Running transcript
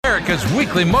America's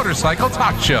weekly motorcycle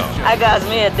talk show. I got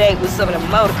me a date with some of the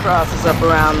motocrossers up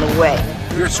around the way.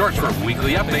 Your source for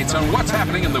weekly updates on what's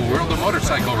happening in the world of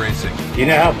motorcycle racing. You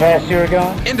know how fast you were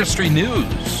going? Industry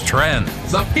news, trends,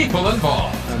 the people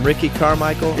involved. I'm Ricky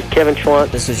Carmichael. This is Kevin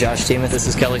Schwantz. This is Josh Teemuth. This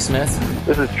is Kelly Smith.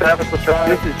 This is Travis Latrell.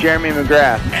 This is Jeremy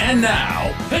McGrath. And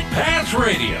now, Pit Pass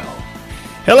Radio.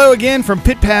 Hello again from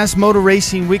Pit Pass Motor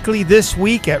Racing Weekly. This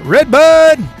week at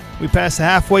Redbud, we passed the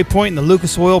halfway point in the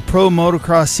Lucas Oil Pro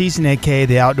Motocross season, a.k.a.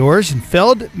 the Outdoors, and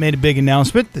Feld made a big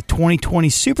announcement. The 2020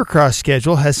 Supercross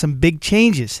schedule has some big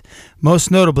changes.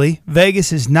 Most notably,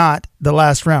 Vegas is not the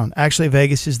last round. Actually,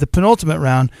 Vegas is the penultimate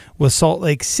round, with Salt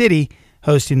Lake City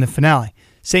hosting the finale.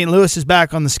 St. Louis is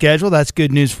back on the schedule. That's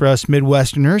good news for us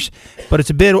Midwesterners. But it's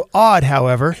a bit odd,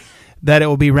 however, that it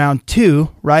will be round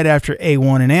 2 right after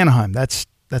A1 in Anaheim. That's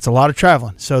a lot of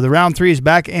traveling. So the round 3 is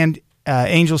back, and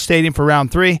Angel Stadium for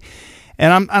round 3.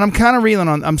 And I'm kind of reeling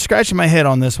on. I'm scratching my head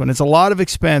on this one. It's a lot of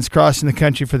expense crossing the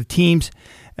country for the teams,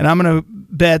 and I'm going to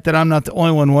bet that I'm not the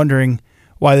only one wondering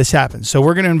why this happens. So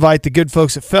we're going to invite the good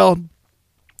folks at Feld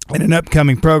in an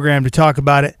upcoming program to talk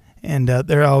about it, and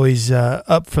they're always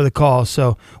up for the call.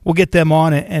 So we'll get them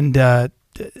on and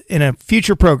in a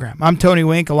future program. I'm Tony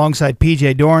Wink alongside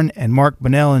PJ Dorn and Mark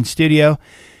Bunnell in studio.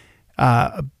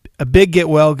 A big get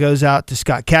well goes out to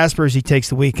Scott Casper as he takes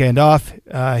the weekend off.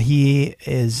 He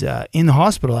is in the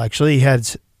hospital, actually. He had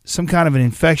some kind of an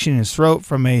infection in his throat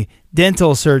from a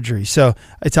dental surgery. So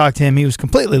I talked to him. He was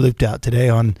completely looped out today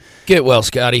on... Get well,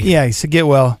 Scotty. Yeah, he said get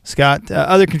well, Scott.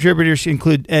 Other contributors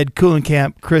include Ed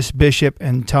Kuhlenkamp, Chris Bishop,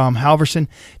 and Tom Halverson.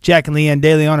 Jack and Leanne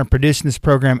DeLeon are producing this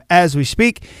program as we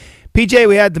speak. PJ,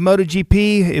 we had the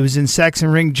MotoGP. It was in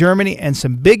Sachsenring, Germany, and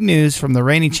some big news from the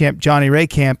reigning champ Johnny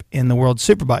Raycamp in the World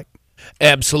Superbike.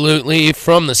 Absolutely.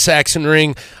 From the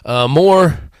Sachsenring,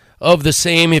 more of the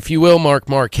same, if you will. Marc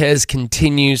Marquez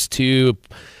continues to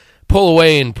pull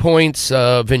away in points.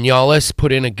 Vinales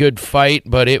put in a good fight,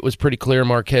 but it was pretty clear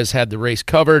Marquez had the race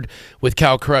covered, with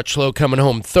Cal Crutchlow coming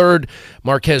home third.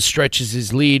 Marquez stretches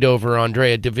his lead over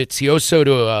Andrea Dovizioso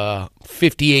to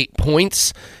 58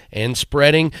 points and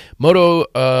spreading.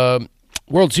 World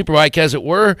Superbike, as it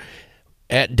were,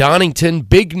 at Donington,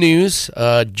 big news.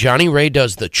 Johnny Ray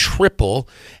does the triple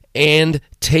and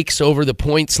takes over the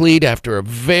points lead after a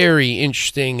very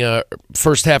interesting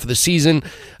first half of the season,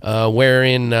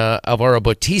 wherein Alvaro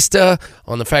Bautista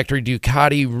on the factory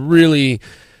Ducati really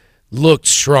looked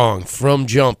strong from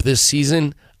jump this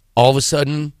season. All of a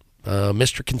sudden,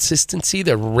 Mr. Consistency,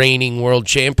 the reigning world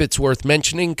champ, it's worth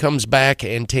mentioning, comes back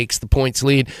and takes the points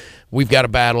lead. We've got a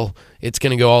battle. It's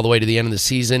going to go all the way to the end of the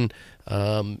season.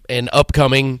 And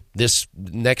upcoming, this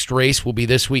next race will be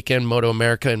this weekend, Moto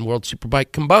America and World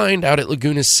Superbike combined out at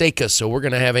Laguna Seca, so we're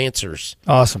going to have answers.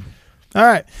 Awesome. All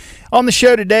right. On the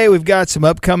show today, we've got some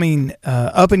up-and-coming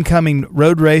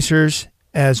road racers,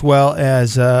 as well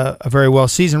as a very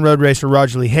well-seasoned road racer,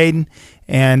 Roger Lee Hayden,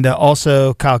 and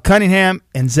also Kyle Cunningham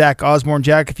and Zach Osborne.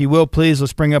 Jack, if you will, please,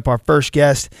 let's bring up our first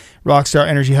guest, Rockstar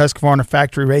Energy Husqvarna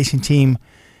Factory Racing Team.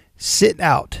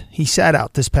 He sat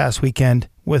out this past weekend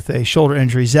with a shoulder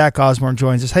injury. Zach Osborne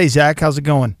joins us. Hey, Zach, how's it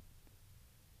going?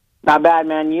 Not bad,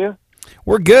 man. You?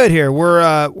 We're good here.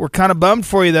 We're kind of bummed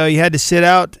for you, though. You had to sit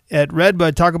out at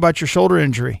Redbud. Talk about your shoulder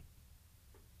injury.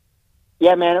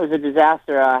 Yeah, man, it was a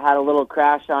disaster. I had a little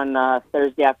crash on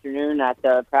Thursday afternoon at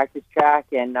the practice track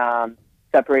and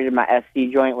separated my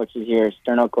SC joint, which is your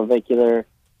sternoclavicular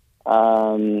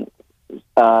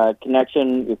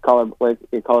connection, your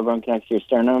collarbone connects to your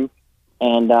sternum.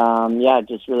 And,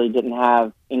 just really didn't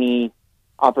have any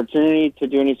opportunity to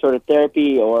do any sort of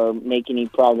therapy or make any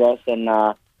progress. And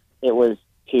it was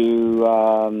too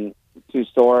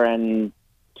sore and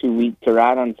too weak to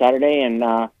ride on Saturday. And,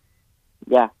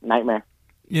 nightmare.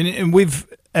 And we've,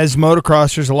 as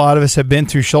motocrossers, a lot of us have been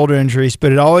through shoulder injuries,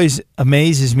 but it always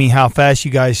amazes me how fast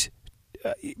you guys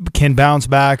can bounce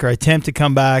back or attempt to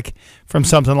come back from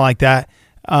something like that.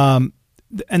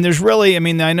 And there's really,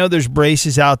 I know there's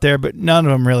braces out there, but none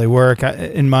of them really work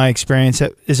in my experience.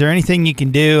 Is there anything you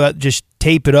can do? Just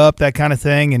tape it up, that kind of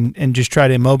thing, and just try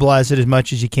to immobilize it as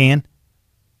much as you can?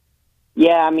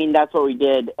 Yeah, that's what we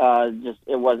did.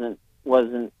 It wasn't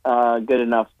good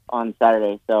enough on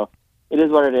Saturday. So it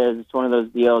is what it is. It's one of those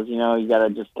deals, you got to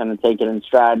just kind of take it in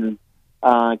stride and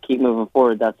keep moving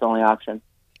forward. That's the only option.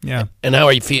 Yeah. And how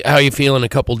are you feeling a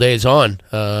couple days on?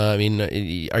 Are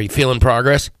you feeling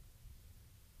progress?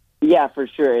 Yeah, for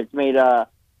sure. It's made a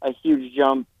huge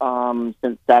jump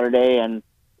since Saturday, and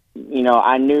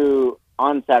I knew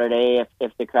on Saturday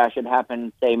if the crash had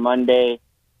happened, say Monday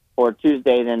or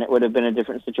Tuesday, then it would have been a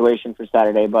different situation for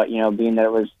Saturday. But being that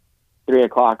it was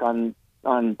 3:00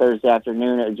 on Thursday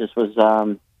afternoon, it just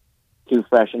was too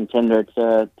fresh and tender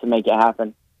to make it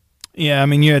happen. Yeah, I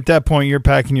mean, you at that point you're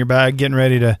packing your bag, getting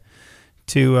ready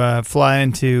to fly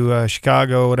into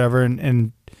Chicago or whatever,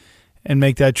 and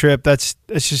make that trip. That's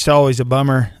just always a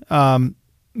bummer.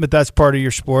 But that's part of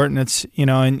your sport, and it's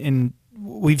and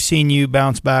we've seen you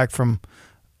bounce back from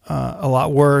a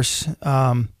lot worse.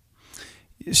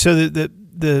 So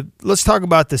the let's talk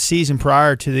about the season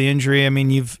prior to the injury. I mean,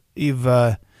 you've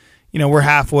we're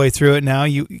halfway through it now.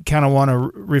 You kind of want to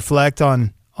reflect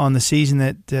on the season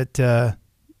that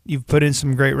you've put in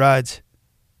some great rides.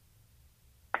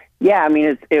 Yeah, I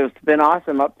mean, it's been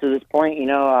awesome up to this point.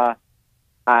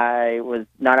 I was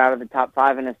not out of the top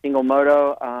 5 in a single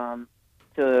moto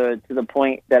to the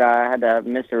point that I had to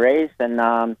miss a race. And,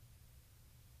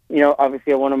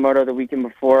 obviously I won a moto the weekend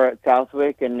before at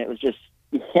Southwick, and it was just,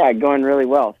 going really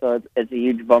well. So it's a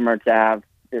huge bummer to have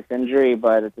this injury,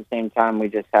 but at the same time, we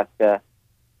just have to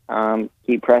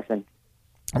keep pressing.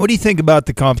 What do you think about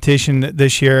the competition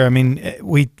this year? I mean,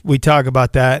 we talk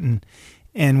about that,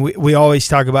 and we always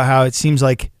talk about how it seems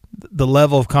like the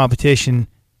level of competition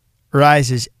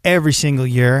rises every single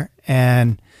year.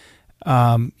 And,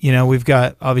 we've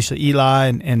got obviously Eli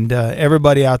and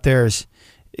everybody out there is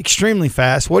extremely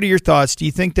fast. What are your thoughts? Do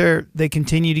you think they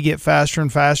continue to get faster and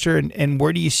faster? And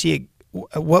where do you see it?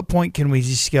 At what point can we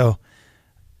just go,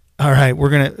 all right,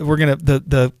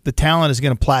 the talent is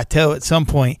going to plateau at some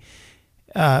point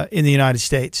in the United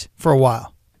States for a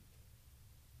while?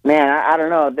 Man, I don't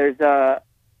know. There's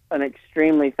an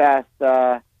extremely fast,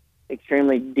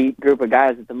 extremely deep group of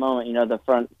guys at the moment. The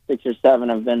front 6 or 7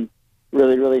 have been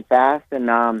really, really fast, and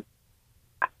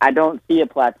I don't see a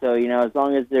plateau. As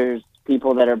long as there's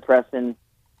people that are pressing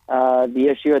the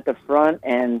issue at the front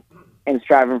and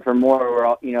striving for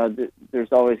more,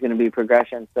 there's always going to be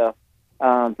progression. So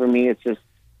for me, it's just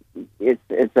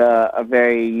it's a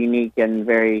very unique and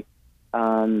very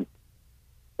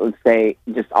let's say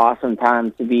just awesome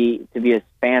time to be a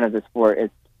fan of the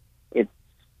sport. It's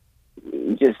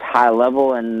just high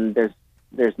level, and there's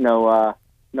no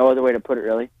other way to put it,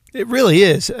 really. It really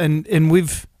is, and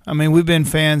we've been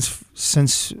fans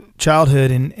since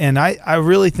childhood, and I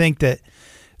really think that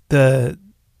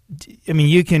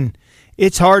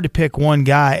it's hard to pick one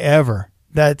guy ever.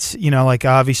 That's, like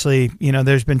obviously,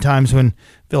 there's been times when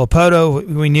Villapoto,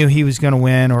 we knew he was going to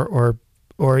win, or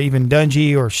even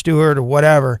Dungey or Stewart or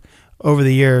whatever over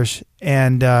the years.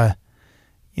 And,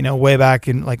 way back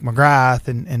in like McGrath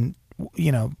and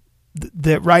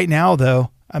that right now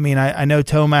though, I know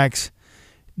Tomac's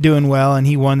doing well and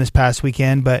he won this past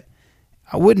weekend, but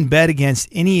I wouldn't bet against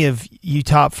any of you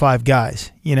top 5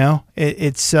 guys,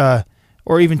 it's,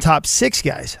 or even top 6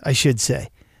 guys, I should say.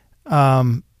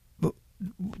 Do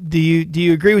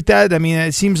you agree with that? I mean,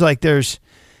 it seems like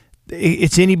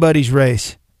it's anybody's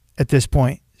race at this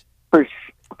point.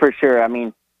 For sure. I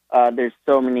mean, there's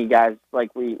so many guys,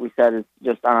 like we said, it's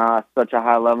just on such a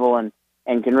high level and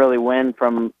can really win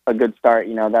from a good start.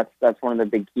 That's one of the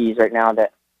big keys right now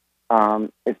that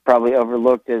is probably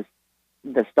overlooked, is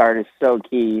the start is so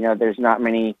key. There's not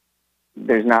many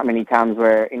times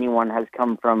where anyone has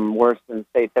come from worse than,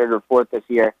 say, 3rd or 4th this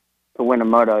year to win a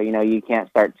moto. You can't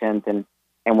start 10th and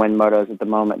win motos at the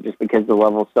moment just because the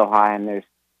level's so high and there's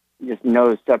just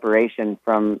no separation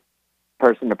from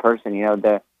person to person.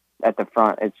 At the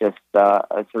front, it's just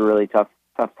it's a really tough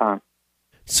time.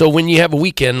 So when you have a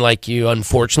weekend like you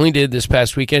unfortunately did this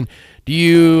past weekend, do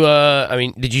you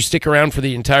did you stick around for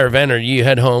the entire event, or do you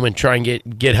head home and try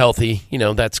and get healthy?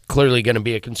 That's clearly going to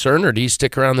be a concern. Or do you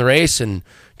stick around the race and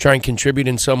try and contribute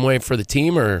in some way for the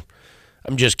team? Or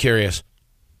I'm just curious.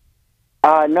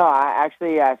 No, I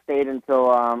stayed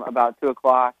until about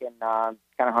 2:00 and kind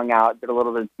of hung out, did a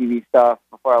little bit of TV stuff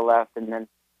before I left, and then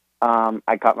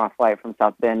I caught my flight from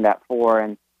South Bend at 4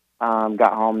 and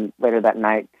got home later that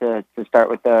night to start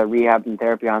with the rehab and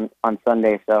therapy on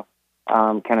Sunday. So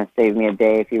kind of saved me a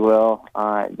day, if you will.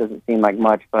 It doesn't seem like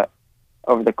much, but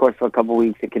over the course of a couple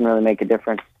weeks, it can really make a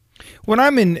difference. When I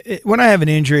have an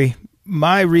injury,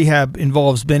 my rehab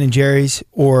involves Ben and Jerry's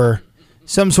or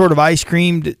some sort of ice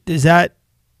cream. Is that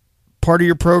part of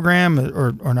your program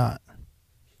or not?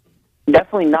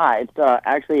 Definitely not. It's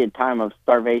actually a time of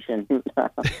starvation to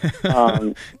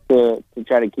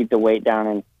try to keep the weight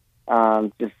down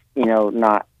and just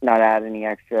not add any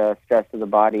extra stress to the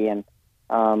body and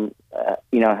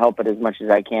help it as much as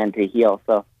I can to heal.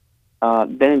 So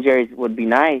Ben and Jerry's would be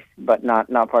nice, but not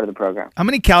part of the program. How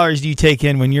many calories do you take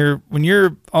in when you're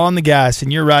on the gas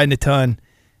and you're riding a ton?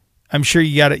 I'm sure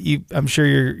you got it. I'm sure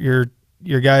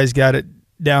your guy's got it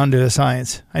down to a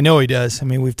science. I know he does. I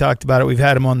mean, we've talked about it. We've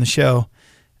had him on the show.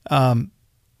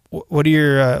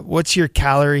 What's your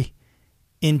calorie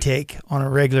intake on a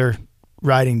regular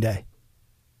riding day?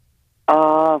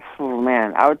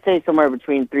 Man, I would say somewhere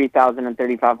between 3,000 and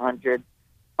 3,500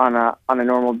 on a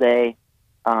normal day.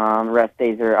 Rest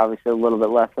days are obviously a little bit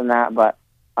less than that, but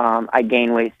I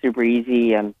gain weight super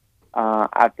easy, and I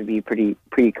have to be pretty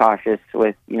cautious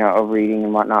with overeating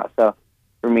and whatnot. So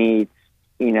for me,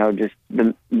 it's just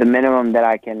the minimum that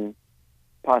I can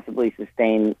possibly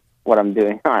sustain what I'm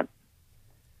doing on.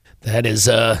 That is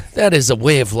a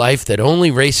way of life that only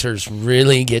racers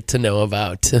really get to know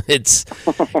about.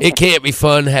 It can't be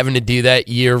fun having to do that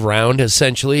year round,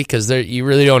 essentially, because you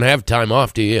really don't have time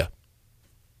off, do you?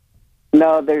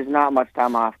 No, there's not much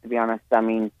time off, to be honest. I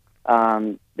mean,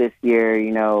 this year,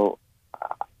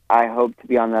 I hope to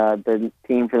be on the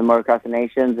team for the Motocross of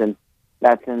Nations, and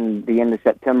that's in the end of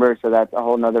September, so that's a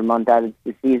whole nother month out of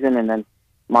the season, and then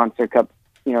Monster Cup,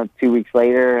 2 weeks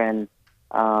later, and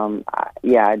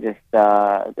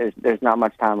there's not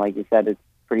much time, like you said. It's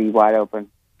pretty wide open.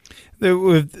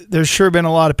 There's sure been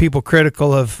a lot of people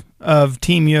critical of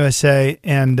Team USA,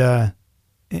 and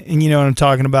you know what I'm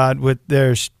talking about.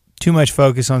 There's too much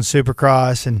focus on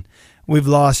Supercross, and we've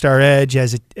lost our edge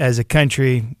as a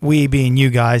country. We being you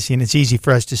guys, and it's easy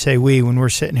for us to say we when we're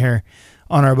sitting here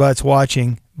on our butts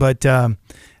watching. But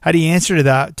how do you answer to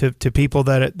that to people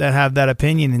that have that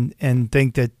opinion and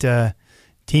think that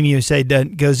Team USA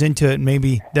goes into it and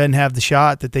maybe doesn't have the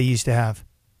shot that they used to have?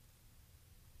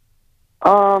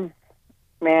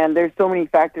 Man, there's so many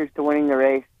factors to winning the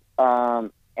race,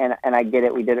 and I get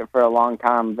it. We did it for a long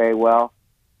time very well,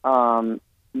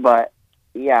 but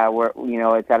yeah,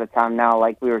 it's at a time now,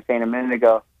 like we were saying a minute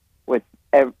ago, with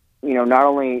not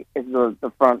only is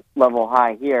the front level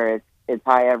high here, it's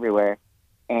high everywhere,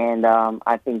 and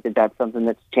I think that's something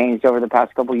that's changed over the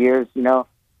past couple years.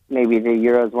 Maybe the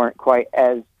Euros weren't quite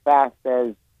as fast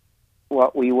as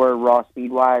what we were raw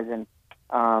speed-wise, and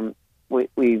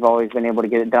we've always been able to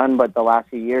get it done. But the last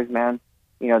few years, man,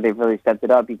 they've really stepped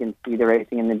it up. You can see the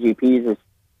racing in the GPs is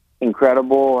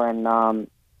incredible, and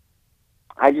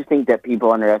I just think that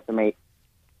people underestimate,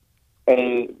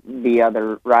 A, the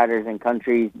other riders and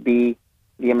countries, B,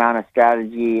 the amount of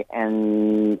strategy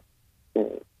and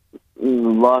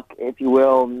luck, if you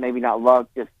will. Maybe not luck,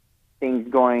 just things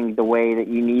going the way that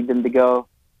you need them to go,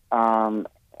 and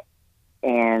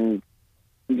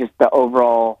just the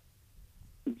overall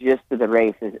gist of the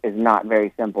race is not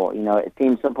very simple. It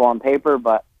seems simple on paper,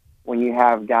 but when you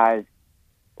have guys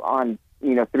on,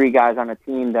 3 guys on a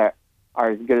team that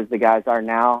are as good as the guys are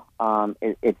now,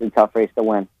 it's a tough race to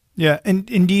win. Yeah, and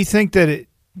do you think that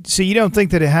so you don't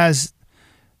think that it has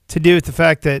to do with the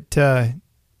fact that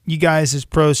you guys as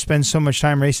pros spend so much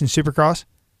time racing Supercross?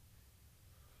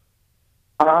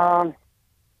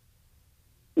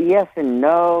 Yes and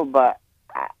no, but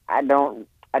I don't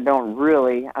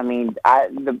really. I mean,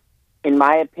 in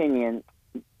my opinion,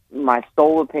 my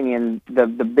sole opinion, the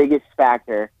biggest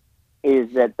factor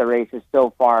is that the race is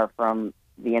so far from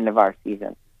the end of our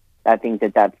season. I think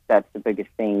that's the biggest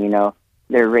thing.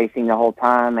 They're racing the whole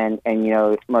time, and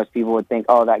most people would think,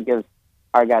 oh, that gives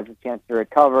our guys a chance to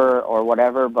recover or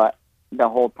whatever. But the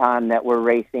whole time that we're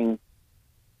racing,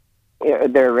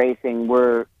 they're racing,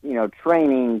 we're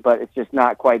training, but it's just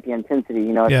not quite the intensity.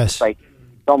 It's yes. just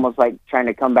it's almost like trying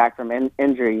to come back from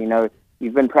injury.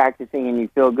 You've been practicing and you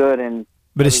feel good,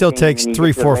 but it still takes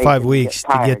 3, 4, 5 weeks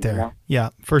to get there. Yeah,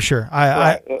 for sure.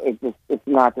 It's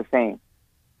not the same.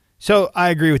 So I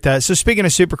agree with that. So speaking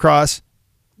of Supercross,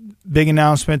 big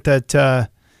announcement that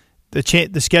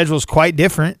the schedule is quite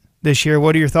different this year.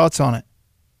 What are your thoughts on it?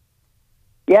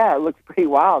 Yeah, it looks pretty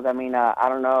wild. I mean, I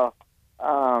don't know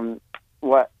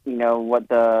what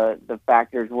the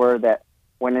factors were that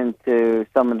went into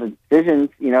some of the decisions,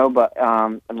 but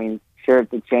I mean, sure,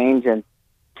 it's a change, and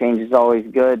change is always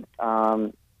good.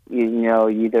 You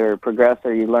either progress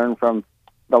or you learn from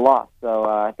the loss. So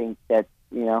I think that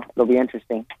it'll be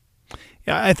interesting.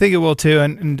 Yeah, I think it will too.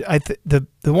 And the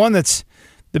one that's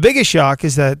the biggest shock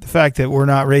is that the fact that we're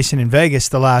not racing in Vegas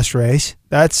the last race.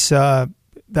 That's kind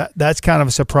of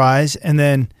a surprise. And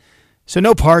then so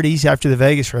no parties after the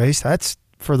Vegas race. That's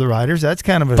for the riders. That's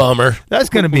kind of a bummer. That's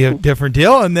going to be a different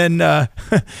deal. And then the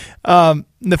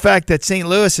fact that St.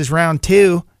 Louis is round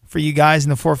 2 for you guys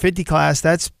in the 450 class.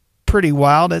 That's pretty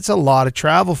wild. It's a lot of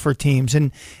travel for teams,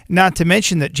 and not to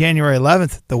mention that January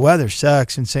 11th the weather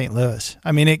sucks in St. Louis.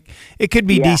 I mean, it could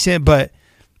be decent, but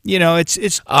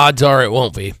it's odds are it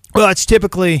won't be. Well, it's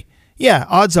typically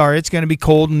odds are it's going to be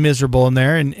cold and miserable in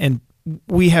there, and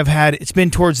we have had it's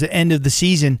been towards the end of the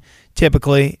season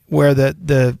typically where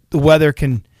the weather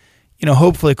can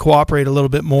hopefully cooperate a little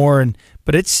bit more,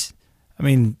 but it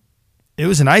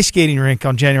was an ice skating rink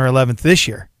on January 11th this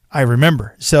year. I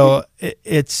remember. So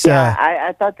it's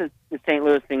I thought the St.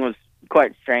 Louis thing was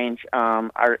quite strange.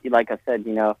 Like I said,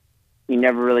 you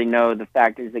never really know the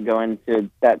factors that go into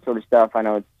that sort of stuff. I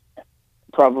know it's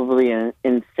probably an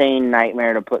insane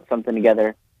nightmare to put something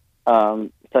together,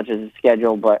 such as a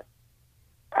schedule, but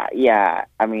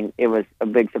I mean, it was a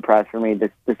big surprise for me.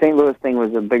 The St. Louis thing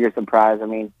was a bigger surprise. I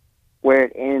mean, where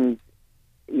it ends,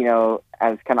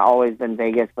 has kind of always been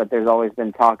Vegas, but there's always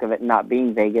been talk of it not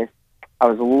being Vegas. I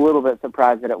was a little bit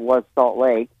surprised that it was Salt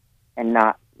Lake and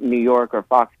not New York or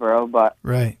Foxborough, but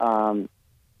right.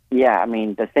 I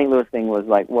mean, the St. Louis thing was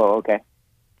like, whoa, okay.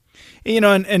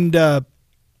 The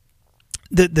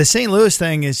St. Louis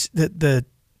thing is the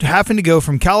having to go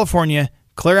from California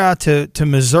clear out to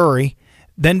Missouri,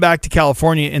 then back to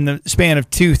California in the span of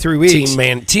 2-3 weeks.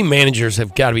 Team managers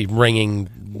have got to be pulling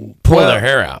their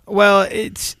hair out. Well,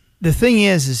 the thing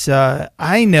is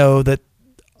I know that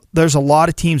there's a lot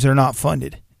of teams that are not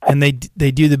funded, and they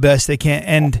do the best they can.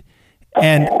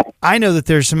 And I know that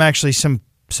there's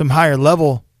some higher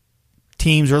level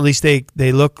teams, or at least they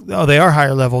are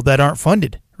higher level, that aren't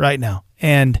funded right now.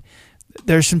 And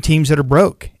there's some teams that are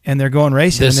broke and they're going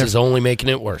racing. This is only making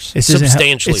it worse. It's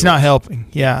substantially. It's not helping.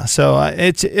 Yeah. So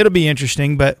it'll be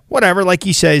interesting, but whatever. Like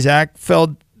you say, Zach,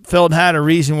 Feld had a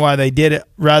reason why they did it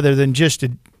rather than just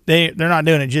they're not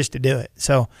doing it just to do it.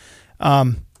 So,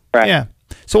 right. Yeah.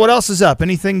 So what else is up?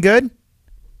 Anything good?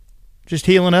 Just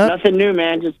healing up? Nothing new,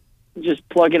 man. Just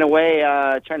plugging away,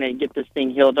 trying to get this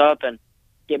thing healed up and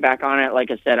get back on it.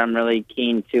 Like I said, I'm really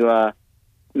keen to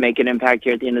make an impact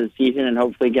here at the end of the season and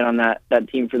hopefully get on that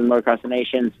team for the Motocross of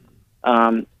Nations.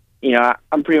 I'm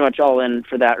pretty much all in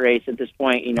for that race at this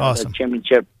point. Awesome. The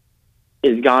championship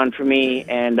is gone for me,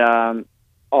 and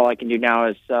all I can do now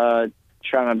is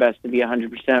try my best to be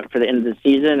 100% for the end of the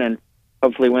season and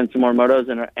hopefully win some more motos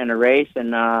and a race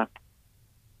and,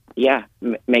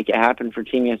 make it happen for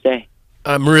Team USA.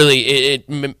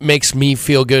 It makes me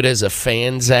feel good as a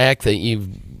fan, Zach, that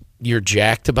you're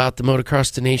jacked about the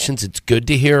Motocross of Nations. It's good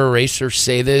to hear a racer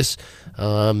say this,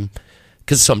 because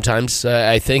sometimes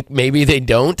I think maybe they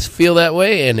don't feel that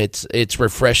way, and it's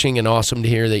refreshing and awesome to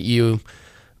hear that you,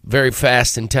 very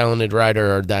fast and talented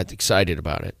rider, are that excited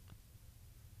about it.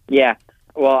 Yeah,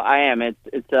 well, I am.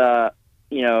 It's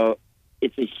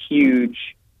a huge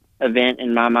event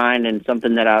in my mind, and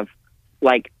something that I've,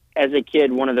 like, as a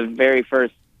kid, one of the very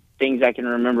first things I can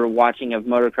remember watching of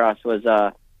motocross was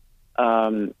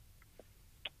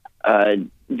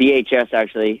VHS,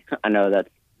 actually. I know that's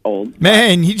old.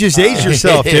 Man, you just aged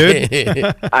yourself,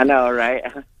 dude. I know, right?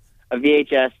 A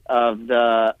VHS of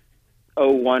the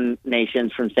 01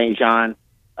 Nations from St. John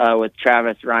with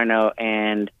Travis, Rhino,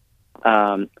 and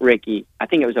Ricky. I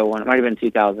think it was 01. It might have been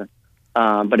 2000.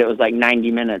 But it was like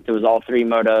 90 minutes. It was all three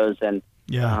motos, and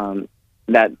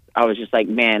that I was just like,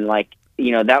 man,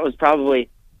 that was probably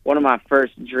one of my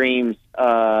first dreams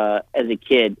as a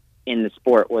kid in the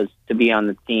sport, was to be on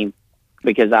the team,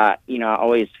 because I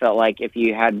always felt like if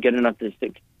you had good enough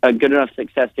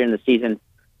success during the season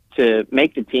to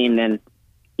make the team, then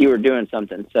you were doing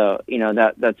something. So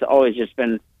that's always just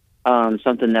been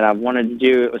something that I've wanted to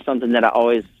do. It was something that I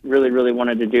always really, really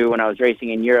wanted to do when I was racing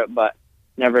in Europe, but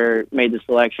never made the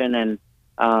selection. And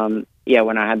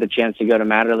when I had the chance to go to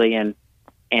Matterley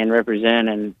and represent,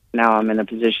 and now I'm in a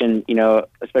position,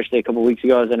 especially a couple of weeks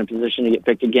ago, I was in a position to get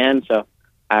picked again. So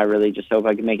I really just hope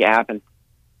I can make it happen.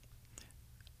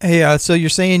 Hey, so you're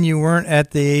saying you weren't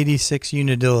at the 86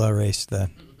 Unadilla race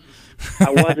then?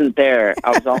 I wasn't there.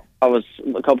 I was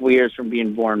a couple of years from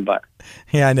being born, but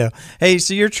yeah, I know. Hey,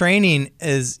 so your training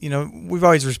is, we've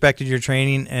always respected your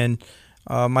training, and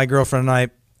my girlfriend and I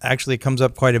actually comes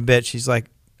up quite a bit. She's like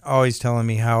always telling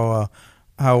me how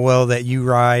well that you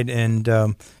ride,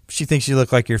 and she thinks you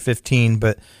look like you're 15,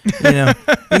 but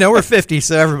we're 50,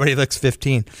 so everybody looks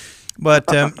 15.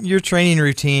 But your training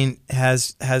routine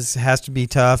has to be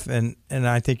tough, and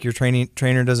I think your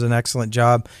trainer does an excellent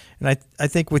job. And I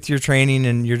think with your training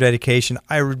and your dedication,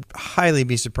 I would highly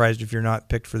be surprised if you're not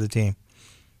picked for the team.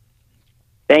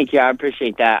 Thank you. I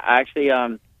appreciate that. I actually,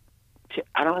 I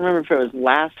don't remember if it was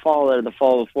last fall or the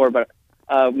fall before, but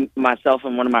myself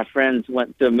and one of my friends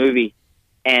went to a movie,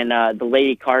 and the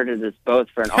lady carded us both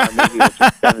for an R movie, which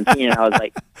was 17. And I was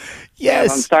like,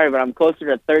 yes. I'm sorry, but I'm closer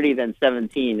to 30 than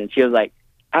 17. And she was like,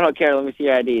 I don't care. Let me see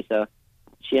your ID. So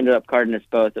she ended up carding us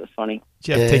both. It was funny.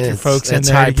 You have to take your folks in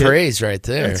there. That's high praise right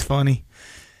there. That's funny.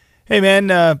 Hey,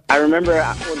 man. I remember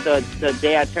the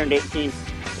day I turned 18.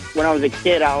 When I was a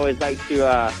kid, I always liked to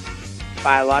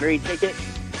buy a lottery ticket,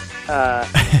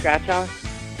 scratch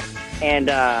off. And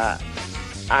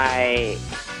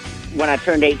when I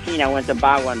turned 18, I went to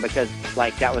buy one because,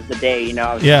 that was the day,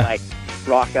 I was like,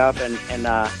 rock up and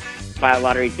buy a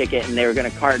lottery ticket, and they were going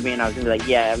to card me, and I was going to be like,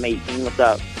 yeah, I'm 18, what's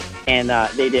up? And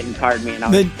they didn't card me, and I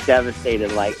was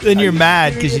devastated. Like, then you're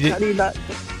mad because you didn't.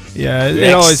 Yeah,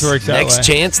 it always works out. Next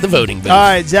chance, the voting booth. All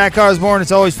right, Zach Osborne,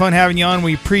 it's always fun having you on.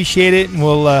 We appreciate it, and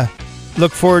we'll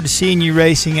look forward to seeing you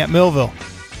racing at Millville.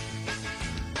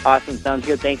 Awesome. Sounds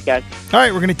good. Thanks, guys. All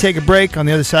right, we're going to take a break. On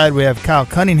the other side, we have Kyle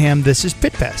Cunningham. This is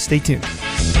Pit Pass. Stay tuned.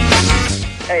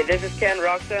 Hey, this is Ken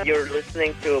Roxa. You're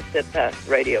listening to Pit Pass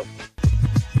Radio.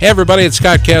 Hey everybody, it's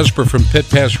Scott Casper from Pit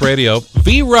Pass Radio.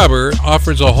 V-Rubber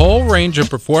offers a whole range of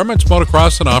performance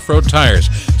motocross and off-road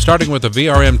tires, starting with the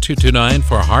VRM 229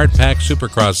 for hard-pack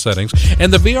supercross settings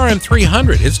and the VRM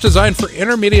 300. It's designed for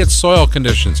intermediate soil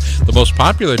conditions. The most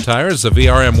popular tire is the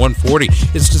VRM 140.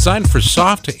 It's designed for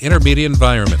soft to intermediate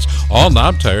environments. All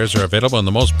knob tires are available in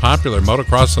the most popular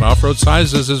motocross and off-road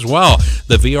sizes as well.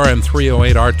 The VRM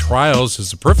 308R Trials is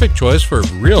the perfect choice for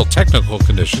real technical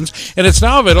conditions, and it's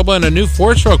now available in a new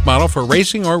 4-stroke model for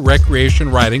racing or recreation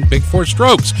riding big 4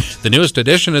 strokes. The newest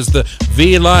addition is the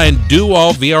V-Line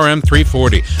Do-All VRM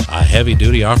 340, a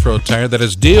heavy-duty off-road tire that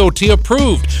is DOT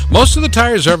approved. Most of the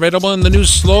tires are available in the new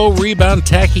slow rebound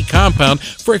tacky compound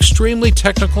for extremely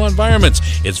technical environments.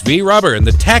 It's V-Rubber and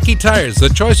the tacky tires, the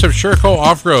choice of Sherco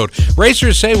off-road.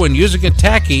 Racers say when using a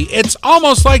tacky, it's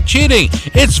almost like cheating.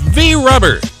 It's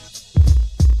V-Rubber.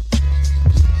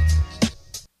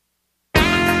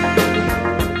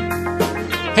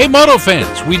 Hey Moto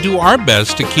fans, we do our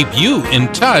best to keep you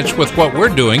in touch with what we're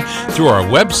doing through our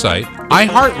website,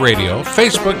 iHeartRadio,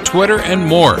 Facebook, Twitter, and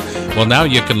more. Well, now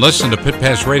you can listen to Pit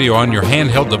Pass Radio on your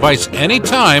handheld device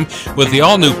anytime with the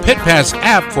all-new Pit Pass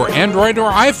app for Android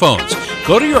or iPhones.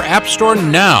 Go to your app store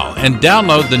now and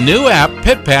download the new app,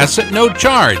 Pit Pass, at no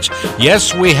charge.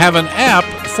 Yes, we have an app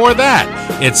for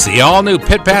that. It's the all-new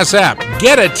Pit Pass app.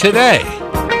 Get it today.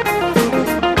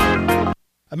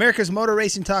 America's Motor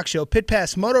Racing Talk Show, Pit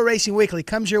Pass Motor Racing Weekly,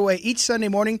 comes your way each Sunday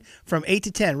morning from 8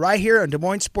 to 10, right here on Des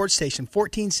Moines Sports Station,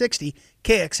 1460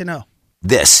 KXNO.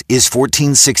 This is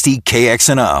 1460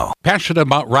 KXNO. Passionate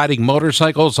about riding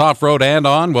motorcycles off-road and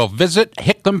on? Well, visit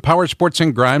Hicklam Power Sports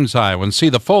in Grimes, Iowa, and see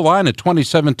the full line of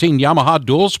 2017 Yamaha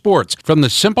Dual Sports. From the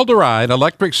simple-to-ride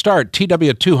electric start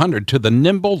TW200 to the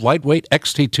nimble lightweight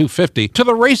XT250 to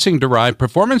the racing-derived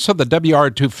performance of the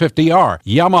WR250R,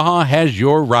 Yamaha has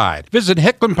your ride. Visit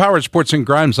Hicklam Power Sports in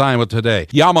Grimes, Iowa today.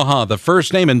 Yamaha, the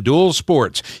first name in dual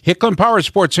sports. Hicklam Power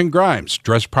Sports in Grimes.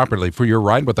 Dress properly for your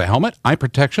ride with a helmet, eye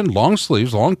protection, long sleeves,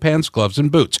 long pants, gloves,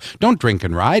 and boots. Don't drink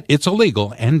and ride. It's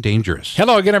illegal and dangerous.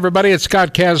 Hello again, everybody. It's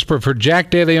Scott Casper for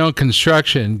Jack De Leon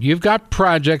Construction. You've got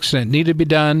projects that need to be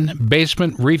done.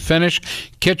 Basement, refinish,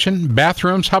 kitchen,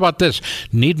 bathrooms. How about this?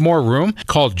 Need more room?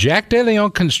 Call Jack De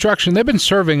Leon Construction. They've been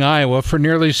serving Iowa for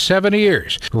nearly 70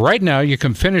 years. Right now, you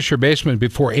can finish your basement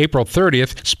before April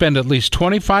 30th. Spend at least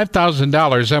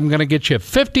 $25,000. I'm going to get you a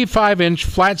 55-inch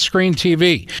flat screen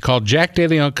TV. Call Jack De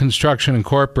Leon Construction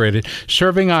Incorporated,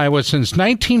 serving Iowa since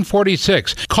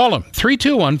 1946. Call them,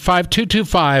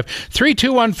 321-5225.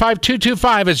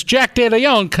 321-5225. It's Jack De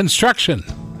Leon Construction.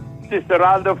 This is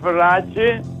Geraldo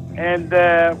Ferracci, and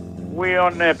we're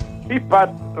on Pit-Pass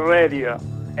Radio.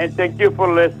 And thank you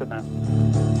for listening.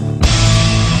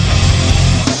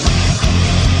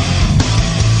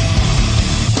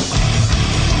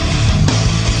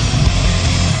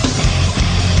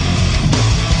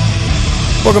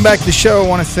 Welcome back to the show. I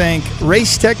want to thank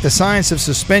Racetech, the science of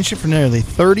suspension. For nearly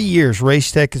 30 years,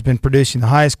 Racetech has been producing the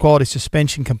highest quality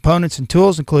suspension components and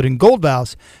tools, including gold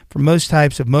valves for most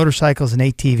types of motorcycles and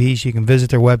ATVs. You can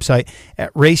visit their website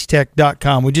at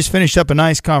racetech.com. We just finished up a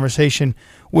nice conversation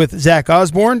with Zach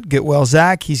Osborne. Get well,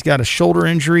 Zach. He's got a shoulder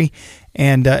injury,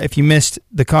 and if you missed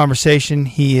the conversation,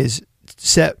 he is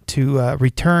set to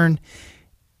return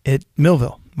at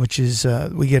Millville, which is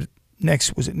we get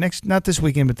next, not this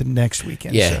weekend, but the next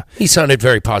weekend. Yeah, so he sounded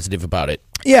very positive about it.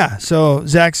 Yeah, so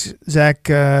Zach,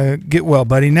 get well,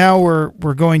 buddy. Now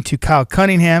we're going to Kyle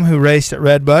Cunningham, who raced at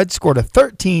Redbud, scored a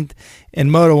 13th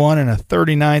in Moto 1 and a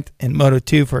 39th in Moto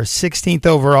 2 for a 16th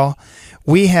overall.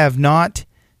 We have not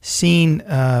seen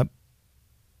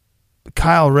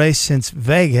Kyle race since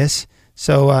Vegas,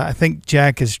 so I think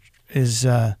Jack is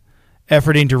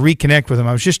efforting to reconnect with him.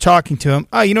 I was just talking to him.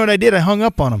 Oh, you know what I did? I hung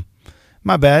up on him.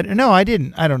 My bad. No, I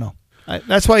didn't. I don't know.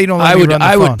 That's why you don't let me run the phone.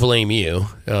 I would blame you.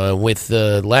 With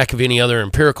the lack of any other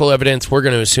empirical evidence, we're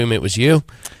going to assume it was you.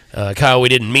 Kyle, we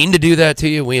didn't mean to do that to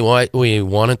you. We want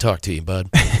to talk to you, bud.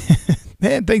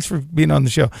 Man, thanks for being on the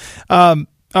show. All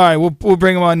right, we'll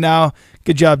bring him on now.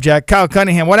 Good job, Jack. Kyle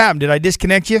Cunningham, what happened? Did I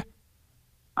disconnect you?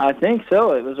 I think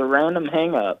so. It was a random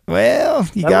hang-up. Well,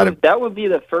 you got it. That would be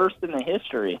the first in the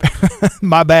history.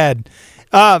 My bad.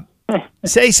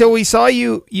 Say, so we saw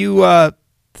you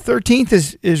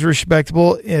 13th is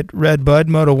respectable at Red Bud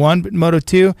Moto 1, but Moto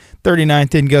 2, 39th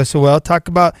didn't go so well. Talk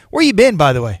about where you been,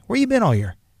 by the way. Where you been all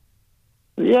year?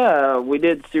 Yeah, we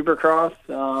did Supercross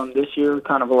this year,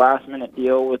 kind of a last-minute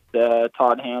deal with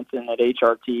Todd Hansen at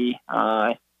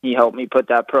HRT. He helped me put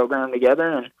that program together,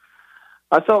 and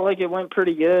I felt like it went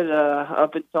pretty good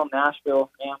up until Nashville.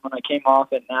 Man, when I came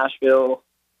off at Nashville,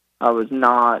 I was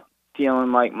not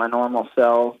feeling like my normal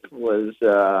self, was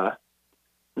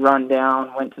run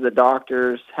down, went to the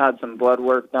doctors, had some blood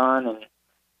work done, and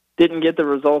didn't get the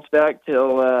results back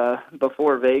till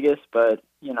before Vegas, but,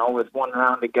 with one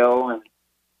round to go and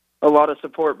a lot of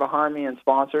support behind me and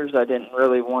sponsors, I didn't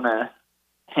really want to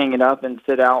hang it up and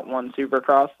sit out one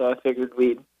Supercross, so I figured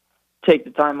we'd take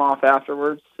the time off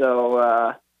afterwards. So,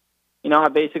 I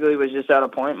basically was just at a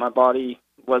point. My body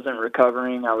wasn't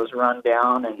recovering. I was run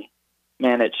down, and,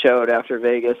 man, it showed after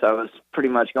Vegas. I was pretty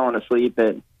much going to sleep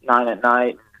at 9 at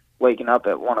night, waking up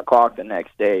at 1 o'clock the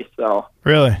next day. So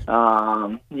really,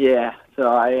 yeah. So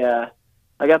I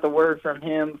got the word from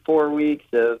him 4 weeks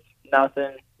of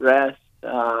nothing, rest.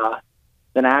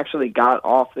 Then I actually got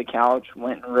off the couch,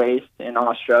 went and raced in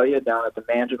Australia down at the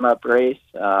Manjimup race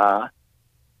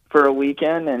for a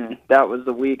weekend, and that was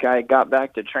the week I got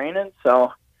back to training.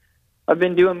 So I've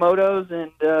been doing motos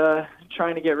and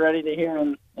trying to get ready to here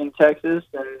in Texas,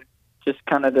 and just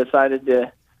kind of decided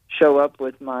to show up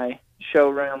with my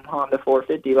showroom Honda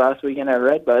 450 last weekend at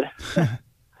Red Bud.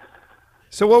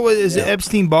 So what was, is it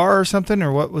Epstein Barr or something,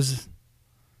 or what was?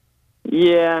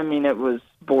 Yeah, I mean, it was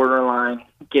borderline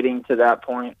getting to that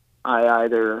point. I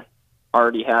either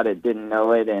already had it, didn't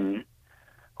know it,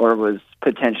 or was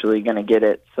potentially going to get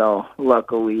it. So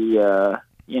luckily,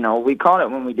 we caught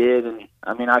it when we did, and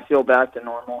I mean, I feel back to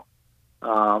normal.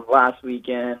 Last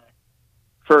weekend,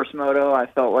 first moto, I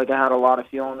felt like I had a lot of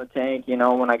fuel in the tank.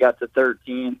 When I got to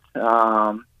 13th,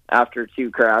 after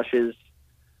 2 crashes,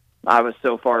 I was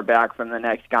so far back from the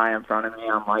next guy in front of me.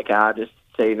 I'm like, just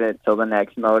save it till the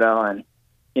next moto. And,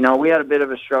 we had a bit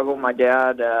of a struggle. My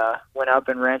dad went up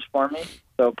and wrenched for me,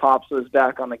 so Pops was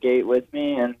back on the gate with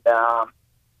me. And,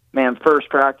 man, first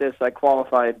practice, I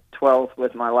qualified 12th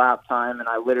with my lap time, and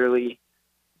I literally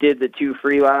did the 2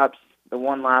 free laps, the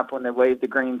 1 lap when they waved the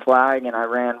green flag, and I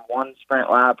ran 1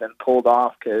 sprint lap and pulled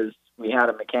off because we had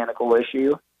a mechanical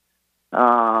issue.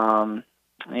 And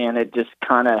it just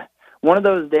kind of, one of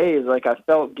those days, like, I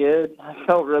felt good. I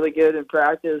felt really good in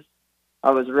practice.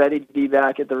 I was ready to be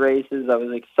back at the races. I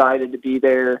was excited to be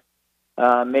there.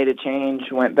 Made a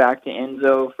change, went back to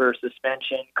Enzo for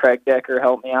suspension. Craig Decker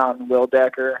helped me out, and Will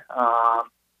Decker.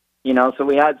 So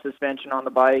we had suspension on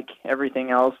the bike.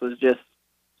 Everything else was just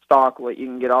stock, what you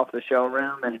can get off the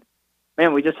showroom. And,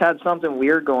 man, we just had something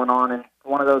weird going on. And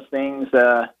one of those things,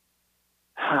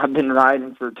 I've been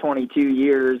riding for 22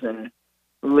 years, and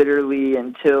literally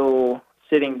until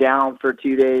sitting down for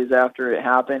 2 days after it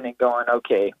happened and going,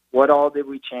 okay, what all did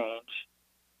we change?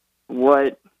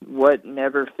 What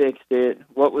never fixed it?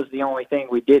 What was the only thing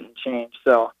we didn't change?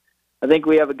 So I think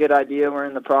we have a good idea. We're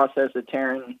in the process of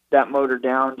tearing that motor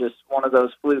down, just one of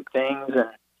those fluke things. And,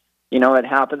 it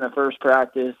happened the first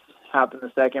practice, happened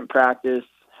the second practice,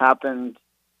 happened,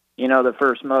 the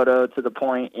first moto to the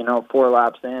point, 4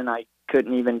 laps in, I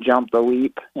couldn't even jump the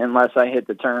leap unless I hit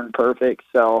the turn perfect.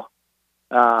 So,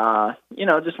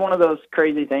 just one of those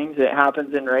crazy things that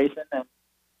happens in racing. And,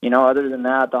 other than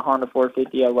that, the Honda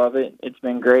 450, I love it. It's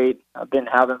been great. I've been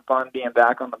having fun being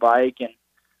back on the bike and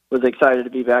was excited to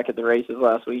be back at the races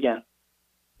last weekend.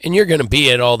 And you're going to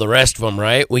be at all the rest of them,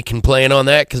 right? We can plan on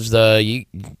that because you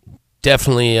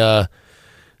definitely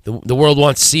the world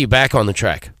wants to see you back on the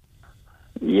track.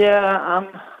 Yeah,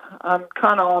 I'm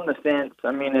kind of on the fence.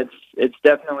 I mean, it's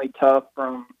definitely tough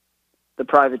from the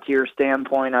privateer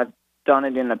standpoint. I've done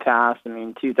it in the past. I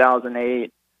mean,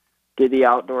 2008, did the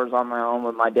outdoors on my own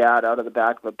with my dad out of the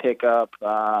back of a pickup.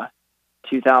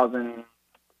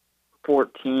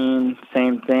 2014,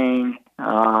 same thing.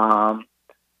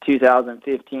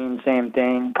 2015, same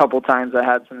thing. A couple times I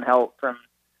had some help from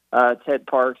Ted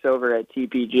Parks over at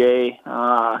TPJ.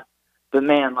 But,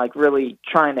 man, like, really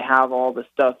trying to have all the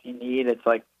stuff you need, it's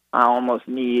like I almost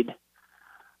need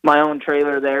my own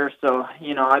trailer there. So,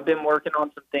 I've been working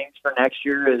on some things for next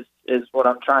year is what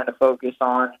I'm trying to focus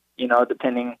on.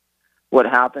 Depending what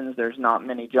happens, there's not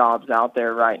many jobs out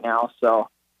there right now. So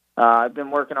I've been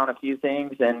working on a few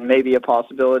things and maybe a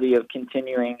possibility of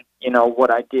continuing, what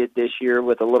I did this year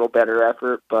with a little better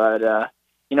effort. But,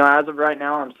 as of right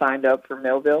now, I'm signed up for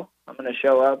Millville. I'm going to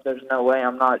show up. There's no way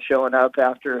I'm not showing up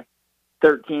after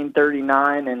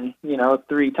 13:39 and,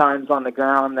 3 times on the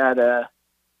ground that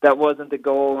that wasn't the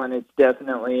goal, and it's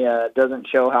definitely doesn't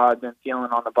show how I've been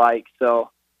feeling on the bike. So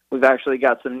we've actually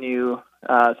got some new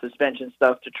suspension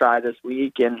stuff to try this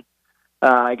week, and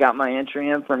I got my entry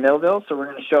in for Millville, so we're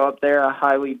going to show up there. I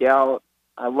highly doubt.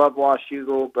 I love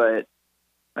Washougal, but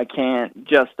I can't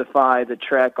justify the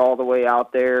trek all the way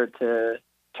out there to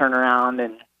turn around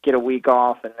and get a week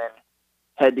off and then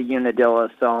head to Unadilla.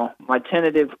 So my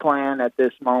tentative plan at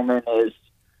this moment is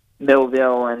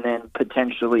Millville and then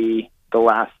potentially the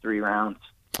last 3 rounds.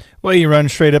 Well, you run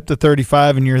straight up to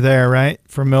 35 and you're there, right,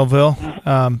 from Millville?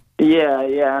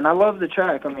 Yeah, and I love the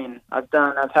track. I mean, I've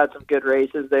had some good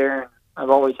races there, and I've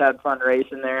always had fun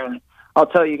racing there. And I'll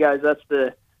tell you guys, that's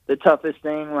the toughest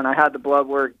thing when I had the blood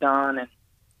work done and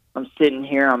I'm sitting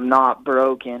here, I'm not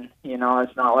broken. You know,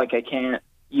 it's not like I can't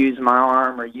use my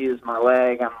arm or use my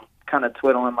leg. I'm kind of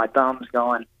twiddling my thumbs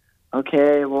going,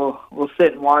 okay, we'll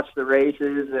sit and watch the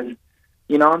races. And,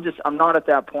 you know, I'm not at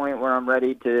that point where I'm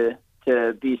ready to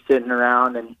be sitting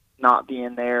around and not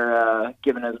being there,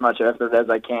 giving as much effort as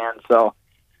I can. So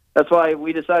that's why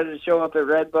we decided to show up at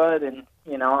Redbud. And,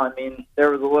 you know, I mean,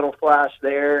 there was a little flash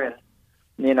there and,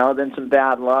 you know, then some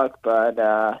bad luck. But,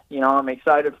 you know, I'm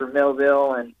excited for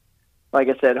Millville. And like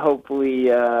I said, hopefully,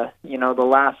 you know, the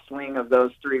last swing of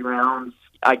those 3 rounds,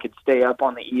 I could stay up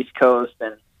on the East Coast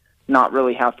and not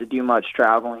really have to do much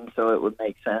traveling, so it would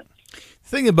make sense. The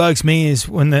thing that bugs me is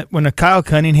when a Kyle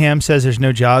Cunningham says there's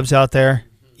no jobs out there,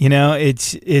 you know,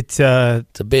 it's a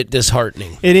bit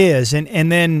disheartening. It is,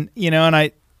 and then, you know, and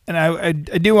I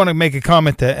do want to make a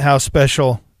comment that how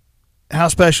special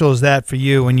is that for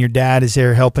you when your dad is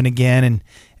there helping again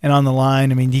and on the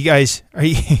line. I mean, are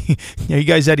you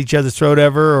guys at each other's throat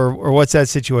ever, or what's that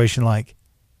situation like?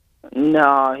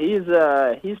 No,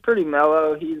 he's pretty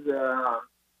mellow. He's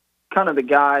kind of the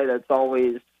guy that's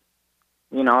always,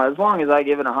 you know, as long as I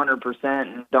give it 100%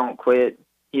 and don't quit,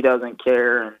 he doesn't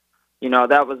care. And, you know,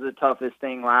 that was the toughest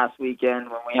thing last weekend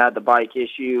when we had the bike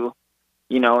issue,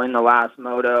 you know, in the last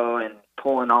moto and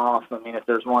pulling off. I mean, if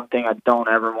there's one thing I don't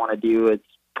ever want to do, it's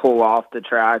pull off the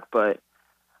track. But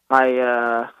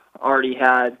I already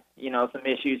had, you know, some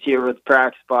issues here with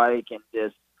Prax bike and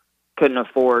just couldn't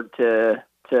afford to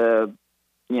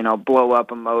you know, blow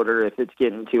up a motor if it's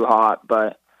getting too hot.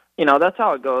 But, you know, that's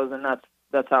how it goes, and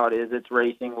that's how it is. It's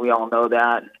racing. We all know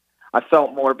that. And I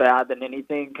felt more bad than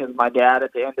anything because my dad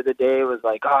at the end of the day was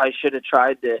like, oh, I should have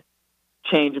tried to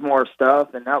change more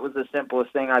stuff. And that was the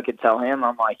simplest thing I could tell him.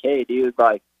 I'm like, hey, dude,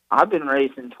 like, I've been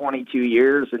racing 22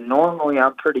 years, and normally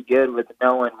I'm pretty good with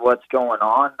knowing what's going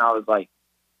on. And I was like,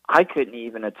 I couldn't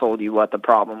even have told you what the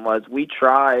problem was. We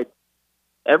tried.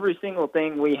 Every single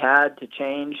thing we had to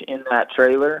change in that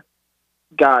trailer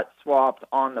got swapped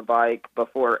on the bike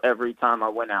before every time I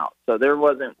went out. So there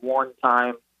wasn't one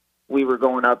time we were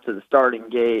going up to the starting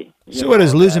gate. So what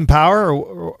is losing power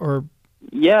or?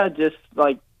 Yeah, just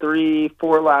like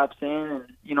 3-4 laps in. And,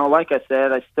 you know, like I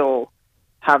said, I still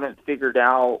haven't figured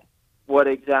out what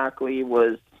exactly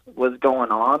was going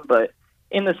on. But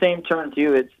in the same turn,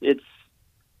 too, it's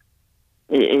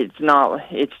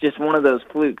just one of those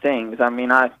fluke things. I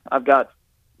mean, I've got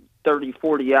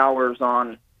 30-40 hours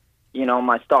on, you know,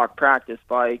 my stock practice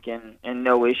bike and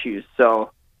no issues.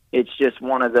 So it's just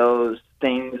one of those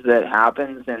things that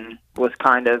happens and was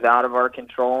kind of out of our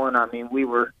control. And I mean, we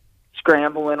were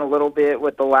scrambling a little bit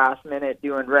with the last minute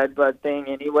doing Redbud thing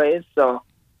anyways. So,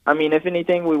 I mean, if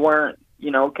anything, we weren't,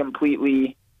 you know,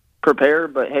 completely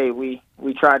prepared, but hey, we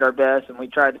tried our best and we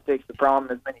tried to fix the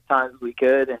problem as many times as we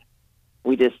could. And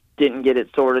we just didn't get it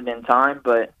sorted in time,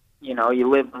 but, you know, you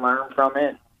live and learn from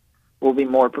it. We'll be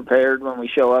more prepared when we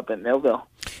show up at Millville.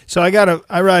 So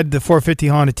I ride the 450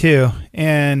 Honda too,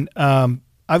 and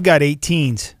I've got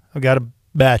 18s. I've got a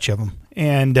batch of them.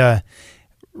 And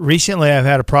recently I've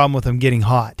had a problem with them getting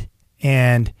hot.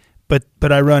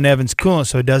 But I run Evans coolant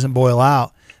so it doesn't boil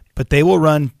out. But they will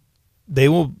run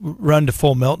to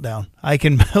full meltdown. I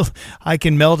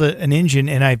can melt an engine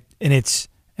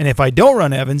and if I don't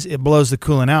run Evans, it blows the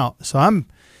coolant out. So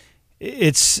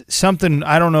it's something,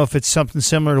 I don't know if it's something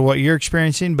similar to what you're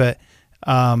experiencing, but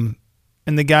and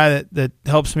the guy that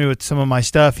helps me with some of my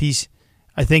stuff,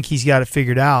 I think he's got it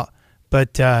figured out.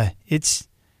 But it's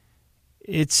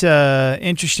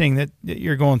interesting that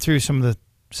you're going through some of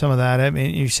that. I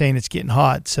mean, you're saying it's getting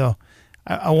hot, so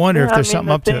I wonder if there's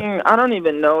something up to it. I don't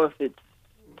even know if it's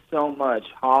so much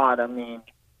hot. I mean,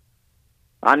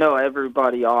 I know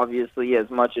everybody, obviously, as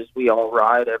much as we all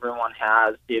ride, everyone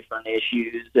has different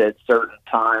issues at certain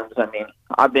times. I mean,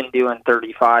 I've been doing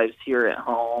 35s here at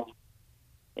home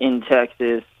in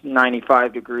Texas,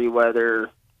 95-degree weather,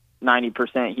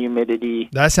 90% humidity.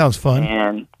 That sounds fun.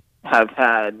 And have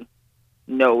had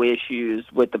no issues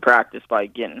with the practice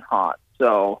bike getting hot.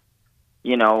 So,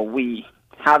 we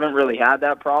haven't really had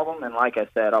that problem. And like I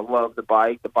said, I love the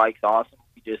bike. The bike's awesome.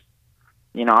 We just,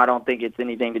 I don't think it's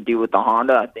anything to do with the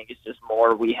Honda. I think it's just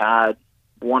more we had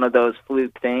one of those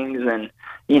fluke things. And,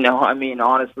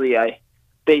 honestly, I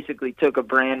basically took a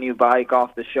brand new bike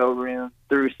off the showroom,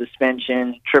 threw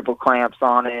suspension, triple clamps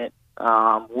on it,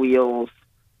 wheels,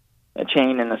 a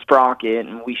chain and a sprocket,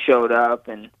 and we showed up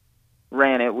and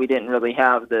ran it. We didn't really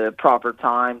have the proper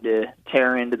time to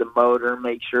tear into the motor,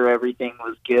 make sure everything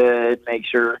was good, make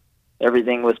sure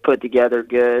everything was put together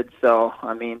good. So,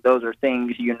 those are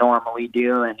things you normally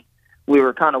do, and we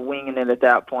were kind of winging it at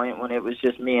that point when it was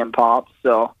just me and Pops.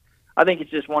 So I think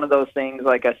it's just one of those things,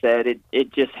 like I said,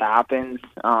 it just happens,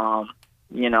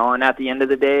 and at the end of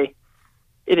the day,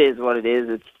 it is what it is.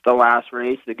 It's the last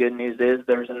race. The good news is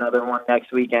there's another one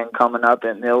next weekend coming up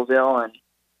at Millville, and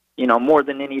more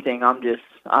than anything,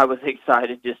 I was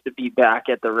excited just to be back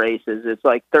at the races. It's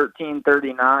like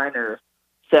 13:39 or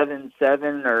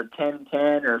 7:7 or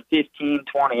 10:10 or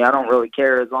 15:20. I don't really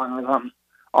care as long as I'm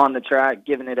on the track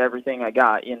giving it everything I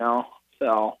got,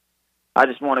 So I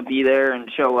just want to be there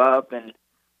and show up and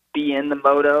be in the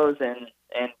motos and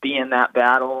be in that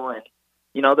battle. And,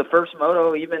 the first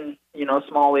moto, even,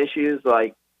 small issues,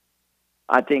 like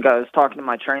I think I was talking to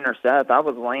my trainer, Seth. I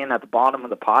was laying at the bottom of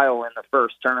the pile in the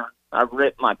first turn. I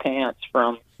ripped my pants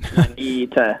from my knee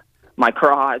to my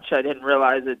crotch. I didn't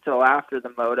realize it till after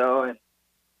the moto. And,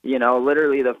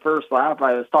 literally the first lap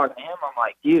I was talking to him, I'm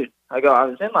like, dude, I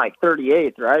was in like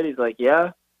 38th, right? He's like,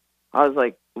 yeah. I was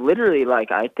like, literally,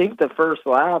 I think the first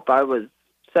lap, I was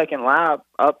second lap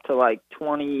up to like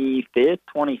 25th,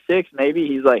 26th maybe.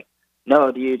 He's like,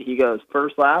 no, dude. He goes,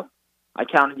 first lap, I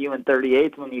counted you in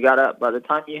 38th when you got up. By the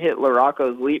time you hit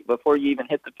Larocco's leap, before you even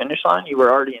hit the finish line, you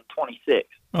were already in 26th.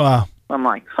 Wow. I'm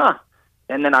like, huh.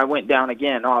 And then I went down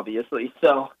again, obviously.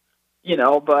 So,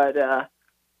 but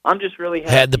I'm just really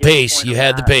happy. Had the pace. You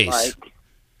had the pace.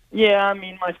 Yeah,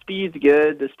 my speed's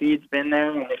good. The speed's been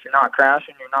there, and if you're not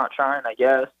crashing, you're not trying, I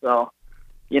guess. So,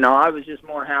 I was just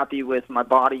more happy with my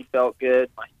body felt good.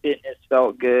 My fitness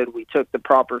felt good. We took the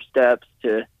proper steps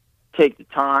to take the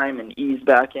time and ease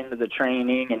back into the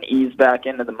training and ease back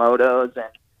into the motos.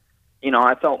 And,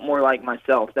 I felt more like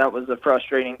myself. That was the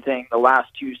frustrating thing. The last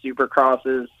two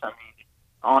Supercrosses,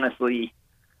 honestly,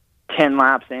 10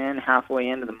 laps in, halfway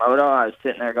into the moto, I was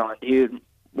sitting there going, dude,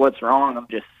 what's wrong? I'm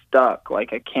just stuck. I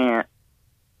can't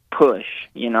push.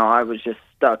 I was just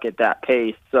stuck at that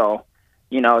pace. So,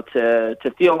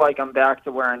 to feel like I'm back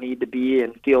to where I need to be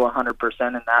and feel 100%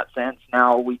 in that sense,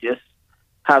 now we just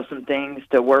have some things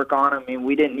to work on.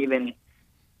 We didn't even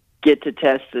get to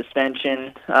test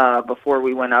suspension before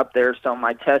we went up there, so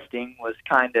my testing was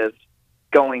kind of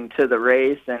going to the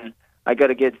race, and I got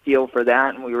a good feel for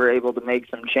that, and we were able to make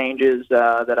some changes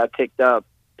that I picked up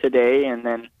today, and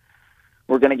then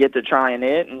we're going to get to trying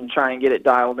it and try and get it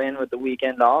dialed in with the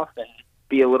weekend off and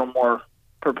be a little more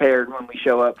prepared when we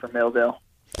show up for Millville.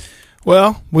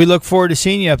 Well, we look forward to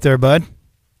seeing you up there, bud.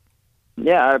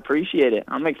 Yeah, I appreciate it.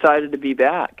 I'm excited to be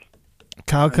back.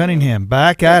 Kyle Cunningham,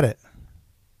 back at it.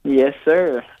 Yes,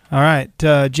 sir. All right,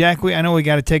 Jack, I know we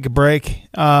got to take a break.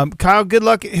 Kyle, good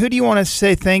luck. Who do you want to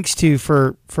say thanks to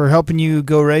for helping you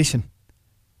go racing?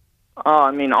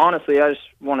 Honestly, I just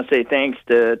want to say thanks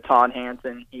to Todd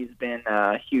Hansen. He's been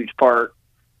a huge part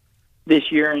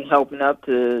this year in helping up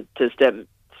to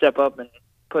step up and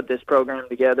put this program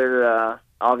together.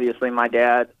 Obviously, my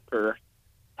dad for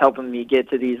helping me get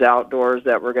to these outdoors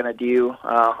that we're going to do.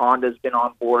 Honda's been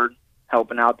on board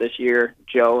helping out this year.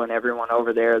 Joe and everyone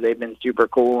over there, they've been super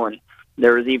cool, and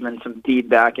there was even some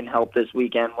feedback and help this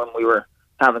weekend when we were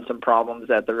having some problems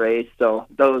at the race. So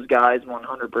those guys,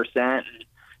 100%. And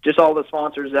just all the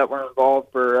sponsors that were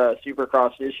involved for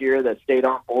Supercross this year that stayed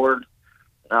on board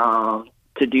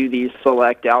to do these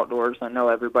select outdoors. I know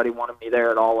everybody wanted me there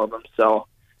at all of them. So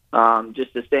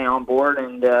just to stay on board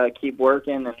and keep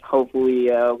working, and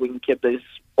hopefully we can keep this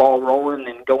ball rolling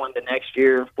and go into next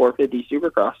year 450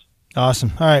 Supercross.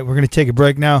 Awesome. All right, we're going to take a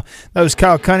break now. That was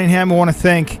Kyle Cunningham. I want to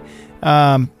thank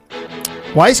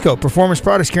Wiseco Performance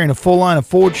Products, carrying a full line of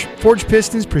forged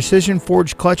pistons, precision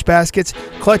forged clutch baskets,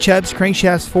 clutch hubs,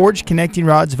 crankshafts forged, connecting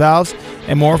rods, valves,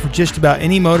 and more for just about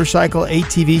any motorcycle,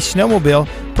 ATV,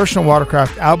 snowmobile, personal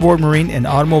watercraft, outboard, marine, and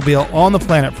automobile on the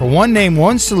planet. For one name,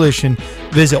 one solution,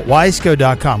 visit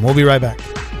wiseco.com. We'll be right back.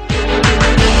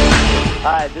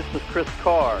 Hi, this is Chris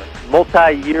Carr,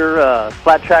 multi-year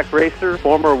flat track racer,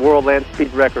 former World Land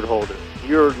Speed record holder.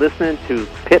 You're listening to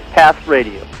Pit Pass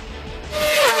Radio.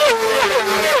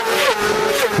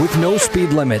 With no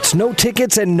speed limits, no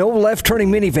tickets, and no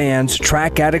left-turning minivans,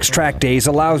 Track Addicts Track Days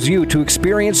allows you to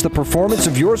experience the performance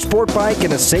of your sport bike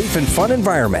in a safe and fun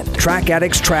environment. Track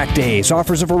Addicts Track Days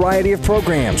offers a variety of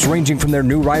programs ranging from their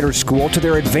new rider school to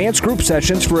their advanced group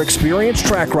sessions for experienced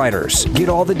track riders. Get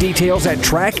all the details at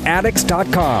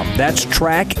trackaddicts.com. That's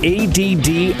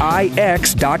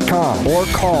trackaddix.com. Or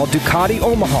call Ducati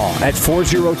Omaha at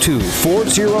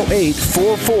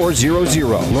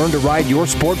 402-408-4400. Learn to ride your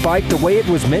sport bike the way it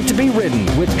was meant to be ridden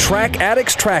with Track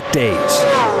Addicts Track Days.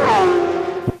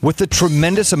 With the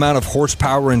tremendous amount of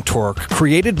horsepower and torque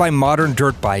created by modern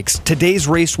dirt bikes, today's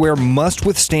racewear must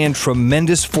withstand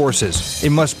tremendous forces.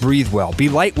 It must breathe well, be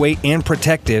lightweight and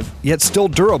protective, yet still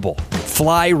durable.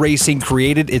 Fly Racing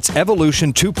created its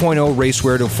Evolution 2.0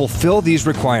 racewear to fulfill these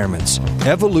requirements.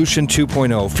 Evolution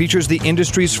 2.0 features the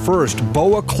industry's first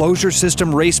BOA closure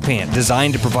system race pant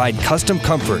designed to provide custom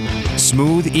comfort,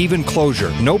 smooth, even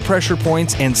closure, no pressure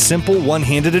points, and simple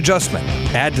one-handed adjustment.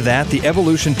 Add to that the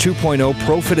Evolution 2.0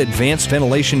 ProFit Advanced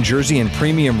Ventilation Jersey and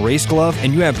Premium Race Glove,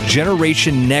 and you have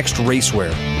Generation Next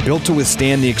racewear, built to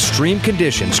withstand the extreme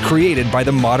conditions created by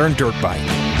the modern dirt bike.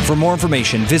 For more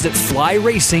information, visit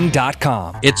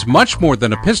flyracing.com. It's much more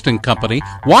than a piston company.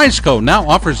 Wiseco now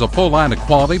offers a full line of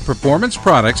quality performance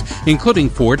products, including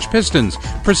forged pistons,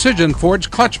 precision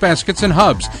forged clutch baskets and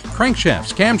hubs,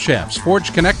 crankshafts, camshafts,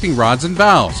 forged connecting rods and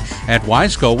valves. At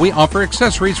Wiseco, we offer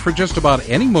accessories for just about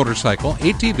any motorcycle,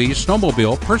 ATV,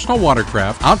 snowmobile, personal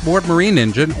watercraft, outboard marine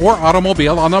engine, or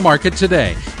automobile on the market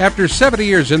today. After 70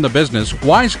 years in the business,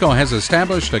 Wiseco has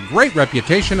established a great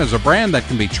reputation as a brand that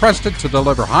can be trusted to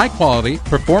deliver high-quality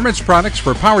performance products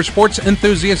for power sports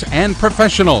enthusiasts and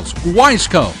professionals.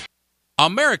 Wiseco.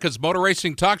 America's motor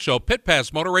racing talk show, Pit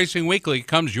Pass Motor Racing Weekly,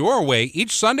 comes your way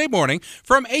each Sunday morning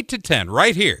from 8 to 10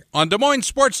 right here on Des Moines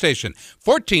Sports Station,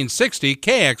 1460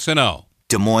 KXNO.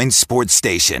 Des Moines Sports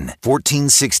Station,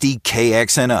 1460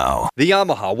 KXNO. The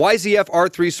Yamaha YZF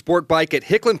R3 Sport Bike at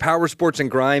Hicklin Power Sports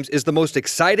and Grimes is the most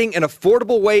exciting and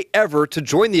affordable way ever to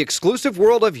join the exclusive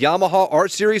world of Yamaha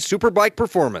R-Series Superbike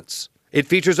performance. It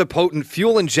features a potent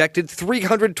fuel-injected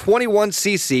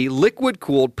 321cc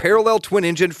liquid-cooled parallel twin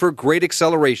engine for great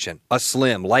acceleration, a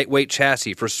slim, lightweight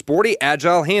chassis for sporty,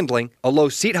 agile handling, a low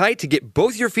seat height to get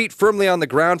both your feet firmly on the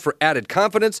ground for added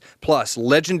confidence, plus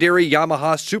legendary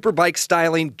Yamaha Superbike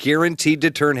styling guaranteed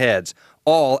to turn heads,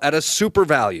 all at a super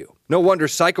value. No wonder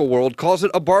Cycle World calls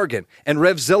it a bargain, and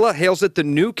RevZilla hails it the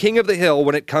new king of the hill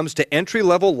when it comes to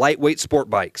entry-level lightweight sport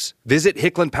bikes. Visit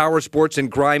Hicklin Power Sports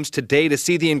and Grimes today to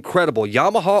see the incredible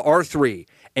Yamaha R3.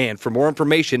 And for more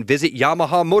information, visit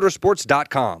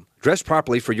YamahaMotorsports.com. Dress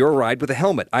properly for your ride with a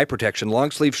helmet, eye protection,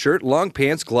 long-sleeve shirt, long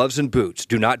pants, gloves, and boots.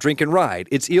 Do not drink and ride.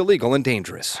 It's illegal and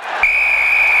dangerous.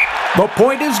 The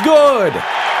point is good.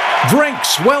 Drink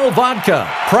Swell Vodka,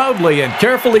 proudly and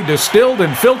carefully distilled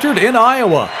and filtered in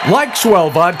Iowa. Like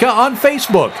Swell Vodka on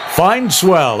Facebook. Find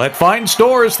Swell at fine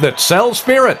stores that sell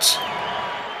spirits.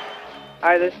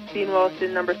 Hi, this is Dean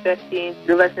Wilson, number 15.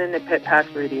 You're listening to Pit Pass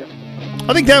Radio.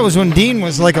 I think that was when Dean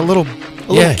was like a little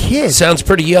kid. Sounds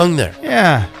pretty young there.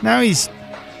 Yeah, now he's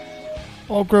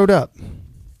all grown up.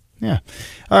 Yeah.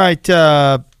 All right,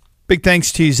 big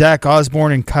thanks to Zach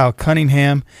Osborne and Kyle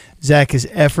Cunningham. Zach is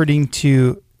efforting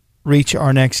to reach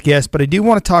our next guest, but I do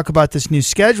want to talk about this new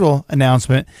schedule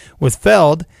announcement with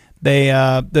Feld. They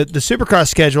the Supercross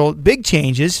schedule, big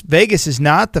changes. Vegas is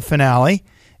not the finale.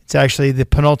 It's actually the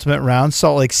penultimate round.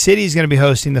 Salt Lake City is going to be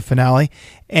hosting the finale,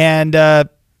 and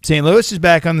St. Louis is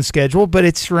back on the schedule, but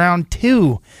it's round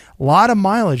 2. A lot of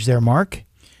mileage there, Mark.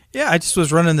 Yeah, I just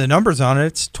was running the numbers on it.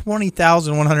 It's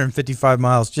 20,155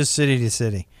 miles, just city to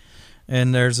city.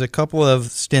 And there's a couple of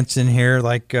stints in here,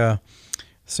 like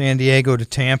San Diego to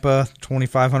Tampa,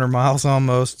 2,500 miles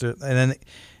almost. And then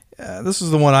this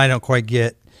is the one I don't quite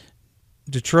get.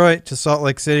 Detroit to Salt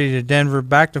Lake City to Denver,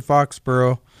 back to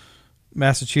Foxborough,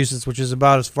 Massachusetts, which is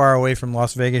about as far away from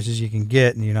Las Vegas as you can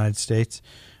get in the United States.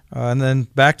 And then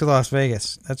back to Las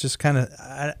Vegas. That's just kind of,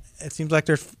 it seems like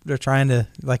they're trying to,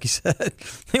 like you said,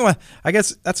 I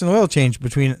guess that's an oil change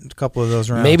between a couple of those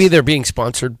rounds. Maybe they're being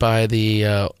sponsored by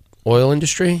the oil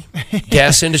industry.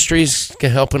 Gas industries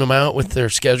helping them out with their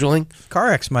scheduling.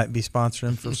 CarX might be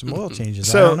sponsoring for some oil changes.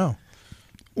 So, I don't know.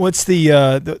 What's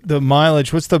the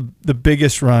mileage? What's the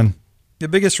biggest run? The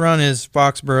biggest run is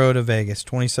Foxborough to Vegas,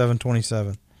 27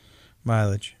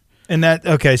 mileage. And that,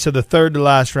 okay, so the third to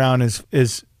last round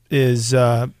is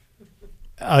out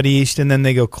east, and then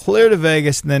they go clear to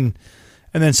Vegas, and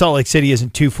then Salt Lake City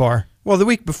isn't too far. Well, the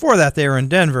week before that they were in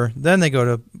Denver, then they go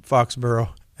to Foxborough,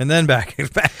 and then back to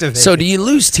Vegas. So do you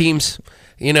lose teams?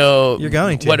 You know, you're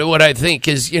going to. What I think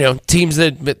is, you know, teams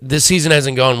that this season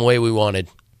hasn't gone the way we wanted.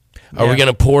 Are we going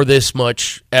to pour this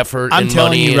much effort and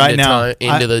money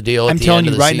into the deal? I'm telling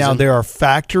you right now, there are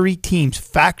factory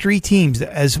teams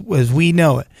as we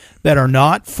know it, that are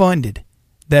not funded,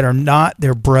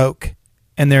 they're broke,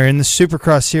 and they're in the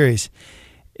Supercross series.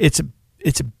 It's a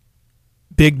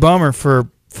big bummer for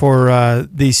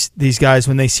these guys.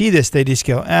 When they see this, they just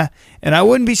go, eh. And I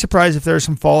wouldn't be surprised if there's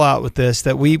some fallout with this,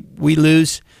 that we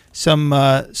lose some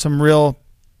real,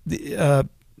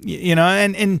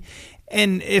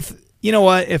 and if you know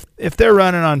what, if they're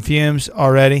running on fumes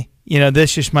already,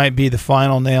 this just might be the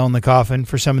final nail in the coffin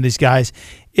for some of these guys.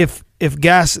 If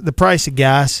the price of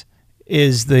gas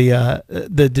is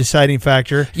the deciding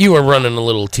factor, you are running a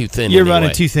little too thin. You're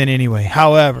running too thin anyway.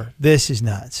 However, this is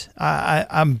nuts.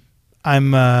 I'm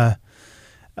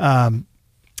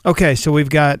okay. So we've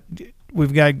got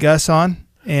Gus on,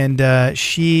 and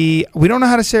we don't know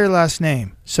how to say her last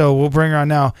name, so we'll bring her on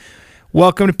now.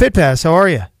 Welcome to Pit Pass. How are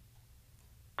you?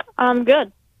 I'm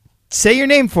good. Say your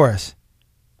name for us.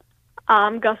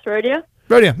 Gus Rodio.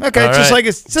 Rodio. Okay, All just right.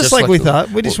 like we thought.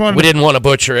 We didn't want to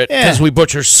butcher it because we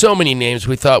butcher so many names.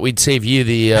 We thought we'd save you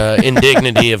the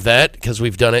indignity of that because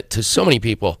we've done it to so many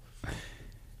people.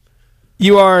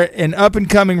 You are an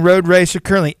up-and-coming road racer,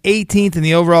 currently 18th in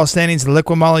the overall standings of the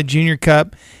Liqui Moly Junior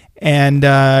Cup, and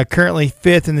currently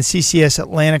 5th in the CCS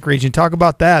Atlantic region. Talk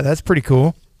about that. That's pretty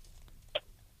cool.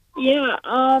 Yeah,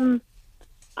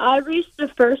 I raced the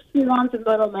first 2 rounds of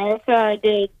Moto America. I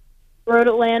did Road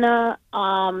Atlanta,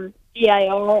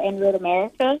 DIR, and Road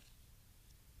America.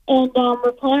 And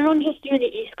we're planning on just doing the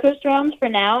East Coast rounds for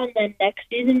now, and then next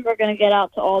season we're going to get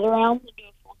out to all the rounds and do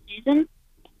a full season.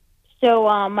 So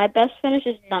my best finish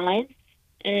is 9th,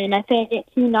 and I think I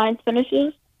get 2 9th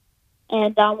finishes.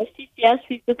 And with CCS,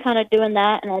 we've been kind of doing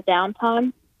that in our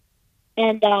downtime.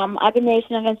 And I've been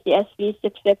racing against the SV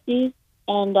 650s,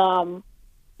 and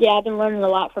I've been learning a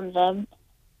lot from them.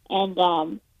 And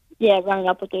running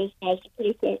up with those guys is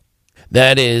pretty quick.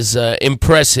 That is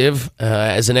impressive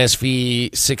as an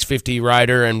SV 650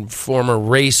 rider and former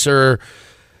racer.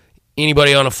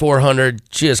 Anybody on a 400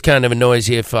 just kind of annoys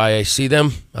you if I see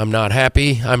them. I'm not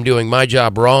happy. I'm doing my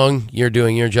job wrong. You're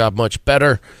doing your job much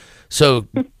better. So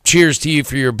cheers to you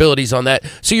for your abilities on that.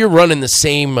 So you're running the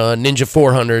same Ninja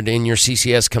 400 in your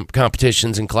CCS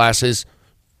competitions and classes?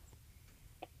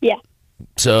 Yeah.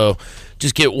 So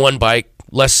just get one bike,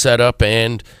 less setup,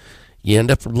 and you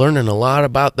end up learning a lot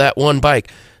about that one bike.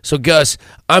 So, Gus,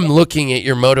 I'm looking at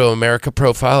your Moto America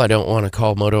profile. I don't want to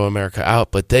call Moto America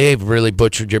out, but they've really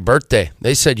butchered your birthday.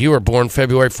 They said you were born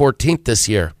February 14th this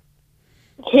year.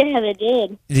 Yeah, they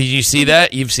did. Did you see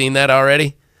that? You've seen that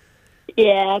already?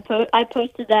 Yeah, I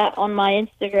posted that on my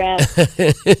Instagram.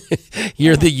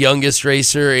 You're the youngest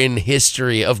racer in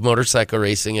history of motorcycle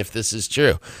racing, if this is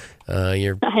true.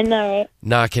 You're I know, right?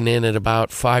 Knocking in at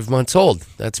about 5 months old.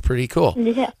 That's pretty cool.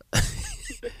 Yeah.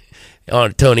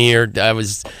 Tony here,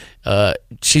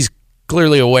 she's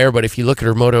clearly aware, but if you look at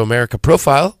her Moto America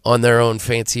profile on their own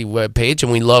fancy webpage,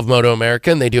 and we love Moto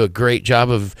America, and they do a great job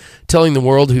of telling the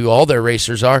world who all their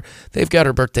racers are, they've got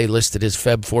her birthday listed as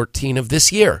Feb 14 of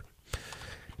this year,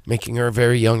 making her a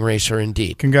very young racer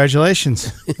indeed.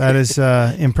 Congratulations. That is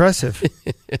impressive.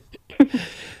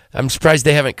 I'm surprised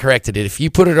they haven't corrected it. If you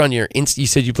put it on your you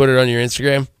said you put it on your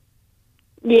Instagram?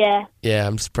 Yeah. Yeah,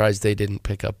 I'm surprised they didn't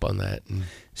pick up on that. And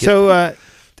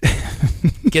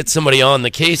get somebody on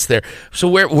the case there. So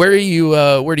where are you?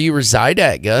 Where do you reside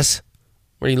at, Gus?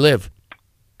 Where do you live?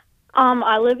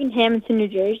 I live in Hamilton, New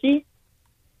Jersey.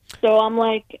 So I'm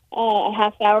like a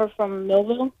half hour from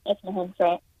Millville. That's my home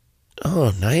track.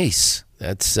 Oh, nice.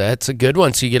 That's a good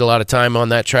one. So you get a lot of time on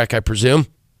that track, I presume?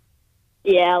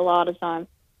 Yeah, a lot of time.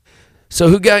 So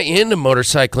who got you into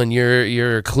motorcycling?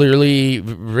 You're clearly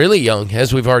really young,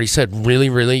 as we've already said, really,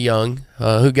 really young.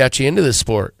 Who got you into this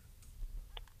sport?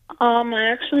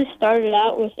 I actually started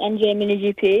out with NJ Mini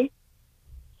GP.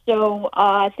 So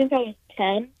I think I was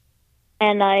 10,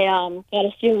 and I got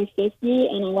a Series 50,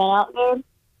 and I went out there.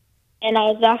 And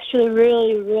I was actually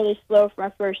really, really slow for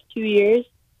my first 2 years.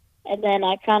 And then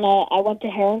I went to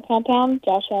Heron Compound,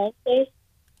 Josh Heron's place.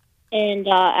 And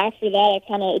after that,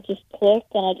 it just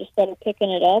clicked, and I just started picking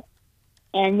it up.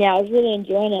 And, yeah, I was really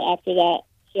enjoying it after that.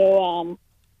 So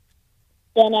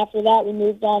then after that, we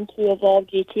moved on to Evolve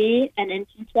GT and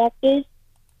Engine Track Days.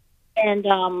 And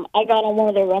I got on one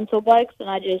of their rental bikes, and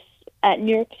at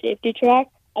New York Safety Track,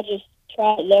 I just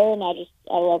tried it there, and I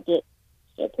loved it.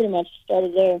 So I pretty much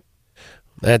started there.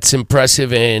 That's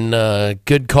impressive, and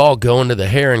good call going to the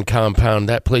Heron Compound.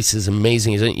 That place is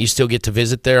amazing, isn't it? You still get to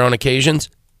visit there on occasions?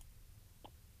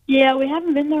 Yeah, we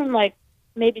haven't been there in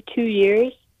maybe 2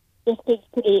 years. Just 'cause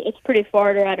it's pretty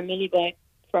far to ride a mini bike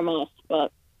from us,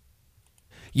 but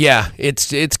Yeah,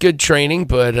 it's good training,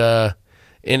 but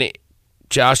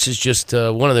Josh is just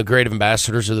one of the great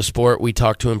ambassadors of the sport. We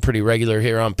talk to him pretty regular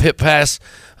here on Pit Pass.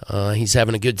 He's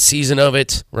having a good season of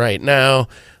it right now.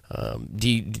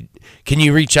 Can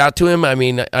you reach out to him? I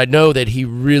mean, I know that he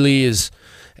really is,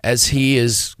 as he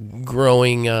is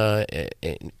growing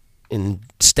in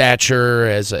stature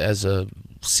as a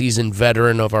seasoned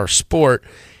veteran of our sport,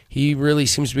 he really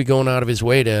seems to be going out of his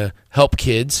way to help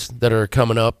kids that are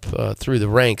coming up through the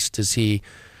ranks. Has he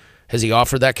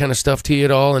offered that kind of stuff to you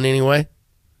at all in any way?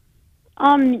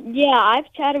 Yeah,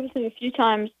 I've chatted with him a few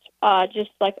times,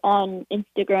 just like on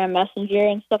Instagram Messenger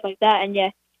and stuff like that. And yeah,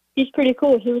 he's pretty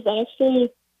cool. He was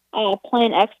actually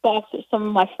playing Xbox with some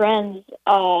of my friends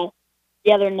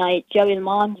the other night, Joey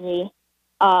Limandri.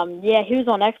 Yeah, he was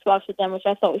on Xbox with them, which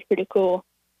I thought was pretty cool.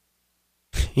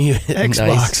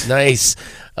 Xbox. Nice.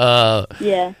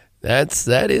 Yeah.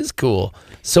 That is cool.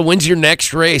 So when's your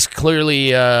next race? Clearly,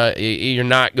 you're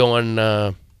not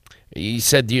going. You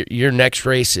said your next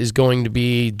race is going to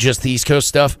be just the East Coast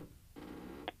stuff?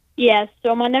 Yeah,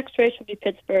 so my next race will be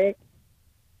Pittsburgh.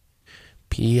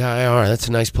 PIR, that's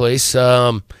a nice place.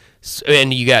 And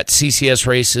you got CCS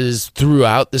races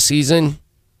throughout the season?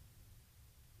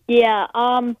 Yeah,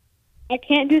 I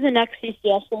can't do the next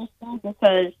CCS race though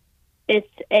because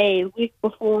it's a week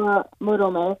before Moto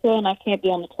America and I can't be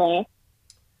on the track.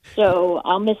 So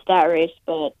I'll miss that race,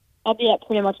 but I'll be at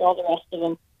pretty much all the rest of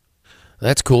them.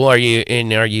 That's cool. Are you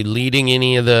leading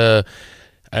any of the?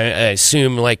 I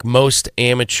assume like most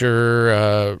amateur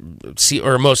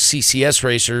or most CCS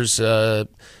racers,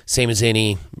 same as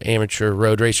any amateur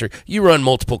road racer, you run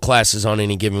multiple classes on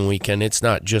any given weekend. It's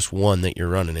not just one that you're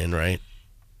running in, right?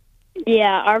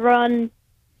 Yeah, I run.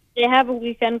 They have a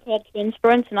weekend called Twin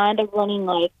Sprints, and I end up running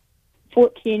like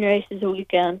 14 races a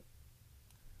weekend.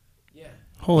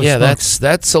 Holy yeah, smokes.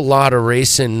 that's a lot of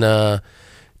racing.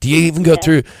 Do you even go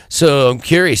through? So I'm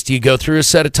curious. Do you go through a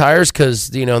set of tires? Because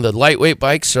the lightweight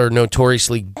bikes are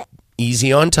notoriously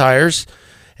easy on tires,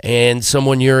 and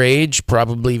someone your age,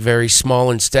 probably very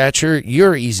small in stature,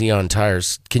 you're easy on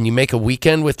tires. Can you make a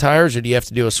weekend with tires, or do you have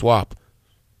to do a swap?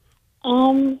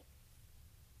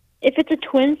 If it's a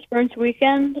Twin Sprints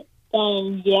weekend,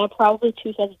 then yeah, probably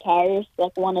 2 sets of tires,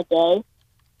 like one a day.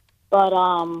 But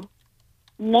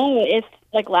no, if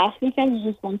like last weekend was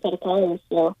just 1 set of tires,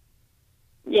 so.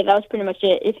 Yeah, that was pretty much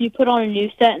it. If you put on a new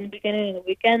set in the beginning of the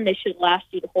weekend, they should last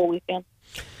you the whole weekend.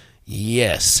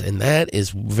 Yes, and that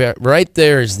is right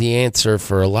there is the answer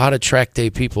for a lot of track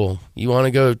day people. You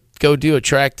want to go do a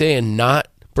track day and not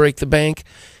break the bank?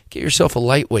 Get yourself a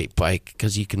lightweight bike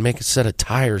because you can make a set of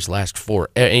tires last for.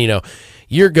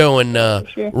 You're going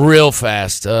real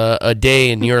fast. A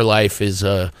day in your life is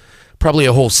probably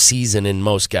a whole season in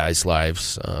most guys'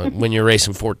 lives when you're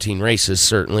racing 14 races,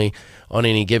 certainly. On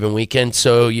any given weekend.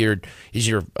 So is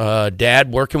your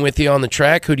dad working with you on the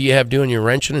track? Who do you have doing your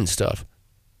wrenching and stuff?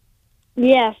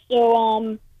 Yeah,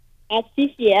 so at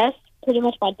CCS, pretty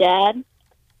much my dad.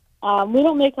 We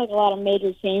don't make like a lot of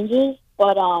major changes,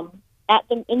 but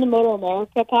in the Moto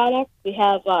America paddock, we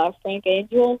have Frank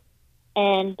Angel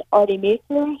and Artie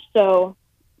Meeker. So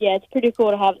yeah, it's pretty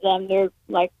cool to have them. They're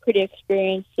like pretty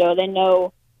experienced, so they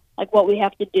know like what we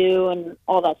have to do and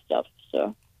all that stuff.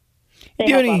 So they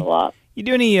help out a lot. You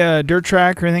do any dirt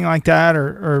track or anything like that,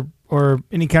 or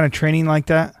any kind of training like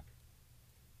that?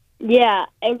 Yeah,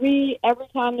 every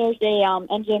time there's a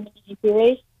NJ MotoGP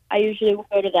race, I usually will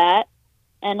go to that,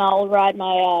 and I'll ride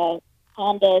my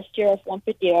Honda CRF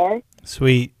 150R.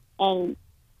 Sweet. And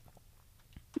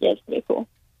yeah, it's pretty cool.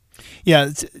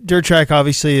 Yeah, dirt track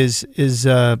obviously is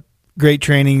great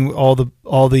training. All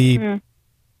the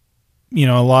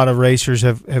a lot of racers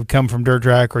have come from dirt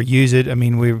track or use it. I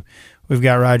mean, We've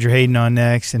got Roger Hayden on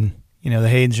next, and the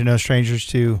Haydens are no strangers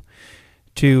to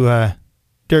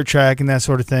dirt track and that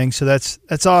sort of thing. So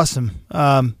that's awesome.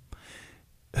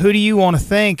 Who do you want to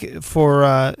thank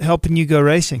for helping you go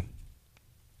racing?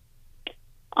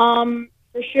 For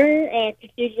sure,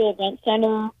 Cathedral Event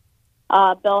Center,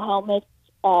 Bell Helmets,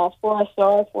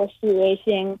 4SR, 4 Street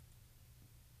Racing,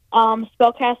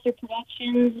 Spellcaster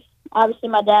Productions. Obviously,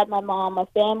 my dad, my mom, my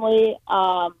family.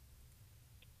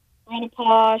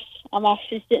 Posh. I'm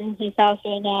actually sitting in his house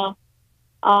right now.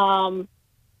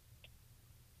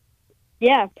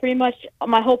 Yeah, pretty much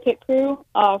my whole pit crew.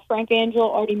 Frank Angel,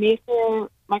 Artie Meeker,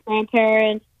 my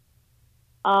grandparents.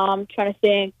 Trying to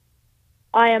think.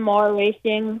 IMR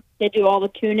Racing. They do all the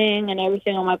tuning and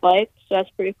everything on my bike, so that's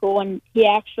pretty cool. And we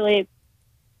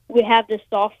have this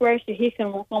software so he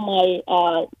can work on my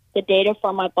the data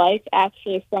from my bike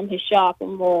actually from his shop,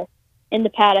 and we're in the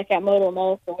paddock at Moto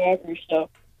America, wherever. So.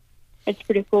 It's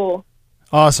pretty cool.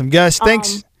 Awesome. Guys,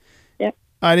 thanks. Yep.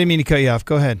 I didn't mean to cut you off.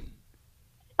 Go ahead.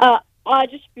 I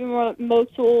just be more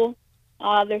Motul.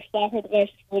 Their software device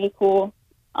is really cool.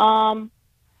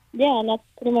 Yeah, and that's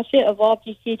pretty much it. Evolve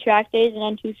GC track days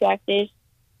and N2 track days.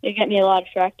 They get me a lot of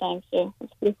track time, so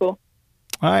it's pretty cool.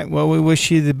 All right. Well, we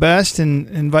wish you the best and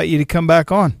invite you to come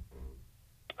back on.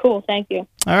 Cool. Thank you.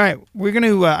 All right. We're going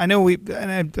to, I know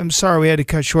I'm sorry we had to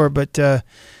cut short, but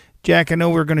Jack, I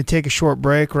know we're going to take a short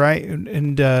break, right?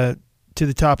 And to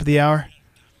the top of the hour.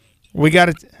 We got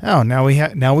it. Oh, now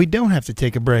we don't have to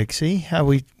take a break. See how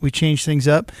we change things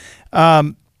up.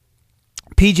 PJ,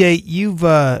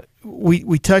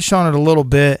 we touched on it a little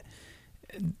bit.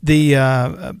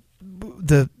 The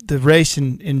race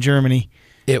in Germany.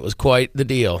 It was quite the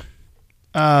deal.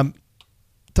 Talk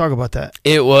about that.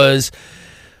 It was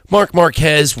Marc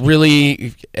Marquez.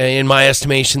 Really, in my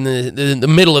estimation, the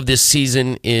middle of this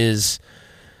season is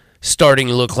starting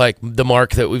to look like the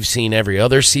Marc that we've seen every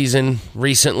other season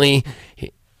recently.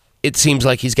 It seems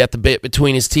like he's got the bit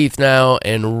between his teeth now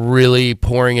and really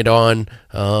pouring it on.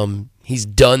 He's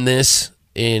done this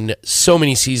in so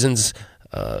many seasons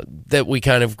that we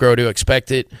kind of grow to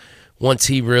expect it. Once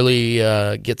he really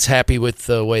gets happy with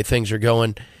the way things are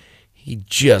going, he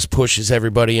just pushes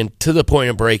everybody and to the point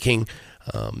of breaking.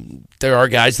 There are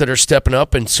guys that are stepping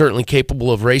up and certainly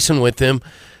capable of racing with him,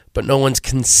 but no one's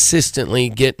consistently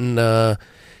getting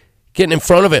in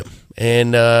front of him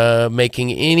and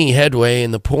making any headway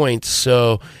in the points.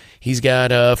 So he's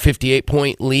got a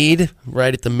 58-point lead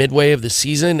right at the midway of the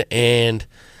season, and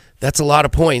that's a lot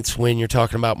of points when you're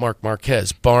talking about Marc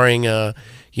Marquez, barring an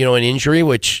injury,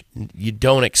 which you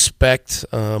don't expect,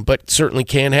 but certainly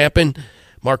can happen.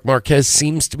 Marc Marquez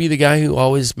seems to be the guy who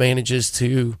always manages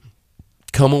to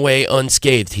come away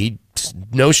unscathed. He's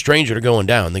no stranger to going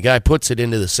down. The guy puts it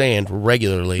into the sand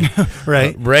regularly.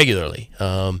 Right. Regularly.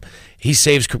 He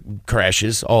saves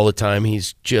crashes all the time.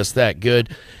 He's just that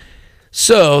good.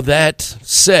 So that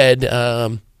said,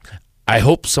 I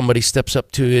hope somebody steps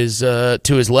up to his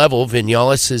level.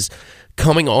 Vinales is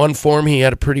coming on form. He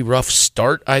had a pretty rough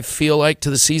start, I feel like, to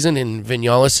the season, and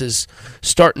Vinales is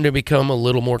starting to become a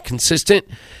little more consistent.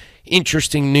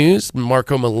 Interesting news,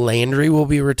 Marco Limandri will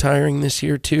be retiring this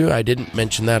year too. I didn't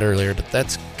mention that earlier, but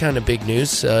that's kind of big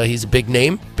news. He's a big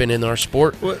name, been in our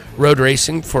sport, road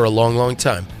racing for a long, long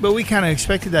time. But we kind of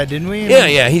expected that, didn't we?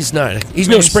 Yeah, he's no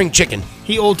spring chicken.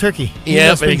 He old turkey.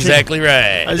 Yep, exactly chicken.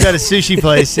 Right. I was at a sushi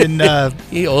place in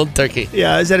he old turkey.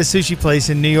 Yeah, I was at a sushi place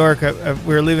in New York.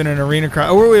 We were living in an arena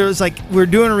cross. It was like we were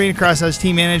doing arena cross. I was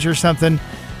team manager or something,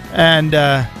 and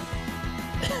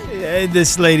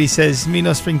this lady says, "Me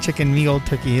no spring chicken, me old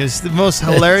turkey." It was the most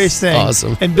hilarious thing.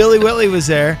 Awesome. And Billy Whitley was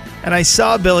there, and I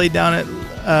saw Billy down at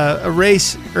a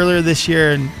race earlier this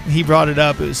year, and he brought it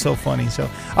up. It was so funny. So,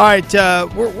 all right,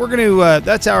 we're going to.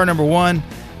 That's hour number one.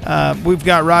 We've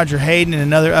got Roger Hayden and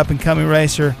another up-and-coming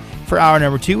racer for hour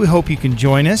number two. We hope you can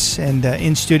join us. And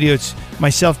in studio, it's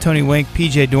myself, Tony Wink,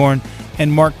 PJ Dorn,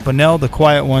 and Mark Bunnell, the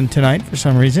quiet one tonight for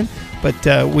some reason.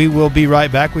 But we will be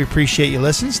right back. We appreciate you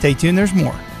listening. Stay tuned. There's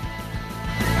more.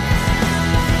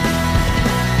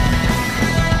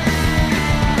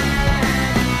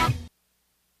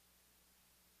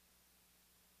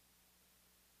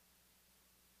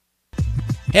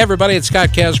 Hey everybody, it's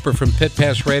Scott Casper from Pit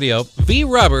Pass Radio.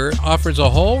 V-Rubber offers a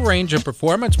whole range of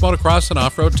performance motocross and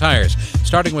off-road tires,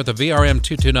 starting with the VRM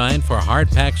 229 for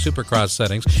hard-packed supercross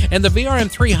settings and the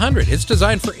VRM 300. It's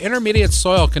designed for intermediate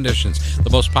soil conditions. The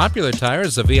most popular tire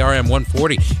is the VRM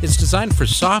 140. It's designed for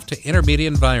soft to intermediate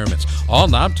environments. All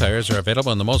knob tires are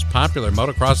available in the most popular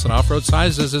motocross and off-road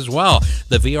sizes as well.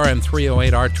 The VRM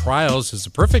 308R Trials is the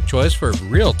perfect choice for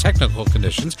real technical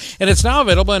conditions, and it's now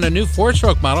available in a new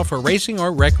 4-stroke model for racing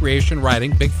or recreation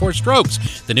riding big 4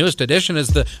 strokes. The newest addition is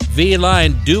the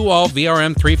V-Line Do-All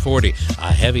VRM 340,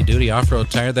 a heavy-duty off-road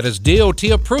tire that is DOT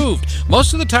approved.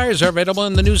 Most of the tires are available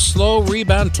in the new slow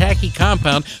rebound tacky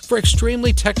compound for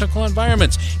extremely technical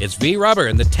environments. It's V-Rubber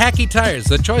and the tacky tires,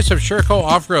 the choice of Sherco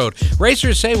off-road.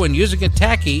 Racers say when using a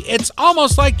tacky, it's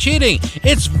almost like cheating.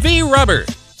 It's V-Rubber.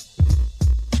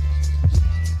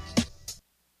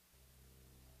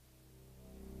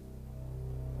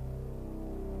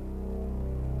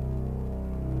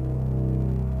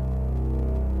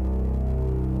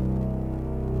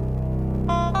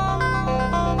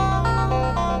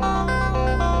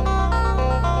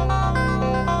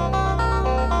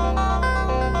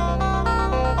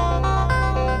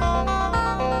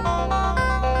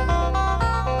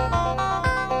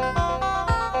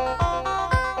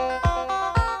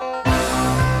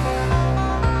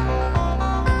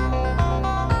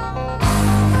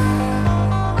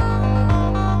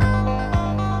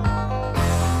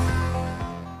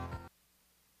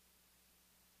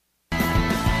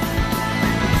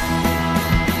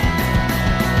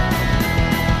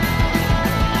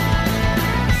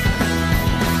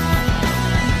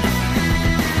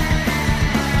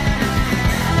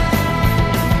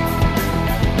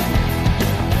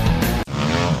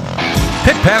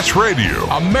 Pass Radio,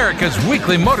 America's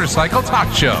weekly motorcycle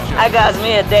talk show. I got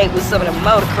me a date with some of the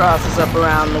motocrossers up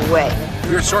around the way.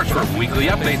 Your source for weekly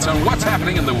updates on what's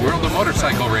happening in the world of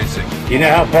motorcycle racing. You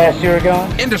know how fast you're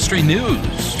going? Industry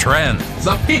news, trends,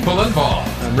 the people involved.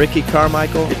 I'm Ricky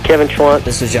Carmichael. It's Kevin Schwantz.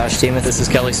 This is Josh Teemuth. This is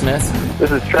Kelly Smith.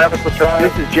 This is Travis Latrell.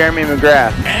 This is Jeremy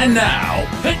McGrath. And now,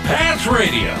 Pit Pass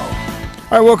Radio.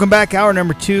 All right, welcome back. Hour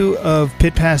number 2 of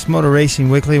Pit Pass Motor Racing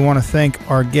Weekly. I want to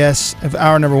thank our guests of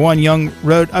hour number 1,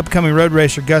 upcoming road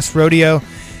racer Gus Rodio,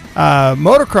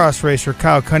 motocross racer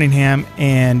Kyle Cunningham,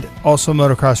 and also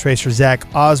motocross racer Zach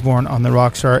Osborne on the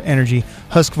Rockstar Energy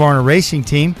Husqvarna Racing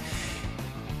team.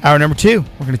 Hour number 2,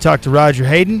 we're going to talk to Roger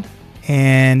Hayden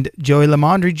and Joey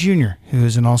Limandri Jr., who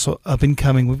is an also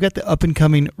up-and-coming. We've got the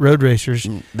up-and-coming road racers.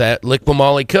 That Liqua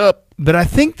Moly Cup. But I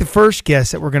think the first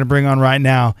guest that we're going to bring on right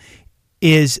now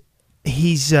is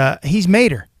he's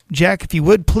Mater. Jack, if you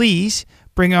would please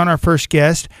bring on our first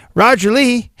guest. Roger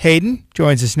Lee Hayden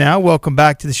joins us now. Welcome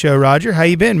back to the show, Roger. How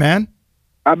you been, man?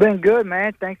 I've been good,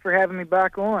 man. Thanks for having me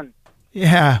back on.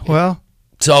 Yeah, well,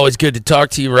 it's always good to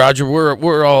talk to you, Roger.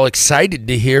 We're all excited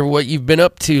to hear what you've been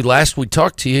up to. Last we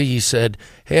talked to you, you said,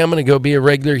 hey, I'm going to go be a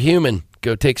regular human,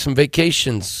 go take some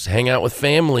vacations, hang out with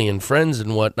family and friends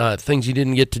and whatnot, things you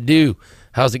didn't get to do.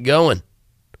 How's it going?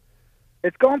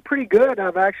 It's going pretty good.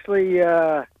 I've actually,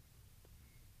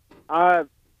 I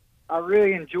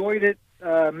really enjoyed it.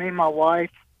 Me and my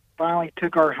wife finally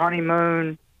took our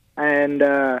honeymoon, and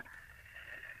I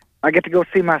get to go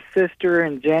see my sister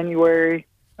in January.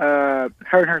 Her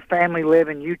and her family live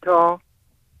in Utah,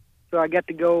 so I get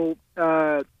to go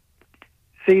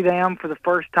see them for the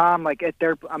first time. Like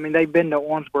they've been to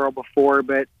Owensboro before,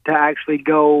 but to actually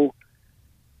go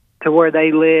to where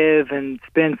they live and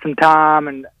spend some time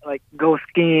and like go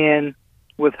skiing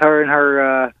with her and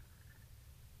her,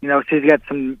 she's got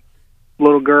some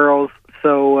little girls.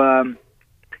 So,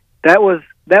 that was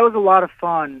a lot of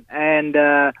fun. And,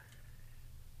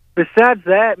 besides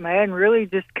that, man, really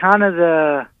just kind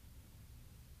of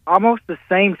almost the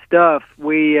same stuff.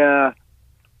 We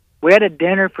had a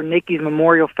dinner for Nikki's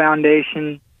Memorial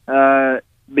Foundation,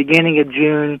 beginning of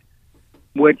June,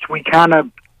 which we kind of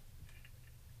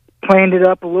planned it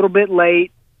up a little bit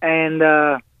late and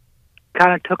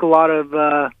kind of took a lot of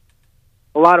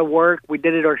work. We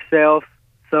did it ourselves,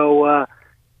 so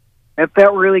it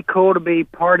felt really cool to be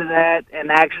part of that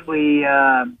and actually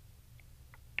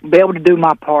be able to do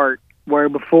my part. Where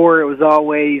before it was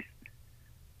always,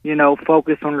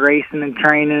 focused on racing and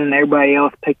training, and everybody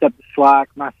else picked up the slack,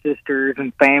 my sisters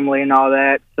and family and all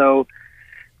that. So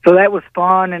that was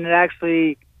fun, and it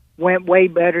actually went way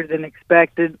better than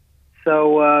expected.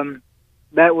 So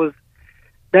that was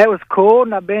cool,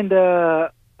 and I've been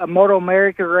to a Moto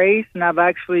America race, and I've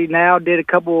actually now did a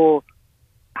couple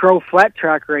pro flat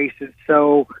track races.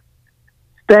 So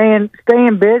staying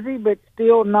busy, but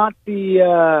still not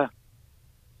the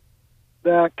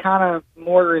kind of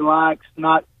more relaxed,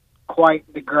 not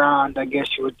quite the grind, I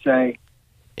guess you would say.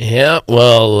 Yeah,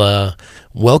 well,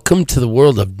 welcome to the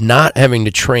world of not having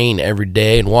to train every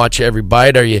day and watch every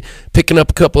bite. Are you picking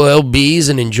up a couple of LBs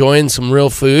and enjoying some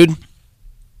real food?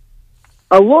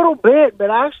 A little bit, but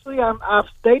actually I've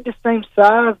stayed the same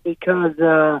size because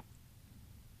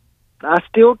I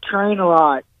still train a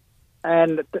lot.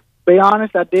 And to be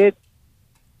honest, I did,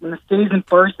 when the season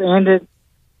first ended,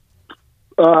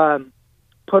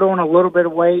 put on a little bit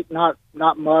of weight, not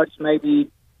much, maybe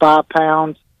 5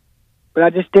 pounds. But I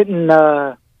just didn't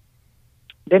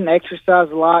exercise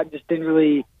a lot. Just didn't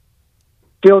really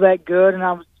feel that good, and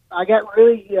I got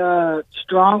really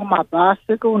strong on my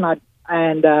bicycle, and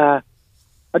I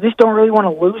just don't really want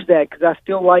to lose that because I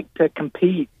still like to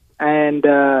compete, and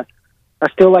I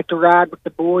still like to ride with the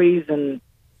boys. And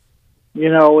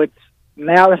it's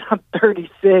now that I'm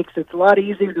 36, it's a lot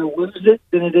easier to lose it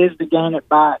than it is to gain it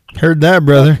back. Heard that,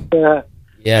 brother.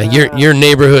 Yeah, your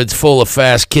neighborhood's full of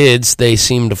fast kids. They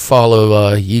seem to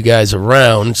follow you guys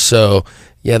around. So,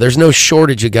 yeah, there's no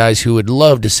shortage of guys who would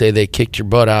love to say they kicked your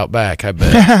butt out back, I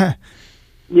bet.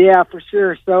 Yeah, for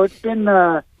sure. So it's been,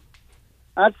 I'd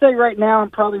say right now I'm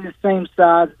probably the same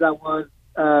size as I was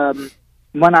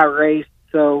when I raced.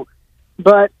 So,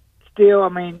 but still, I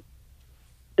mean,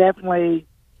 definitely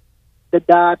the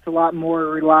diet's a lot more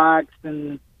relaxed.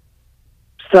 And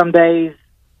some days,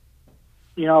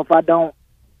 if I don't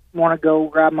want to go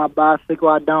ride my bicycle,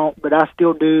 I don't, but I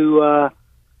still do. I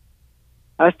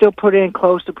still put in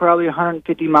close to probably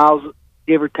 150 miles,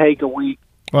 give or take, a week.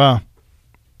 Wow.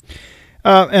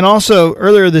 And also,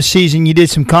 earlier this season, you did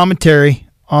some commentary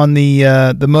on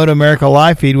the Moto America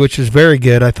live feed, which was very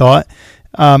good, I thought.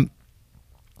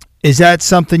 Is that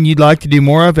something you'd like to do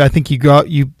more of? I think you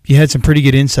had some pretty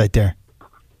good insight there.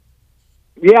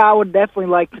 Yeah, I would definitely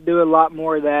like to do a lot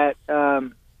more of that.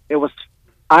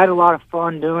 I had a lot of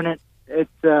fun doing it.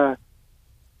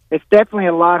 It's definitely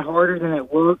a lot harder than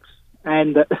it looks,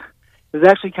 and it was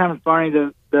actually kind of funny.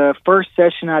 The first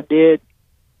session I did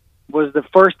was the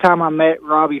first time I met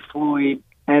Robbie Floyd,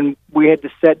 and we had to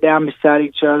sit down beside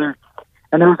each other,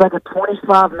 and there was like a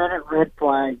 25-minute red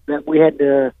flag that we had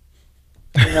to,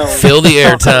 fill the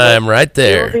airtime right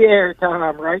there. Fill the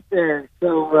airtime right there.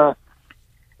 So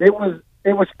it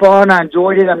was fun. I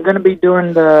enjoyed it. I'm going to be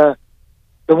doing the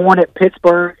one at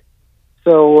Pittsburgh,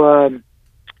 so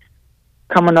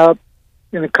coming up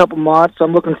in a couple months.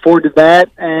 I'm looking forward to that,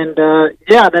 and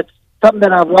that's something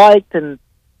that I've liked and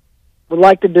would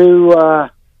like to do.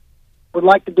 Would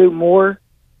like to do more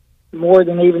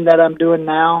than even that I'm doing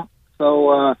now.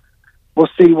 So we'll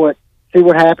see what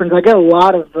happens. I got a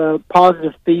lot of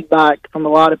positive feedback from a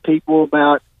lot of people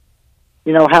about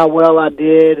how well I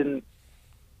did, and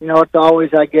it's always,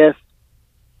 I guess,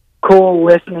 cool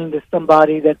listening to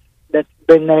somebody that's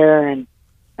been there and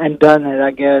done it,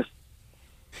 I guess.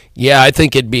 Yeah, I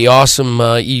think it'd be awesome.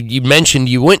 You mentioned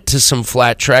you went to some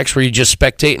flat tracks. Were you just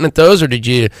spectating at those, or did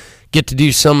you get to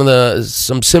do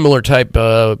some similar type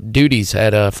duties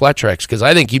at flat tracks? Because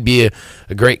I think you'd be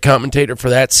a great commentator for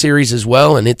that series as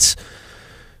well. And it's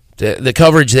the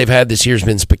coverage they've had this year has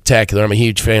been spectacular. I'm a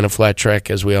huge fan of flat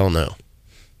track, as we all know.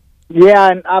 Yeah,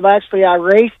 and I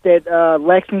raced at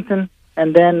Lexington,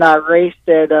 and then I raced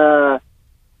at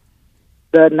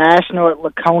the National at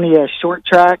Laconia short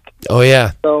track. Oh,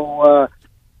 yeah. So,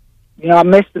 I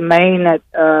missed the main at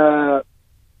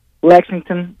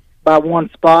Lexington by one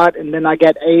spot, and then I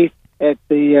got 8th at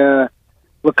the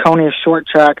Laconia short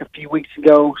track a few weeks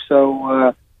ago.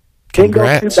 So, didn't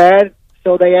go too bad.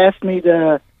 So they asked me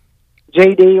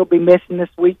JD will be missing this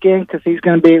weekend because he's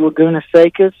going to be at Laguna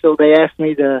Seca. So they asked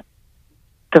me to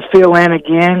fill in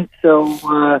again.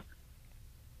 So,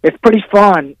 it's pretty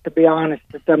fun, to be honest.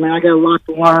 I got a lot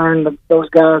to learn. Those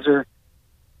guys are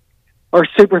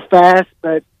super fast,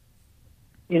 but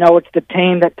it's the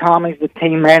team that Tommy's the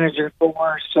team manager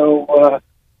for. So,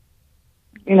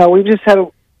 we just had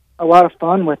a lot of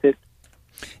fun with it.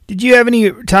 Did you have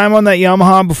any time on that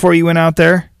Yamaha before you went out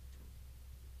there?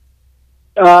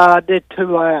 I did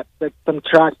 2 laps at some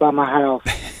track by my house.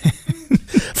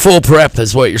 Full prep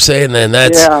is what you're saying then.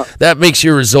 That makes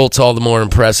your results all the more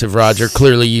impressive, Roger.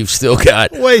 Clearly you've still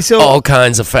got all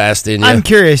kinds of fast in you. I'm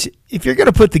curious, if you're going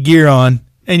to put the gear on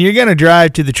and you're going to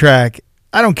drive to the track,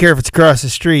 I don't care if it's across the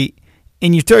street,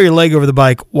 and you throw your leg over the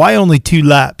bike, why only 2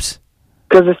 laps?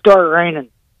 Because it started raining.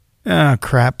 Oh,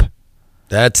 crap.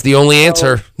 That's the only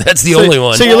answer. That's the only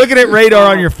one. So you're looking at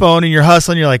radar on your phone and you're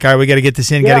hustling. You're like, all right, we got to get this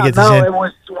in, got to get this in.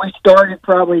 We started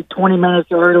probably 20 minutes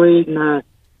early and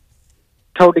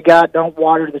told the guy don't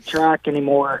water the track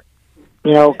anymore,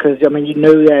 because, you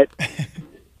knew that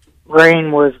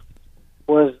rain was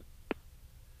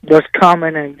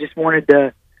coming and just wanted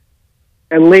to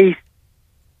at least,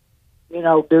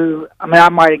 do, I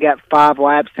might have got 5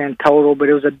 laps in total, but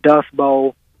it was a dust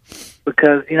bowl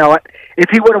because, if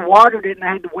he would have watered it and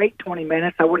I had to wait 20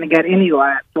 minutes, I wouldn't have got any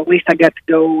laps. So at least I got to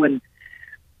go and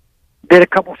did a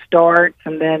couple starts,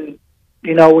 and then,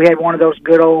 we had one of those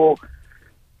good old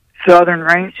southern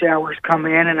rain showers come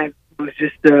in, and it was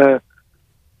just a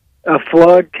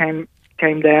flood came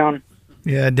down.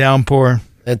 Yeah, downpour.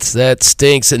 That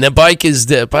stinks. And the bike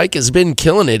has been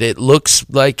killing it. It looks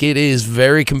like it is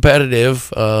very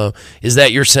competitive. Is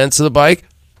that your sense of the bike?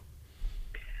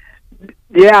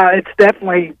 Yeah, it's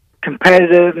definitely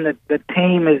competitive, and the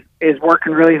team is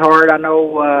working really hard. I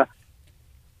know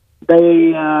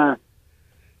they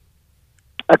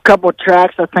a couple of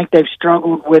tracks I think they've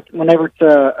struggled with whenever it's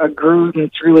a groove and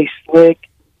it's really slick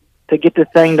to get the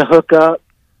thing to hook up.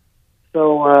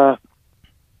 So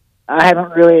I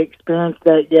haven't really experienced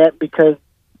that yet because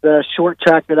the short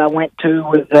track that I went to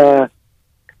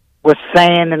was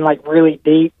sand and like really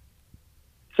deep.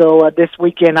 So this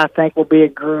weekend I think will be a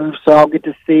groove. So I'll get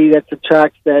to see that's the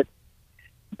tracks that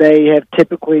they have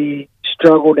typically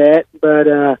struggled at. But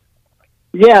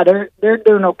yeah, they're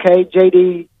doing okay.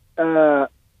 JD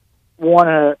won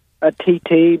a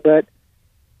TT, but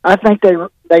I think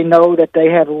they know that they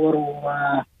have a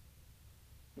little.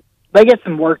 They get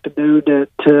some work to do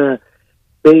to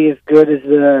be as good as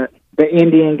the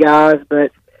Indian guys,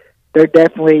 but they're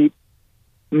definitely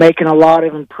making a lot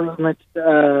of improvements.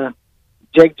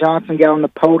 Jake Johnson got on the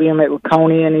podium at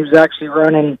Laconia, and he was actually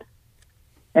running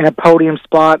in a podium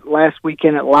spot last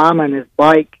weekend at Lima, and his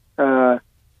bike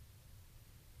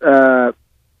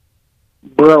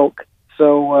broke.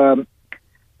 So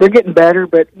they're getting better,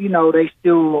 but they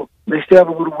still have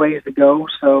a little ways to go.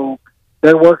 So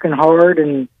they're working hard,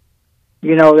 and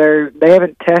they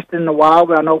haven't tested in a while,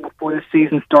 but I know before the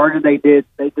season started they did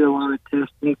a lot of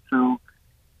testing, so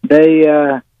they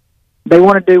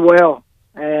want to do well.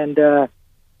 And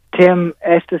Tim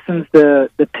Esteson's the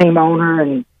team owner,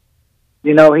 and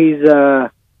he's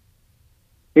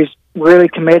really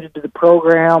committed to the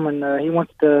program, and he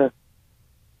wants to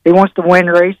win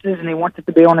races, and he wants it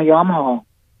to be on a Yamaha.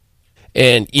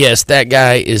 And yes, that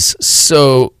guy is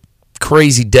so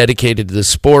crazy dedicated to the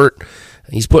sport.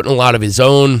 He's putting a lot of his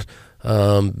own,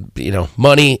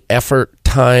 money, effort,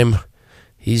 time.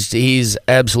 He's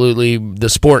absolutely, the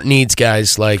sport needs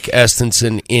guys like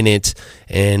Estenson in it,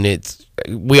 and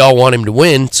we all want him to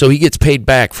win, so he gets paid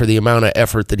back for the amount of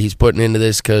effort that he's putting into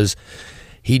this, because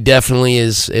he definitely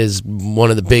is one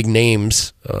of the big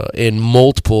names in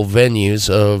multiple venues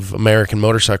of American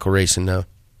motorcycle racing now.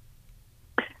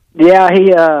 Yeah,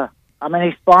 he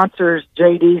sponsors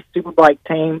JD's Superbike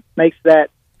team, makes that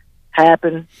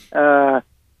happen.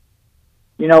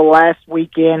 Last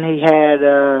weekend he had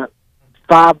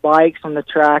 5 bikes on the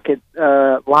track at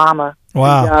Lima.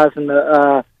 Wow. 2 guys in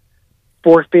the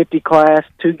 450 class,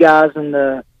 2 guys in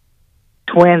the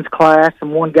twins class,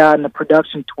 and 1 guy in the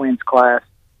production twins class.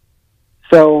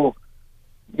 So,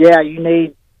 yeah,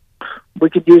 we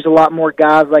could use a lot more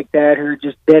guys like that who are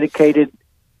just dedicated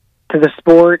to the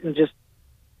sport and just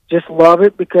love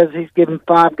it, because he's given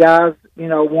 5 guys,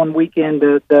 one weekend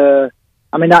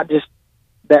not just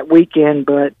that weekend,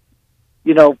 but,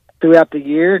 throughout the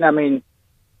year. And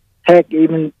heck,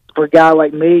 even for a guy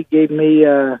like me, gave me,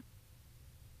 I'm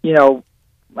sure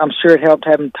it helped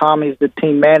having Tommy as the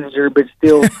team manager, but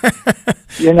still,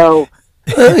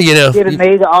 giving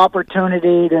me the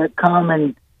opportunity to come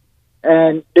and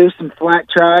do some flat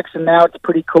tracks. And now it's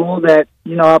pretty cool that,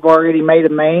 I've already made a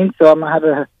main, so I'm going to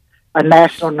have a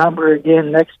national number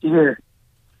again next year.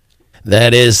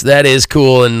 That is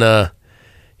cool. And,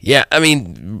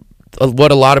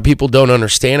 what a lot of people don't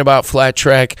understand about flat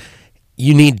track,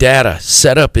 you need data.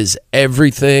 Setup is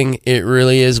everything. It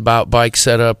really is about bike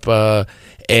setup,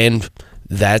 and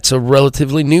that's a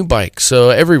relatively new bike. So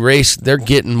every race, they're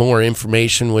getting more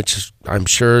information, which I'm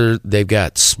sure they've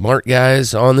got smart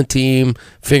guys on the team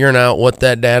figuring out what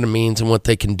that data means and what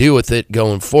they can do with it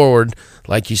going forward.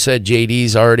 Like you said,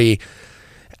 JD's already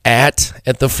at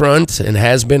the front and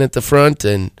has been at the front,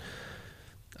 and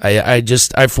I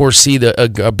foresee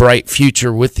a bright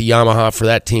future with the Yamaha for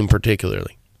that team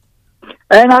particularly.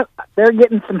 And they're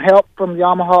getting some help from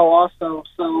Yamaha also,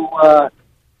 so I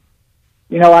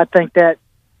think that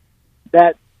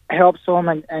helps them,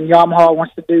 and Yamaha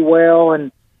wants to do well.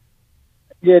 And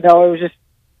it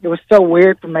was so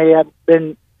weird for me.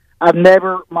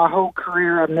 My whole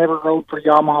career I've never rode for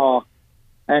Yamaha,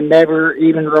 and never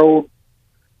even rode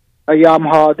a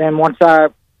Yamaha. Then once I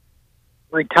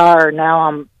retired, now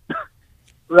I'm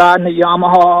riding a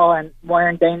Yamaha and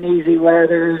wearing Dainese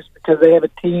leathers because they have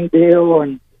a team deal,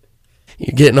 and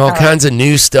you're getting all kinds of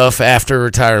new stuff after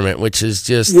retirement, which is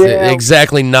just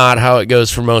exactly not how it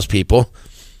goes for most people.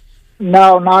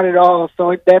 No, not at all. So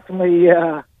it definitely,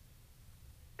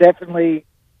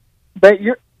 but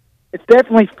it's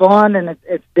definitely fun, and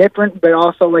it's different, but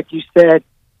also, like you said,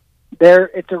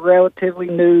 it's a relatively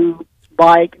new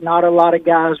bike. Not a lot of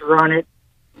guys run it,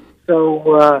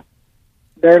 so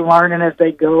they're learning as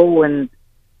they go, and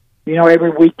every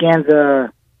weekend's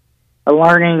a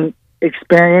learning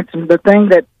experience. And the thing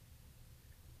that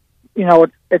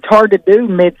it's hard to do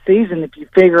mid-season if you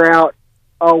figure out,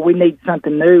 we need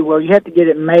something new. Well, you have to get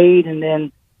it made, and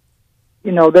then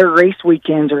their race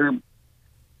weekends are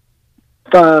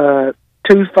 2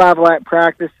 5-lap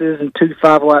practices and 2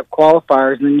 5-lap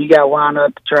qualifiers, and then you got to line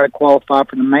up to try to qualify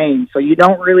for the main. So you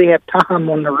don't really have time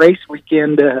on the race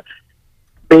weekend to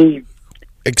be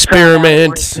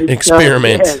experiment.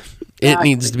 Yes. It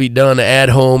needs to be done at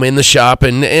home in the shop,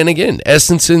 and again,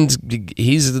 Estenson's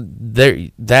he's there.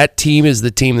 That team is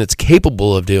the team that's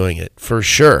capable of doing it for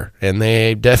sure, and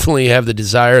they definitely have the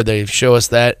desire. They show us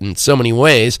that in so many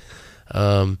ways,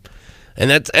 and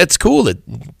that's cool that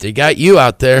they got you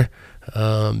out there.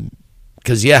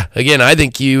 Because again, I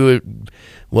think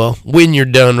when you're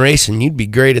done racing, you'd be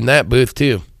great in that booth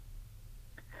too.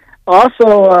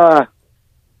 Also, I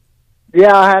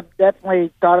have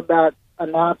definitely thought about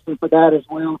announcing for that as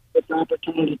well if the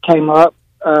opportunity came up.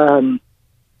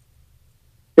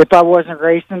 If I wasn't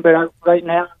racing, but right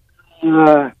now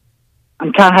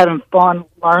I'm kind of having fun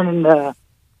learning the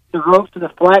ropes of the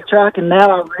flat track, and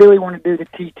now I really want to do the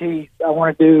TTs. I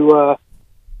want to do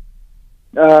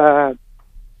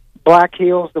Black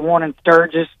Hills, the one in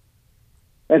Sturgis,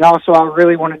 and also I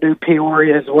really want to do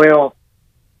Peoria as well.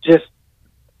 Just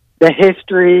the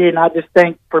history, and I just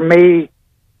think for me,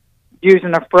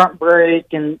 using a front brake,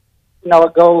 and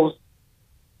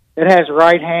it has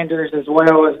right-handers as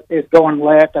well as going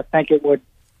left. I think it would,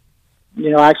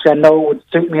 actually I know it would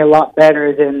suit me a lot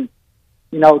better than,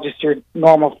 just your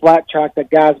normal flat track that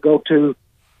guys go to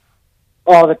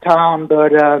all the time.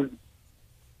 But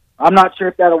I'm not sure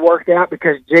if that'll work out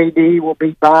because JD will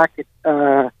be back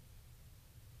for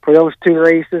those 2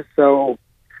 races, so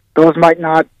those might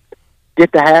not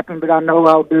get to happen. But I know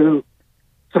I'll do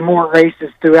some more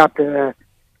races throughout the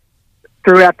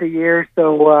year.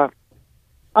 So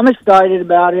I'm excited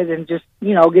about it, and just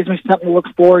gives me something to look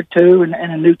forward to, and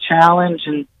a new challenge.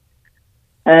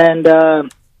 And I'm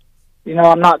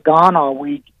not gone all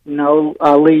week.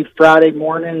 I leave Friday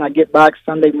morning, I get back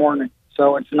Sunday morning,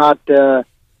 so it's not.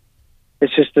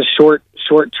 It's just a short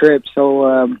trip,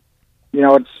 so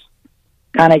it's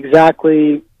kind of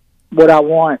exactly what I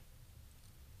want.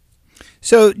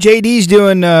 So JD's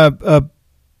doing a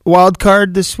wild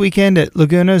card this weekend at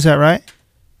Laguna. Is that right?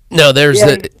 No, there's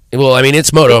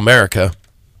it's Moto America.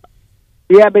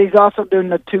 Yeah, but he's also doing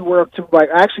the 2 World Superbike,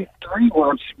 actually 3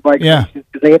 World Superbike races.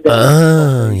 They had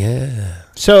Yeah.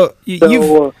 So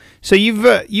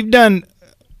you've done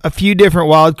a few different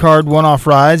wild card one-off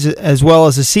rides as well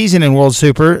as a season in World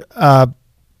Super.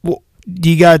 Do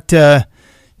you got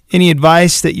any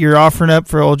advice that you're offering up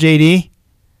for old JD?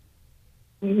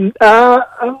 But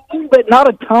not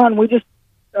a ton. We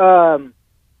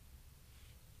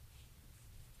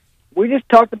just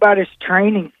talked about his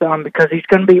training some because he's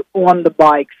going to be on the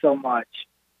bike so much.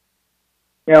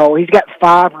 He's got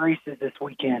 5 races this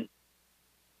weekend,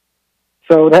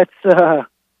 so that's a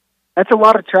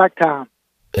lot of track time.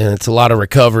 And it's a lot of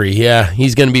recovery. Yeah,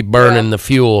 he's going to be burning the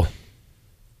fuel.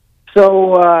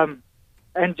 So,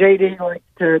 and JD likes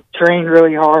to train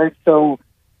really hard. So,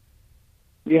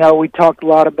 we talked a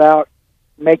lot about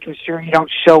making sure you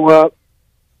don't show up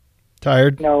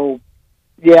tired.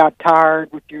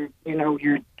 Tired with your, I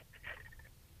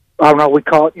don't know, we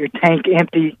call it your tank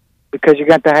empty, because you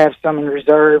got to have some in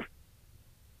reserve.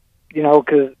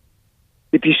 Because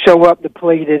if you show up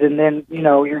depleted, and then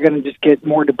you're going to just get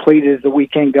more depleted as the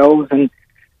weekend goes. And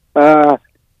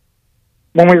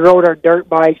when we rode our dirt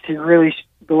bikes, the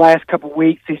last couple of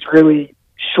weeks, he's really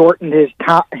shortened his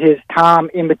time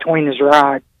in between his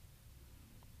rides.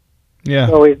 Yeah.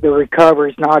 So the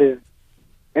recovery is not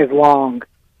as long,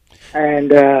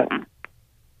 and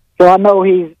so I know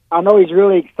he's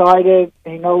really excited.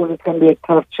 He knows it's going to be a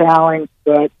tough challenge,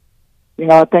 but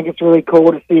I think it's really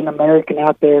cool to see an American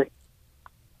out there.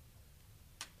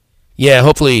 Yeah,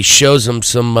 hopefully he shows him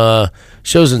some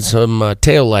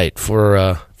tail light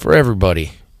for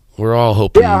everybody. We're all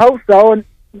hoping. Yeah, I hope so. And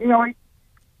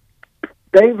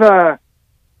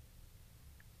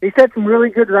he's had some really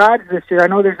good rides this year. I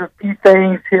know there's a few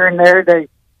things here and there they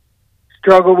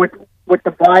struggle with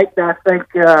the bike that I think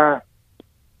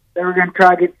they were going to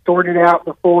try to get sorted out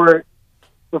before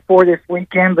this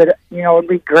weekend. But it'd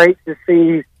be great to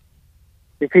see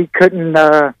if he couldn't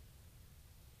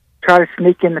try to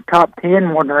sneak in the top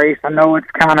 10 one race. I know it's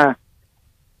kind of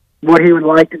what he would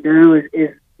like to do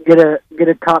is get a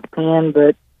top 10,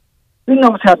 but who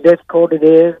knows how difficult it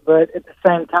is. But at the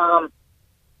same time,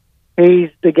 he's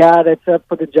the guy that's up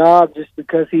for the job just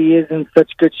because he is in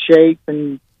such good shape,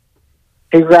 and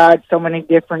he rides so many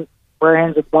different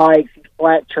brands of bikes. He's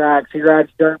flat tracks, he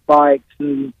rides dirt bikes,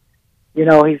 and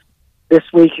this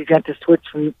week he's got to switch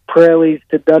from Pirellis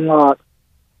to Dunlop.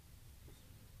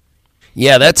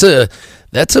 Yeah, that's a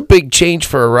big change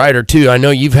for a rider too. I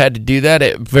know you've had to do that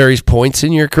at various points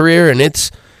in your career, and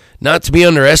it's not to be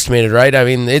underestimated, right? I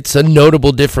mean, it's a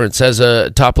notable difference as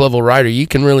a top-level rider. You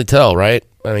can really tell, right?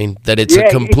 I mean, that it's a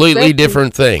completely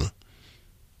different thing.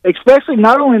 Especially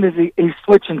not only is he's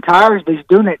switching tires, but he's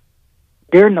doing it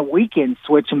during the weekend,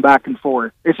 switching back and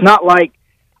forth. It's not like,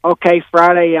 okay,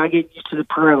 Friday I get used to the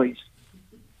Pirellis.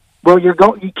 Well, you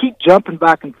keep jumping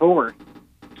back and forth.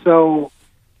 So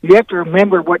you have to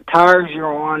remember what tires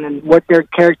you're on and what their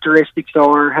characteristics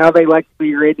are, how they like to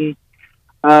be ridden.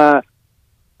 I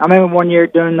remember one year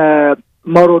doing the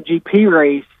MotoGP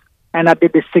race, and I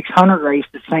did the 600 race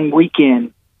the same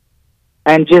weekend.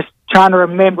 And just trying to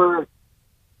remember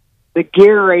the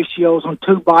gear ratios on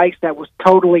 2 bikes that was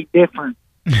totally different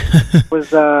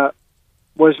was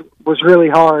really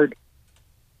hard.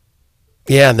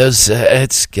 Yeah,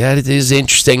 it is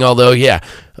interesting. Although,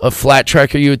 a flat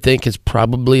tracker you would think is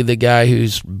probably the guy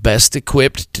who's best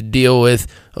equipped to deal with.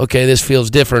 Okay, this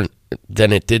feels different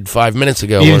than it did 5 minutes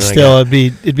ago. Even still,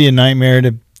 it'd be a nightmare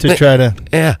to try to.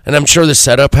 Yeah, and I'm sure the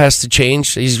setup has to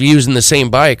change. He's using the same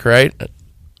bike, right?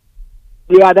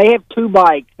 Yeah, they have 2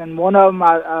 bikes, and one of them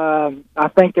I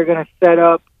think they're going to set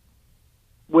up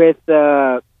with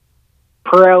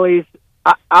Pirellis,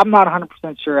 I'm not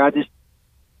 100% sure. I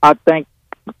think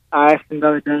I asked him the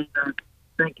other day. I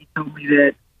think he told me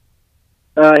that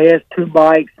he has 2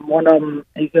 bikes, and one of them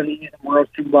he's going to use in World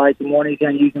Superbike, and one he's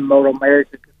going to use in Moto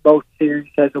America, because both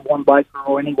series has a 1 bike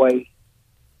rule anyway.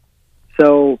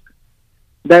 So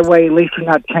that way, at least you're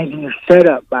not changing your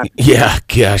setup back. Yeah,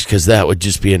 gosh, because that would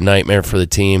just be a nightmare for the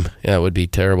team. Yeah, it would be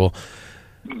terrible.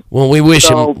 Well, we wish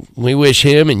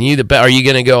him and you the best. Are you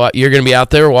going to go? You're going to be out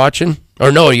there watching,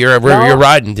 or no? You're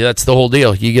riding. That's the whole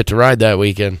deal. You get to ride that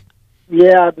weekend.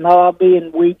 Yeah, no, I'll be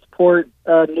in Weedsport,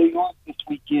 New York this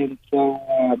weekend. So,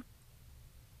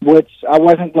 which I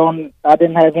wasn't going. I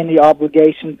didn't have any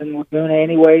obligations in Laguna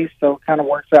anyway, so it kind of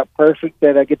works out perfect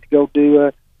that I get to go do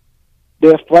a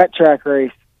flat track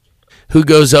race. Who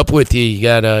goes up with you? You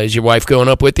got? Is your wife going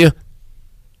up with you?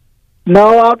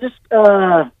 No, I'll just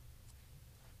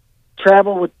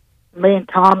travel with me and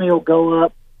Tommy. Will go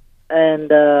up, and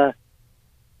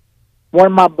one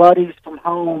of my buddies from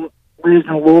home lives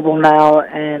in Louisville now,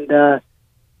 and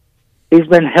he's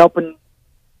been helping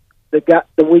the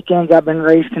weekends I've been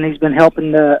racing. He's been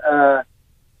helping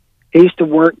he used to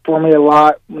work for me a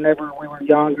lot whenever we were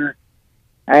younger,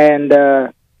 and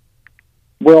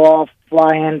we'll all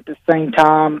fly in at the same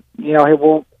time. He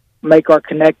will make our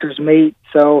connectors meet.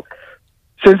 So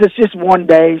since it's just one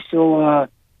day, she'll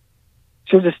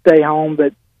just stay home.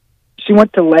 But she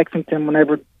went to Lexington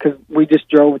because we just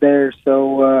drove there.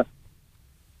 So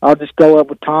I'll just go up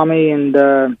with Tommy and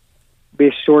be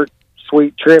a short,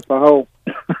 sweet trip, I hope.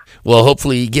 Well,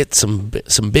 hopefully you get some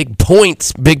big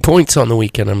points on the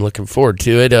weekend. I'm looking forward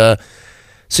to it.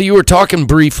 So you were talking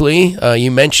briefly.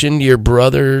 You mentioned your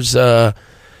brother's.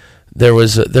 There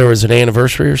was an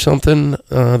anniversary or something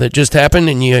that just happened,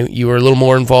 and you were a little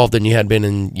more involved than you had been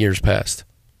in years past.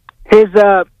 His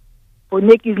for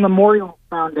Nikki's Memorial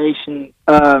Foundation,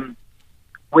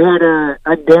 we had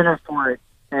a dinner for it,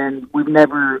 and we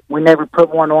never put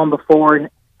one on before. And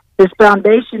his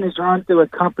foundation is run through a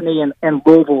company in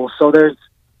Louisville, so there's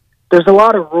a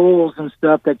lot of rules and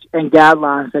stuff and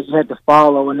guidelines that you have to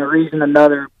follow. And the reason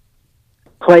another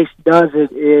place does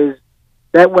it is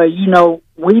that way,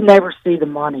 we never see the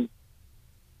money.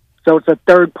 So it's a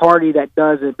third party that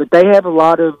does it, but they have a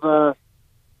lot of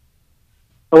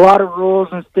rules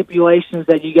and stipulations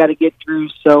that you got to get through.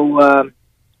 So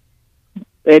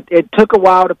it took a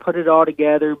while to put it all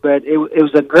together, but it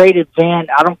was a great event.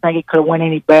 I don't think it could have went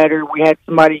any better. We had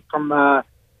somebody from the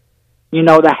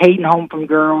Hayden Home from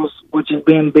Girls, which is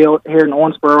being built here in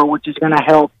Owensboro, which is going to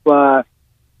help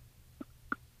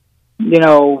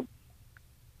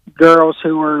girls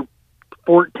who are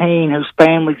 14 whose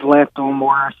families left them,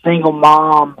 or a single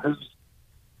mom whose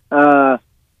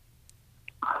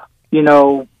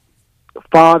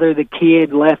father, the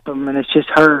kid left them, and it's just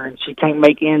her, and she can't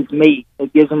make ends meet.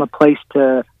 It gives them a place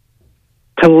to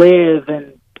live,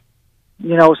 and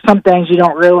some things you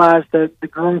don't realize. The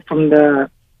girl from the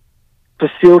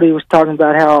facility was talking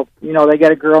about how they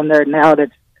got a girl in there now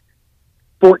that's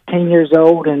 14 years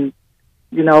old, and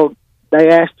they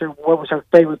asked her what was her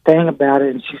favorite thing about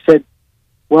it, and she said,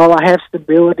 well, I have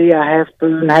stability, I have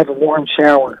food, and I have a warm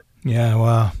shower. Yeah,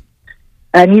 wow.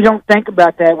 And you don't think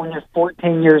about that when you're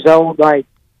 14 years old. Like,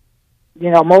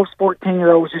 most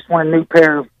 14-year-olds just want a new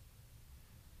pair of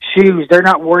shoes. They're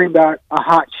not worried about a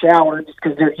hot shower just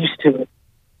because they're used to it.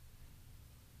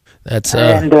 That's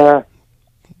a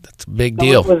big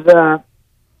deal. It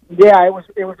was,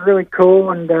 it was really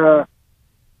cool, and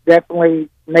definitely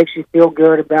makes you feel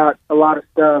good about a lot of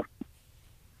stuff.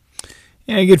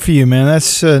 Yeah, good for you, man. That's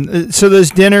so those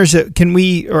dinners.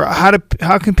 How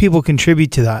can people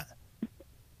contribute to that?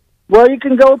 Well, you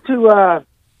can go to.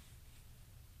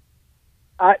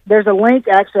 There's a link.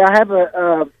 Actually, I have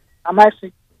I'm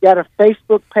actually got a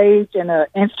Facebook page and an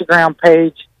Instagram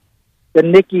page, the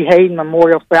Nikki Hayden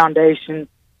Memorial Foundation,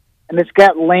 and it's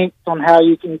got links on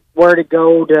where to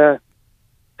go to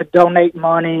donate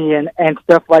money and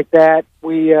stuff like that.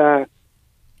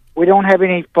 We don't have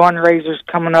any fundraisers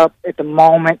coming up at the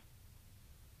moment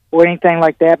or anything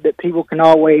like that, but people can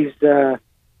always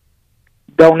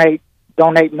donate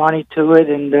money to it.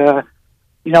 And I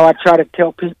try to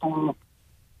tell people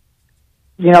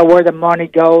where the money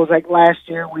goes. Like last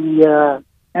year, we and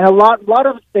a lot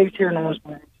of it stays here in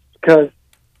Osborne because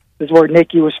this is where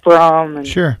Nikki was from. And,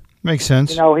 sure, makes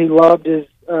sense. He loved his.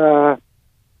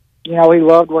 He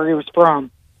loved where he was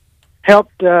from.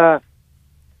 Helped.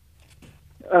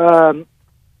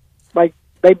 Like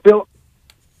they built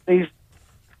these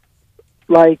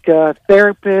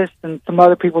therapists and some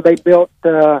other people. They built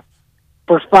for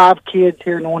 5 kids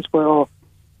here in Owensboro.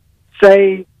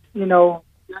 Say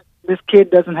this kid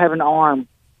doesn't have an arm,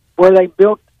 where they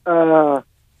built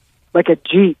like a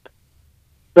Jeep,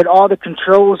 but all the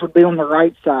controls would be on the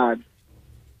right side.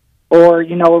 Or,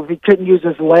 you know, if he couldn't use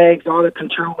his legs, all the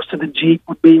controls to the Jeep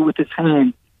would be with his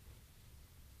hand.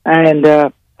 And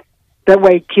that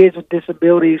way kids with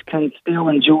disabilities can still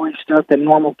enjoy stuff that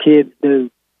normal kids do.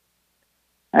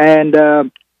 And I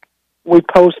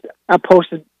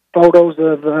posted photos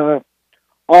of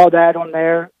all that on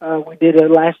there.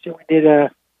 Last year we did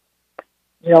a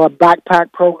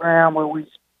backpack program where we,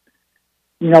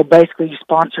 basically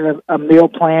sponsored a meal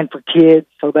plan for kids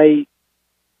so they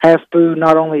have food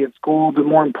not only at school, but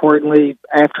more importantly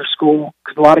after school,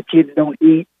 because a lot of kids don't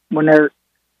eat when they're,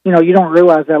 you don't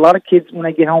realize that a lot of kids, when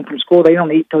they get home from school, they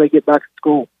don't eat till they get back to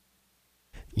school.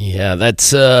 Yeah, that's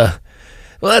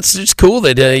just cool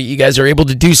that you guys are able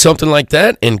to do something like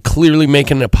that and clearly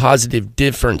making a positive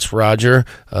difference, Roger.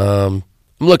 I'm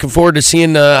looking forward to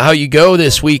seeing how you go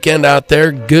this weekend out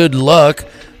there. Good luck.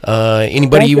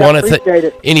 Anybody you want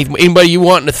to anybody you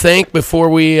want to thank before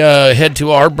we head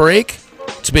to our break?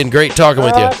 It's been great talking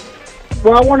with you.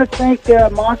 Well, I want to thank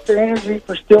Monster Energy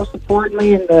for still supporting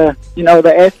me, and the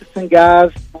Essison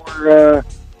guys for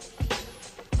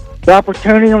the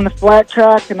opportunity on the flat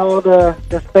track, and all the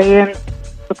fan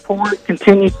support,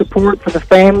 continued support for the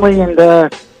family. And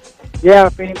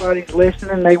if anybody's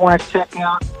listening, they want to check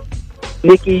out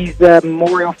Nikki's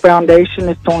Memorial Foundation.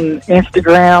 It's on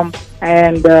Instagram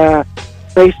and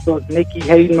Facebook, Nikki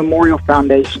Hayden Memorial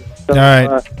Foundation. So, all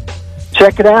right.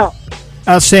 Check it out.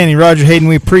 Outstanding, Roger Hayden.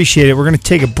 We appreciate it. We're going to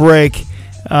take a break.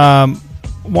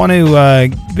 Want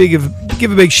to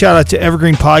give a big shout out to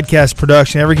Evergreen Podcast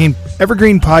Production.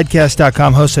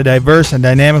 EvergreenPodcast.com hosts a diverse and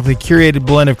dynamically curated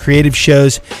blend of creative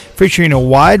shows featuring a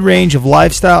wide range of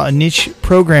lifestyle and niche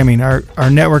programming. Our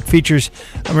network features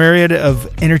a myriad of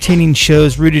entertaining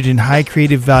shows rooted in high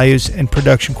creative values and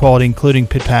production quality, including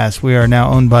Pit Pass. We are now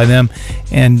owned by them,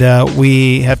 and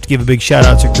we have to give a big shout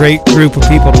out. It's a great group of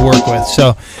people to work with.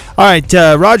 So, all right,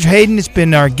 Roger Hayden has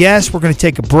been our guest. We're going to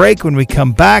take a break. When we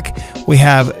come back, we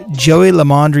have Joey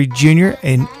Limandri Jr.,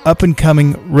 an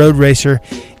up-and-coming road racer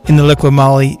in the Liqui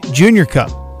Moly Junior Cup.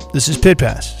 This is Pit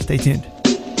Pass. Stay tuned.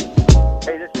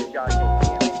 Hey, this is John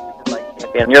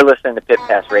King, and you're listening to Pit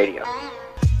Pass Radio.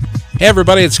 Hey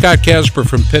everybody, it's Scott Casper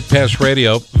from Pit Pass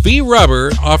Radio.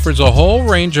 V-Rubber offers a whole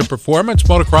range of performance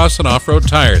motocross and off-road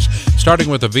tires, starting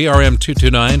with the VRM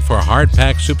 229 for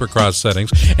hard-pack supercross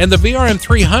settings and the VRM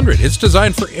 300. It's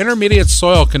designed for intermediate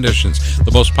soil conditions.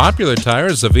 The most popular tire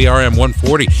is the VRM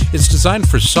 140. It's designed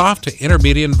for soft to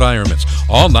intermediate environments.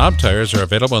 All knob tires are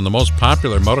available in the most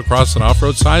popular motocross and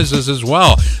off-road sizes as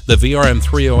well. The VRM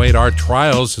 308R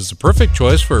Trials is the perfect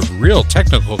choice for real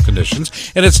technical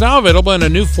conditions, and it's now available in a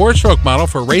new 4-stroke model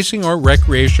for racing or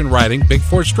recreation riding big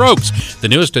 4 strokes. The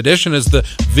newest addition is the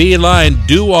V-Line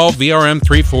Do-All VRM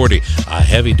 340, a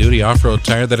heavy-duty off-road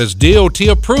tire that is DOT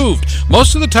approved.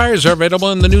 Most of the tires are available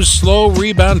in the new slow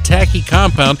rebound tacky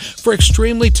compound for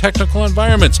extremely technical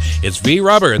environments. It's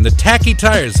V-Rubber and the tacky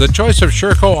tires, the choice of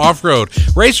Sherco off-road.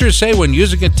 Racers say when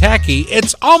using a tacky,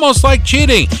 it's almost like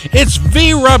cheating. It's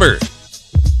V-Rubber.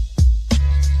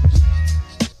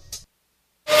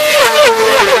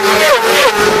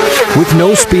 With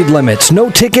no speed limits, no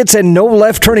tickets, and no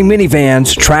left-turning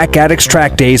minivans, Track Addicts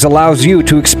Track Days allows you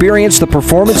to experience the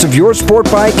performance of your sport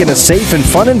bike in a safe and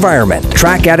fun environment.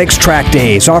 Track Addicts Track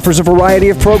Days offers a variety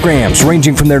of programs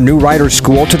ranging from their new riders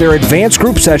school to their advanced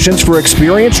group sessions for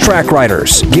experienced track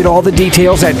riders. Get all the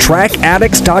details at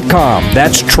trackaddicts.com.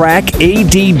 That's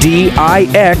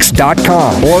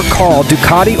trackaddix.com. Or call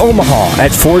Ducati Omaha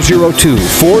at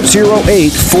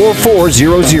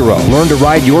 402-408-4400. Learn to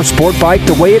ride your sport bike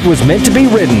the way it was meant to be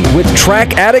ridden with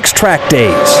Track Addicts Track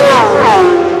Days.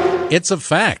 It's a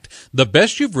fact. The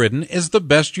best you've ridden is the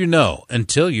best you know.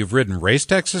 Until you've ridden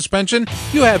Racetech suspension,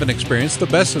 you haven't experienced the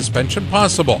best suspension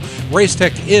possible.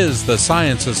 Racetech is the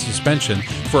science of suspension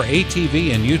for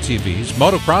ATV and UTVs,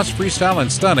 motocross, freestyle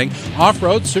and stunning,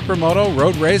 off-road, supermoto,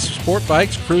 road race, sport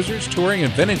bikes, cruisers, touring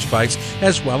and vintage bikes,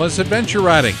 as well as adventure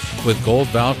riding. With gold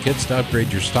valve kits to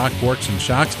upgrade your stock forks and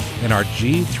shocks and our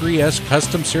G3S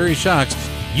Custom Series shocks,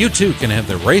 you too can have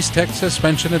the Racetech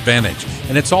suspension advantage,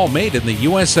 and it's all made in the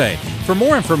USA. For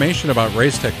more information about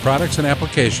Racetech products and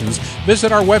applications,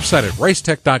 visit our website at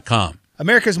racetech.com.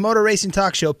 America's Motor Racing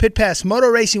Talk Show, Pit Pass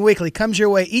Motor Racing Weekly, comes your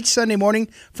way each Sunday morning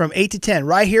from 8 to 10,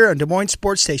 right here on Des Moines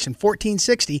Sports Station,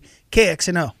 1460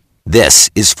 KXNO. This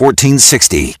is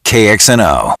 1460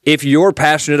 KXNO. If you're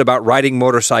passionate about riding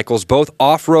motorcycles, both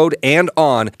off-road and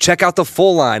on, check out the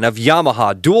full line of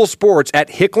Yamaha dual sports at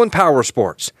Hicklin Power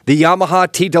Sports. The The Yamaha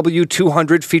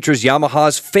TW200 features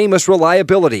Yamaha's famous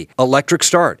reliability, electric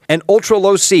start, an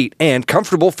ultra-low seat, and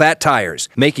comfortable fat tires,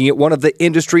 making it one of the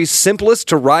industry's simplest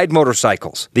to ride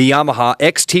motorcycles. The Yamaha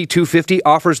XT250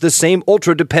 offers the same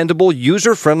ultra-dependable,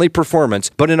 user-friendly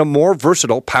performance, but in a more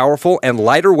versatile, powerful, and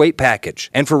lighter weight package.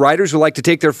 And for riders who like to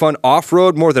take their fun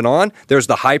off-road more than on, there's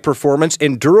the high-performance,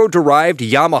 enduro-derived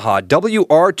Yamaha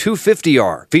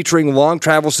WR250R, featuring long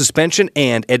travel suspension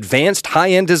and advanced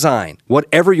high-end design.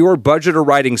 Whatever your budget or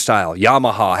riding style,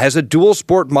 Yamaha has a dual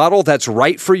sport model that's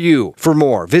right for you. For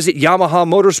more, visit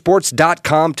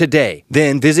YamahaMotorsports.com today.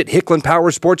 Then visit Hicklin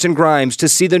Power Sports and Grimes to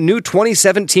see the new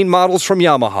 2017 models from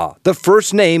Yamaha, the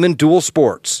first name in dual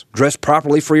sports. Dress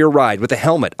properly for your ride with a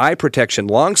helmet, eye protection,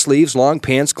 long sleeves, long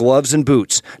pants, gloves, and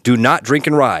boots. Do not drink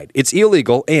and ride. It's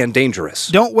illegal and dangerous.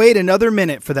 Don't wait another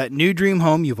minute for that new dream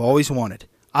home you've always wanted.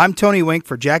 I'm Tony Wink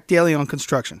for Jack DeLeon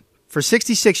Construction. For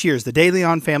 66 years, the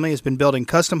DeLeon family has been building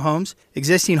custom homes,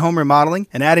 existing home remodeling,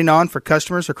 and adding on for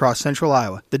customers across central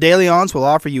Iowa. The DeLeons will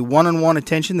offer you one-on-one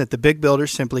attention that the big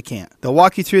builders simply can't. They'll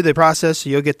walk you through the process so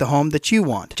you'll get the home that you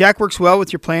want. Jack works well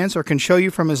with your plans or can show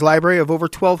you from his library of over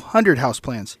 1,200 house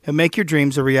plans and make your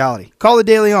dreams a reality. Call the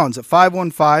DeLeons at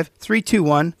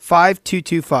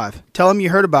 515-321-5225. Tell them you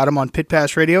heard about them on Pit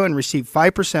Pass Radio and receive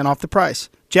 5% off the price.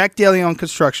 Jack DeLeon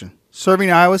Construction, serving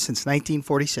Iowa since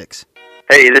 1946.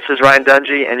 Hey, this is Ryan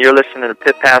Dungy, and you're listening to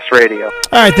Pit Pass Radio. All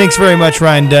right, thanks very much,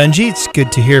 Ryan Dungy. It's good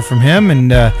to hear from him,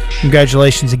 and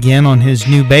congratulations again on his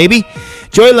new baby.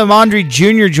 Joey Limandri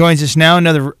Jr. joins us now,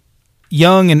 another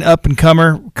young and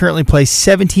up-and-comer, currently placed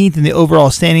 17th in the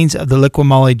overall standings of the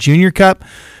Liqui-Moly Junior Cup,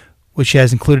 which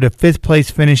has included a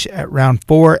 5th-place finish at Round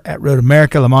 4 at Road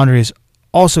America. Limandri is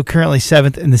also currently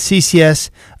 7th in the CCS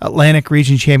Atlantic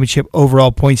Region Championship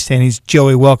overall point standings.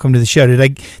 Joey, welcome to the show. Did I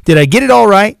get it all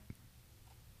right?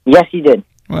 Yes, you did.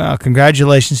 Well,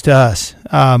 congratulations to us.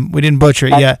 We didn't butcher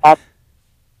it yet.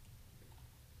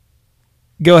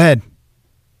 Go ahead.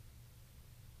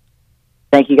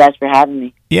 Thank you guys for having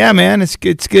me. Yeah, man, it's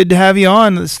good to have you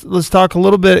on. Let's talk a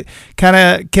little bit, kind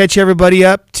of catch everybody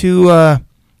up to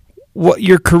what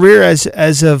your career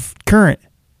as of current.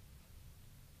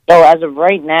 So as of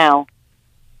right now,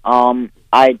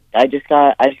 I just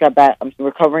got back. I'm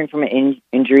recovering from an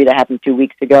injury that happened 2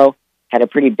 weeks ago. Had a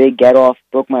pretty big get-off,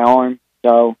 broke my arm,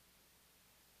 so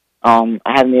I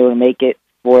haven't been able to make it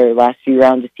for the last few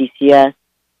rounds of CCS.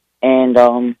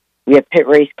 And we have pit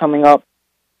race coming up.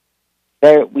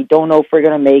 We don't know if we're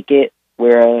going to make it. We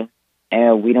don't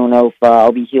know if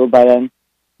I'll be healed by then.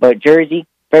 But Jersey,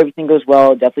 if everything goes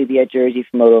well, I'll definitely be at Jersey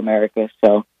for Moto America.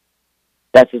 So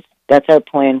that's our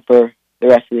plan for the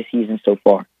rest of the season so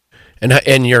far.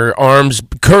 And your arm's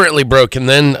currently broken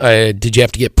then. Did you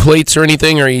have to get plates or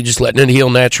anything, or are you just letting it heal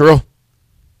natural?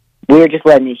 We're just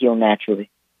letting it heal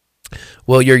naturally.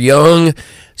 Well, you're young,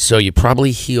 so you probably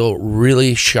heal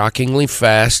really shockingly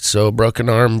fast, so a broken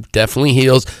arm definitely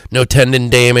heals. No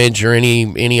tendon damage or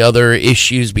any other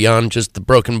issues beyond just the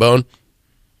broken bone?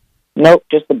 Nope,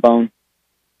 just the bone.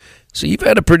 So you've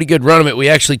had a pretty good run of it. We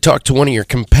actually talked to one of your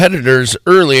competitors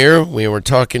earlier. We were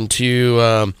talking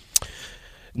to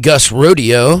Gus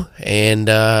Rodio, and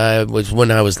was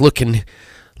when I was looking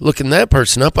that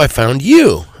person up, I found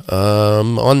you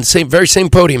on the very same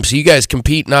podium. So you guys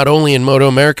compete not only in Moto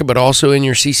America but also in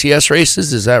your CCS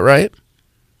races. Is that right?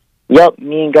 Yep,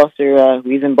 me and Gus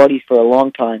we've been buddies for a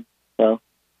long time, so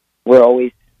we're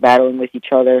always battling with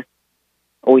each other,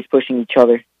 always pushing each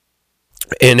other.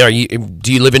 And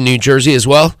do you live in New Jersey as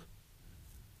well?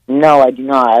 No, I do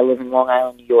not. I live in Long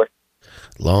Island, New York.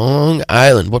 Long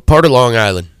Island. What part of Long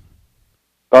Island?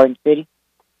 Garden City.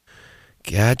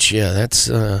 Gotcha. That's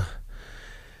that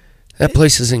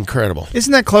place is incredible.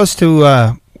 Isn't that close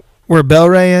to where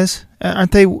Bel-Ray is?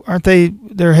 Aren't they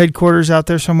their headquarters out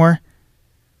there somewhere?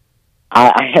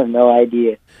 I have no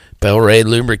idea. Bel-Ray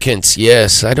Lubricants.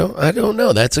 Yes, I don't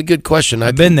know. That's a good question.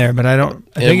 I've been there, but I don't.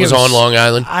 I think it was on Long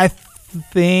Island. I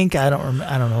don't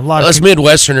know. A lot of us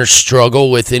Midwesterners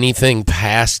struggle with anything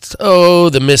past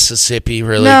the Mississippi.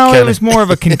 Really, no, it was more of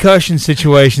a concussion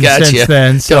situation since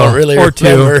then. So don't really or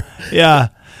remember. Two. Yeah,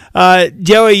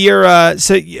 Joey, you're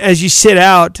so as you sit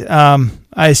out.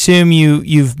 I assume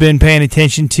you've been paying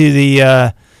attention to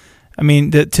the. To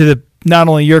the not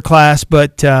only your class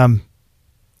but some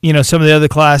of the other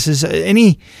classes.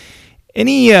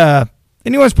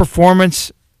 Anyone's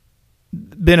performance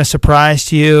been a surprise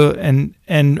to you, and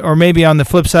or maybe on the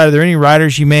flip side, are there any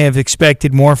riders you may have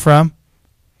expected more from?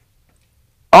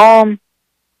 I've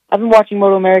been watching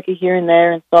Moto America here and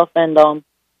there and stuff, and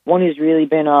one who's really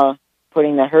been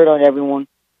putting the hurt on everyone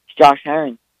is Josh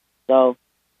Herron. So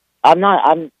I'm not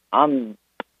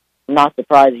not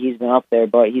surprised that he's been up there,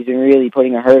 but he's been really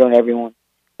putting a hurt on everyone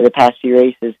for the past few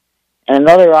races. And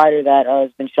another rider that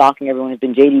has been shocking everyone has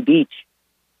been JD Beach.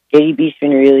 JD Beach's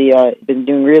been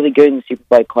doing really good in the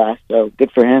Superbike class, so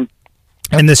good for him.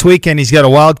 And this weekend, he's got a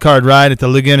wild card ride at the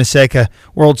Laguna Seca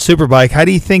World Superbike. How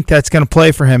do you think that's going to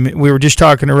play for him? We were just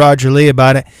talking to Roger Lee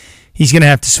about it. He's going to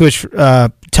have to switch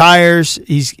tires.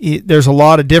 There's a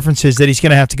lot of differences that he's going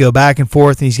to have to go back and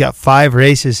forth, and he's got 5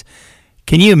 races.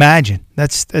 Can you imagine?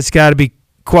 That's got to be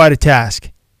quite a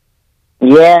task.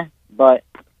 Yeah, but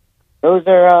those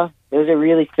are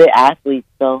really fit athletes,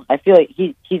 so I feel like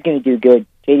he's going to do good.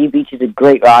 JD Beach is a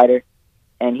great rider,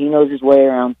 and he knows his way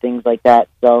around things like that,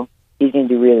 so he's going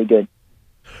to do really good.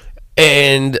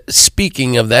 And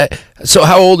speaking of that, so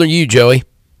how old are you, Joey?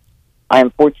 I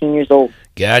am 14 years old.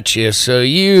 Gotcha. So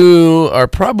you are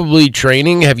probably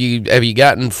training. Have you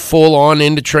gotten full on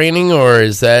into training, or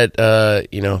is that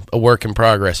a work in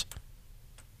progress?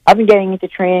 I've been getting into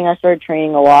training. I started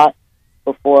training a lot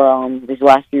before these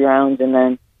last few rounds, and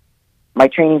then my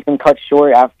training's been cut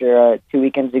short after 2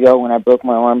 weekends ago when I broke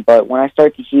my arm. But when I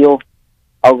start to heal,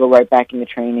 I'll go right back into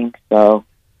training. So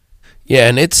yeah,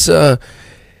 and it's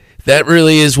that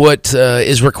really is what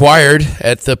is required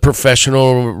at the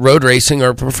professional road racing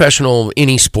or professional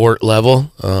any sport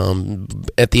level.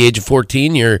 At the age of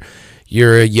 14,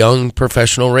 you're a young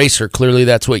professional racer. Clearly,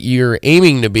 that's what you're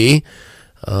aiming to be.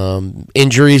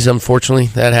 Injuries, unfortunately,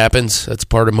 that happens. That's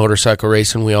part of motorcycle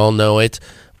racing. We all know it.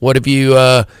 What have you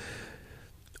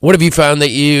found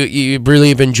that you really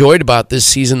have enjoyed about this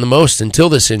season the most until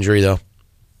this injury, though?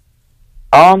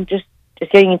 Just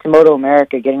getting into Moto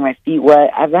America, getting my feet wet.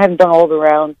 I haven't done all the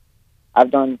rounds.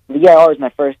 The EIR was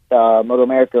my first Moto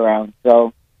America round,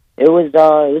 so it was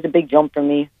a big jump for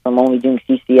me from only doing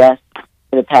CCS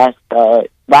for the past.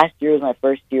 Last year was my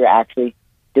first year actually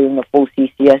doing the full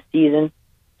CCS season.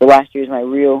 So last year was my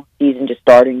real season, just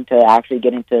starting to actually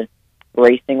get into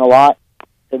racing a lot.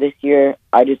 So this year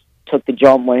I just took the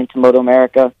jump, went into Moto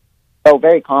America. Felt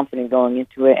very confident going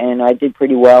into it, and I did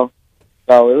pretty well.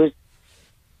 So it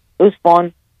was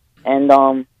fun, and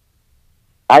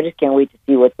I just can't wait to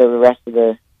see what the rest of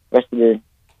the.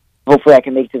 Hopefully, I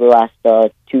can make it to the last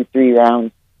 2-3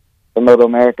 rounds for Moto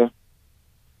America.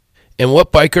 And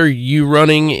what bike are you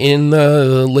running in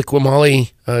the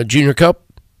Liqui Junior Cup?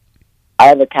 I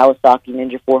have a Kawasaki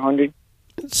Ninja 400.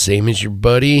 Same as your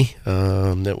buddy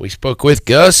that we spoke with,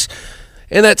 Gus,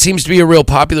 and that seems to be a real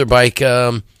popular bike.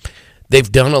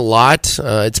 They've done a lot.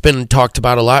 It's been talked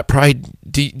about a lot. Probably,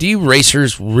 do you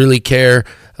racers really care?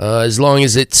 As long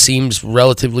as it seems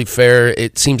relatively fair,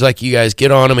 it seems like you guys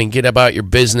get on them and get about your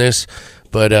business.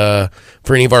 But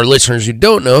for any of our listeners who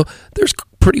don't know, there's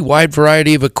a pretty wide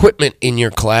variety of equipment in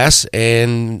your class,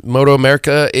 and Moto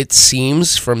America, it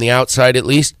seems, from the outside at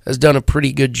least, has done a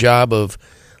pretty good job of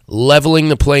leveling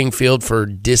the playing field for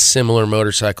dissimilar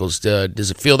motorcycles.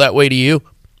 Does it feel that way to you?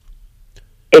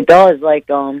 It does.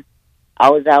 I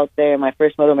was out there, my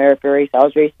first Moto America race, I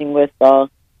was racing with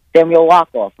Samuel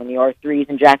Lockoff on the R3s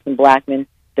and Jackson Blackman.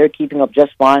 They're keeping up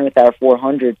just fine with our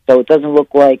 400s, so it doesn't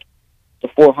look like the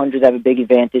 400s have a big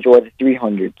advantage or the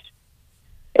 300s.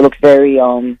 It looks very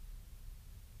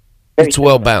it's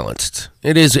well balanced.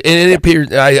 It is, and it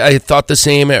appeared. I thought the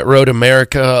same at Road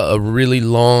America, a really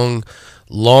long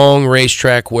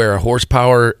racetrack where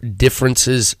horsepower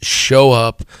differences show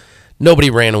up.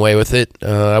 Nobody ran away with it.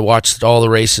 I watched all the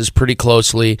races pretty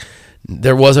closely.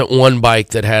 There wasn't one bike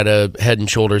that had a head and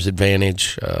shoulders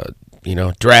advantage.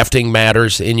 Drafting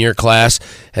matters in your class.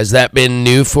 Has that been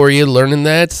new for you, learning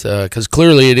that? Because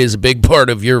clearly it is a big part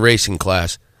of your racing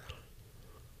class.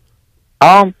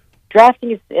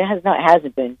 Drafting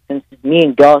hasn't been since me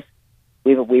and Gus.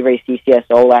 We raced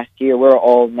CCSO last year. We're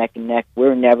all neck and neck.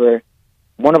 One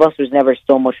of us was never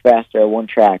so much faster at one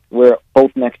track. We're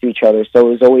both next to each other, so it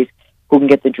was always who can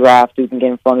get the draft, who can get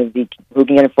in front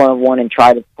of one and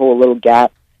try to pull a little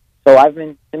gap. So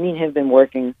me and him have been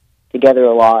working together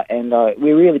a lot, and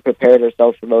we really prepared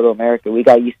ourselves for Moto America. We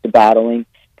got used to battling,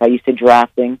 got used to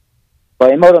drafting.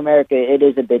 But in Moto America, it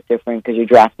is a bit different because you're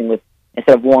drafting with,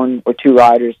 instead of 1 or 2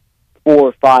 riders,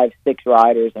 4, 5, 6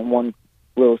 riders and one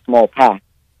little small pack.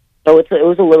 So it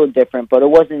was a little different, but it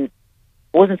wasn't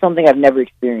something I've never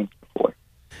experienced before.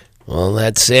 Well,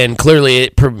 and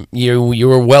clearly you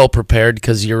were well prepared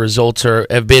because your results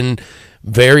have been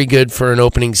very good for an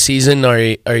opening season. Are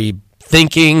you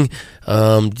thinking?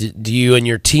 Do you and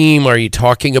your team, are you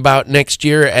talking about next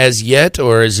year as yet,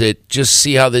 or is it just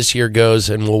see how this year goes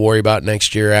and we'll worry about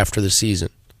next year after the season?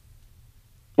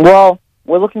 Well,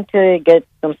 we're looking to get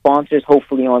some sponsors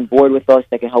hopefully on board with us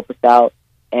that can help us out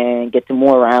and get to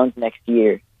more rounds next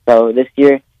year. So this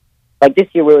year, like this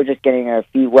year we were just getting our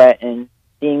feet wet, and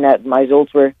seeing that my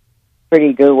results were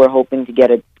pretty good, we're hoping to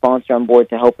get a sponsor on board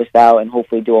to help us out and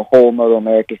hopefully do a whole Moto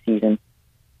America season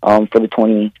for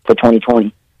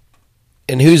 2020.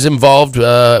 And who's involved?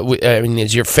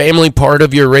 Is your family part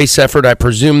of your race effort? I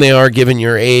presume they are, given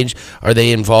your age. Are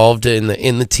they involved in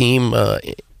the team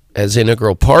as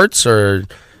integral parts, or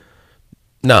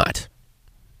not?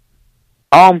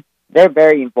 They're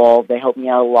very involved. They help me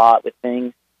out a lot with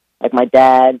things. Like my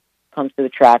dad comes to the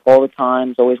track all the time.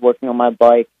 He's always working on my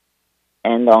bike,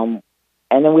 and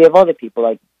then we have other people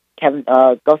like Kevin,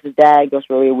 Gus's dad, Gus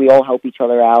Rodio. We all help each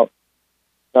other out.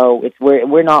 So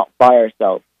we're not by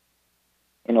ourselves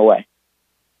in a way.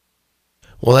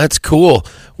 Well, that's cool.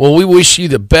 Well, we wish you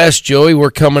the best, Joey. We're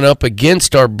coming up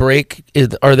against our break.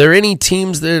 Are there any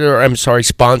teams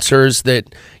sponsors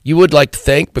that you would like to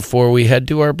thank before we head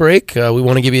to our break? We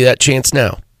want to give you that chance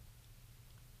now.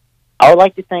 I would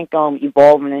like to thank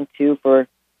Evolve and N2 for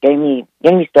getting me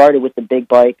started with the big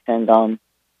bikes and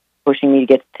pushing me to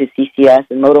get to CCS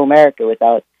and Moto America.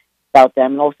 Without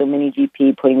them, and also Mini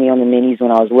GP putting me on the minis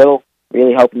when I was little,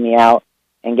 really helping me out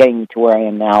and getting me to where I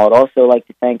am now. I'd also like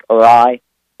to thank Arai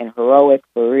and Heroic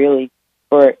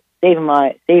for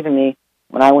saving me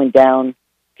when I went down a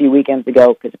few weekends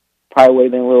ago, because it probably would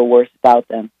have been a little worse without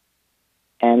them.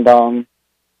 And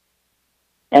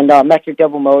Metric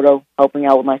Double Moto helping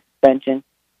out with my suspension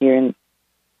here,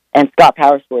 and Scott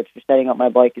Power Sports for setting up my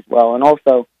bike as well, and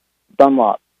also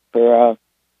Dunlop for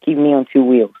keeping me on two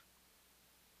wheels.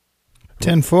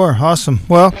 10-4, awesome.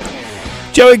 Well,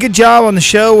 Joey, good job on the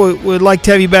show. We'd like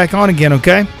to have you back on again,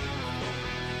 okay?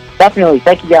 Definitely.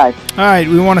 Thank you, guys. All right,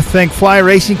 we want to thank Fly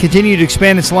Racing. Continue to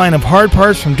expand its line of hard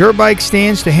parts from dirt bike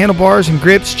stands to handlebars and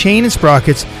grips, chain and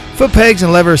sprockets, foot pegs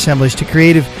and lever assemblies to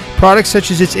creative products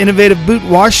such as its innovative boot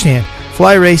wash stand.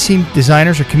 Fly Racing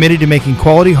designers are committed to making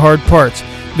quality hard parts.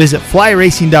 Visit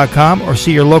flyracing.com or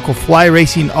see your local Fly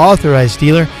Racing authorized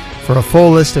dealer for a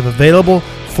full list of available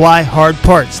Fly hard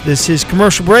parts. This is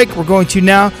commercial break. We're going to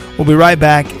now. We'll be right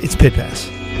back. It's Pit Pass.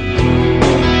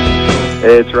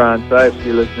 Hey, it's Ron Sipes.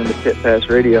 You're listening to Pit Pass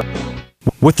Radio.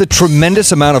 With the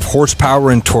tremendous amount of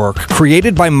horsepower and torque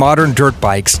created by modern dirt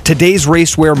bikes, today's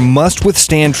racewear must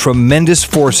withstand tremendous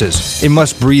forces. It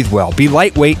must breathe well, be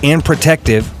lightweight and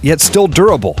protective, yet still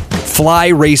durable. Fly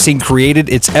Racing created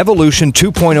its Evolution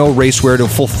 2.0 racewear to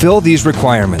fulfill these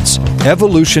requirements.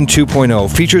 Evolution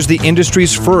 2.0 features the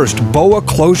industry's first BOA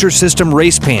closure system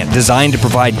race pant designed to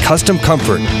provide custom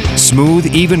comfort, smooth,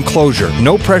 even closure,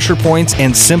 no pressure points,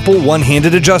 and simple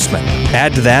one-handed adjustment.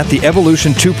 Add to that the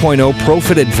Evolution 2.0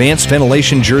 ProFit Advanced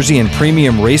Ventilation Jersey and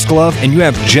Premium Race Glove, and you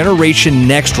have Generation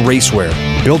Next racewear,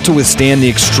 built to withstand the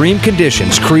extreme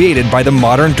conditions created by the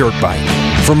modern dirt bike.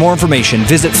 For more information,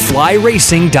 visit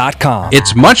flyracing.com.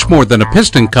 It's much more than a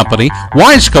piston company.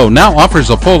 Wiseco now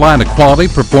offers a full line of quality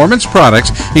performance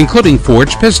products, including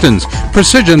forged pistons,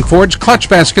 precision forged clutch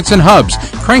baskets and hubs,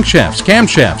 crankshafts,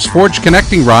 camshafts, forged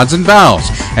connecting rods and valves.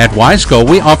 At Wiseco,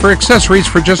 we offer accessories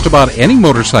for just about any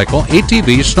motorcycle,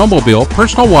 ATV, snowmobile,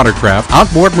 personal watercraft,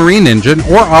 outboard marine engine,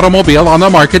 or automobile on the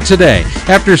market today.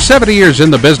 After 70 years in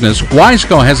the business,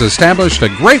 Wiseco has established a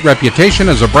great reputation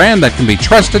as a brand that can be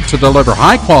trusted to deliver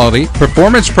high-quality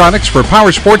performance products for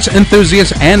power sports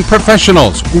enthusiasts and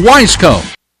professionals. Wiseco.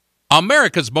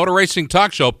 America's Motor Racing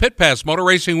Talk Show, Pit Pass Motor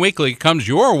Racing Weekly, comes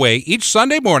your way each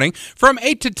Sunday morning from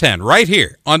 8 to 10 right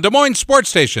here on Des Moines Sports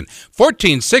Station,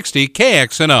 1460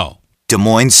 KXNO. Des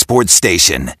Moines Sports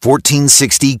Station,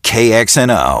 1460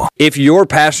 KXNO. If you're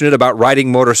passionate about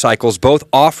riding motorcycles both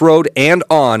off-road and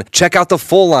on, check out the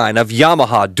full line of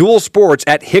Yamaha dual sports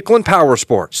at Hicklin Power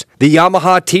Sports. The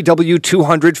Yamaha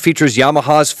TW200 features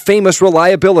Yamaha's famous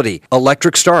reliability,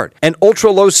 electric start, an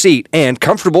ultra-low seat, and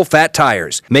comfortable fat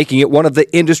tires, making it one of the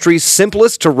industry's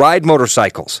simplest to ride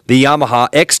motorcycles. The Yamaha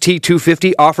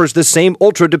XT250 offers the same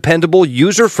ultra-dependable,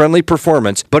 user-friendly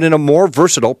performance, but in a more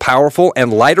versatile, powerful,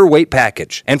 and lighter weight package.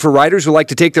 And for riders who like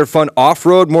to take their fun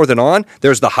off-road more than on,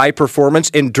 there's the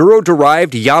high-performance,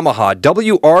 enduro-derived Yamaha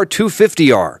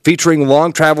WR250R, featuring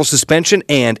long travel suspension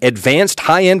and advanced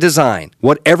high-end design.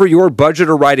 Whatever your budget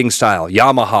or riding style,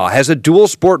 Yamaha has a dual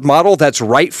sport model that's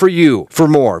right for you. For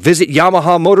more, visit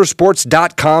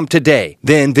YamahaMotorsports.com today.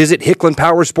 Then visit Hicklin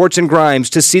Power Sports and Grimes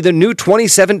to see the new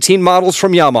 2017 models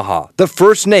from Yamaha, the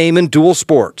first name in dual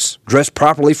sports. Dress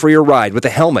properly for your ride with a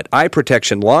helmet, eye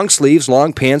protection, long sleeves,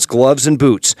 long pants, gloves, and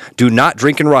boots. Do not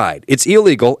drink and ride. It's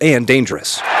illegal and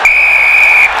dangerous.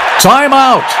 Time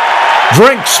out!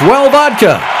 Drink Swell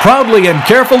Vodka, proudly and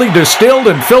carefully distilled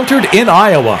and filtered in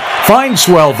Iowa. Find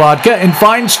Swell Vodka in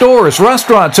fine stores,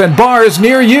 restaurants, and bars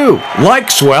near you. Like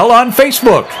Swell on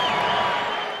Facebook.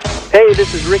 Hey,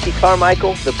 this is Ricky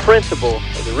Carmichael, the principal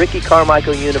of the Ricky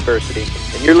Carmichael University,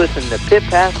 and you're listening to Pit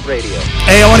Pass Radio.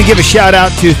 Hey, I want to give a shout out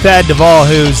to Thad Duvall,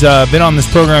 who's been on this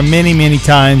program many, many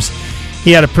times.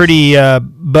 He had a pretty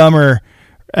bummer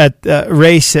at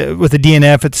race with the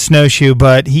DNF at the snowshoe,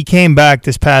 but he came back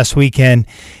this past weekend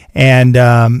and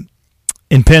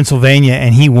in Pennsylvania,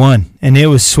 and he won, and it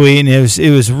was sweet, and it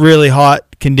was really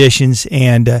hot conditions.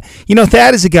 And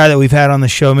Thad is a guy that we've had on the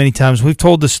show many times. We've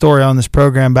told the story on this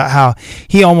program about how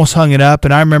he almost hung it up,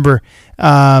 and I remember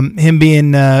him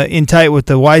being in tight with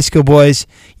the Weisco boys.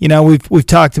 We've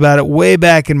talked about it way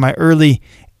back in my early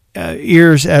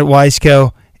years at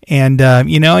Weisco. And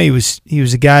he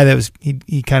was a guy that was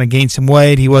he kind of gained some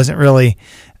weight. He wasn't really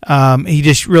he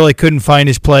just really couldn't find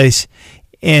his place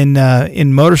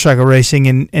in motorcycle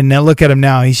racing. And now look at him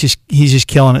now. He's just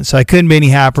killing it. So I couldn't be any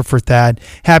happier for Thad.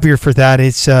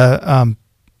 It's on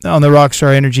the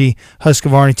Rockstar Energy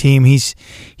Husqvarna team. He's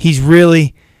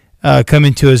really come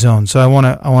into his own. So I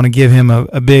want to give him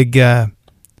a big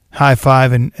high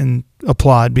five and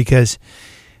applaud, because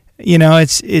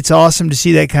it's awesome to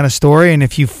see that kind of story. And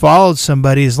if you followed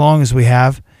somebody as long as we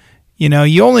have,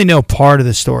 you only know part of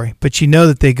the story, but you know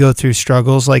that they go through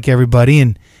struggles like everybody,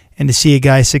 and to see a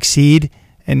guy succeed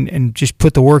and just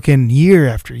put the work in year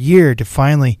after year to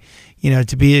finally,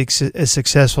 to be as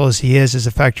successful as he is as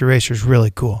a factory racer is really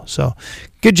cool. So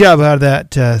good job out of that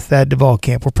Thad Duvall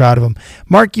camp. We're proud of him.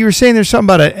 Mark, you were saying there's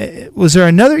something about was there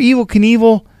another Evel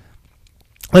Knievel?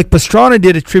 Like Pastrana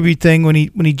did a tribute thing when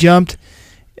he jumped.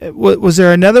 Was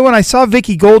there another one? I saw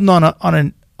Vicky Golden on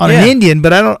an Indian,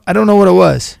 but I don't know what it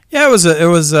was. Yeah, it was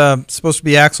supposed to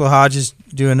be Axel Hodges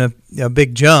doing a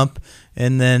big jump,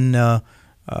 and then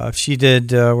she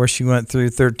did where she went through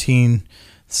 13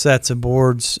 sets of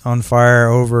boards on fire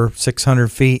over 600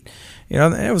 feet.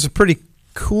 It was a pretty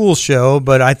cool show,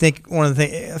 but I think one of the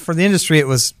things for the industry, it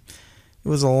was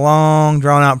a long,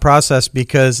 drawn out process,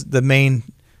 because the main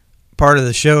part of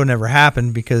the show never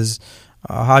happened because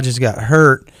Hodges got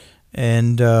hurt,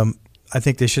 and I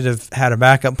think they should have had a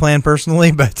backup plan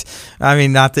personally, but I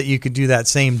mean, not that you could do that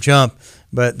same jump,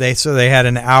 but they had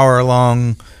an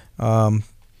hour-long filler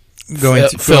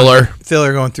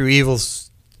going through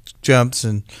Evel's jumps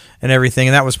and everything,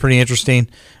 and that was pretty interesting.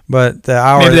 But the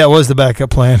hour, maybe that was the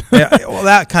backup plan. Yeah, well,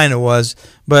 that kind of was,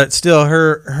 but still,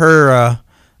 her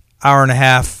hour and a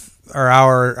half or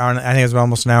hour, I think it was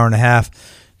almost an hour and a half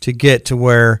to get to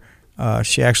where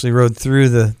she actually rode through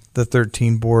the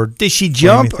 13 board. Did she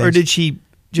jump, or did she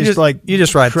just ride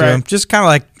through them? Just kind of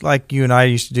like you and I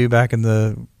used to do back in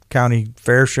the county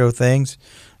fair show things,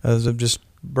 of just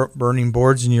burning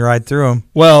boards and you ride through them.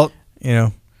 Well,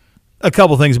 a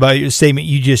couple things about your statement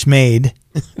you just made.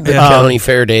 County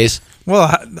fair days.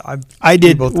 Well, I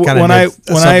did both when I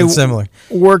similar.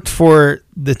 Worked for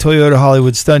the Toyota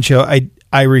Hollywood Stunt Show.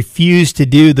 I refused to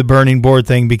do the burning board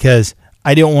thing because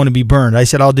I didn't want to be burned. I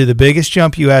said, I'll do the biggest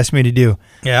jump you asked me to do.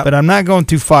 Yeah. But I'm not going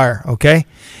through fire, okay?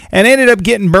 And I ended up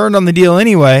getting burned on the deal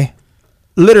anyway,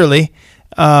 literally,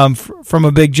 from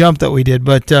a big jump that we did.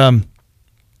 But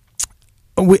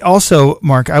we also,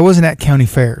 Mark, I wasn't at county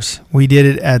fairs. We did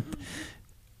it at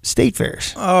state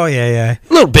fairs. Oh, yeah.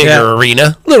 A little bigger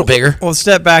arena, a little bigger. Well,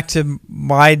 step back to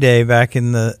my day back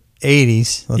in the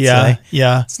 80s, let's say.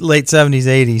 Yeah. Late 70s,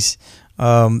 80s.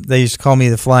 They used to call me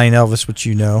the Flying Elvis, which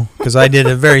because I did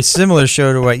a very similar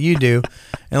show to what you do.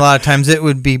 And a lot of times it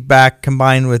would be back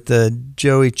combined with the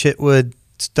Joey Chitwood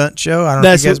stunt show. I don't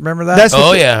know if you guys remember that.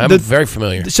 I'm very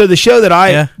familiar. So the show that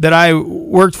I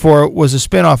worked for was a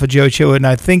spinoff of Joey Chitwood, and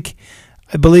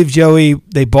I believe Joey,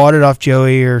 they bought it off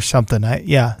Joey or something.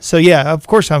 So of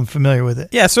course I'm familiar with it.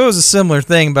 Yeah, so it was a similar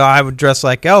thing, but I would dress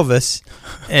like Elvis,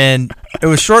 and it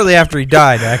was shortly after he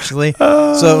died, actually.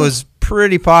 So it was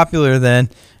pretty popular then,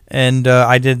 and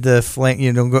I did the flame,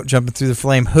 jumping through the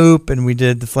flame hoop, and we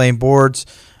did the flame boards,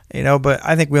 but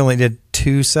I think we only did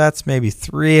 2 sets, maybe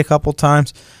 3 a couple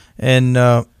times, and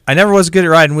I never was good at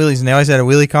riding wheelies, and they always had a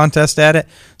wheelie contest at it,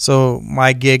 so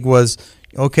my gig was,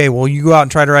 okay, well, you go out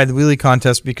and try to ride the wheelie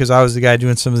contest, because I was the guy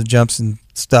doing some of the jumps and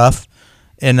stuff,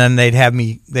 and then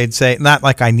they'd say, not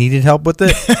like I needed help with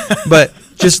it, but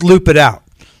just loop it out.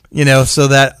 So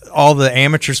that all the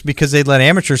amateurs, because they'd let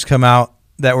amateurs come out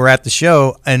that were at the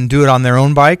show and do it on their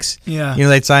own bikes. Yeah.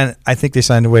 I think they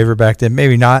signed a waiver back then,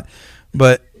 maybe not,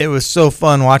 but it was so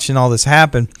fun watching all this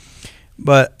happen.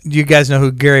 But do you guys know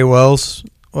who Gary Wells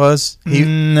was?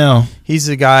 No. He's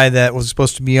the guy that was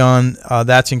supposed to be on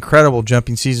That's Incredible,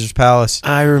 Jumping Caesar's Palace.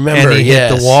 I remember, and he hit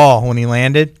the wall when he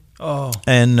landed. Oh.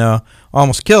 And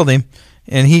almost killed him.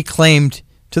 And he claimed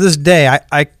to this day,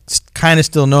 I kind of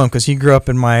still know him because he grew up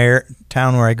in my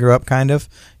town where I grew up, kind of.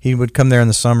 He would come there in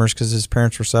the summers because his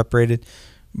parents were separated.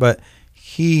 But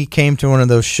he came to one of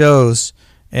those shows,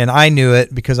 and I knew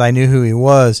it because I knew who he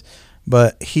was.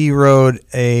 But he rode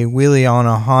a wheelie on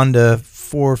a Honda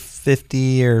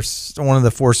 450 or one of the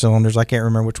 4-cylinders. I can't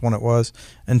remember which one it was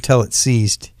until it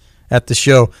seized at the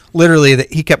show. Literally,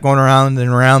 he kept going around and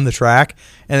around the track,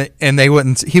 and he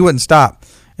wouldn't stop.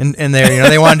 And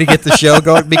they wanted to get the show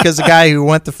going because the guy who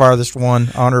went the farthest won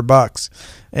 $100,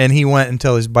 and he went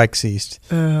until his bike seized.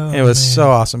 Oh, it was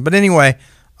so awesome. But anyway,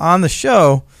 on the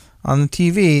show, on the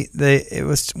TV,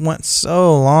 went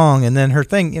so long, and then her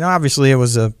thing, obviously it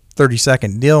was a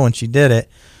 30-second deal when she did it,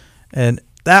 and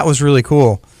that was really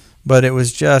cool. But it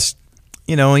was just,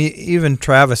 even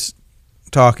Travis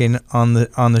talking on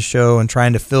the show and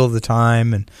trying to fill the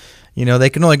time, and they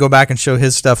can only go back and show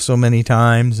his stuff so many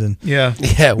times. And yeah.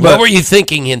 What were you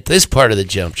thinking in this part of the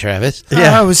jump, Travis?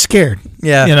 Yeah, I was scared.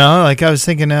 Yeah, I was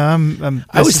thinking, I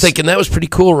was thinking that was pretty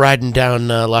cool riding down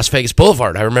Las Vegas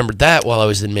Boulevard. I remembered that while I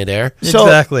was in midair.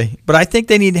 Exactly. But I think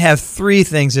they need to have 3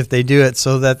 things if they do it,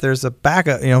 so that there's a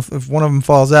backup. If one of them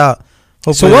falls out.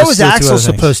 So what was Axel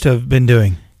supposed to have been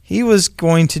doing? He was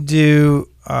going to do.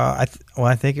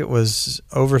 I think it was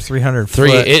over 300 foot.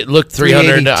 It looked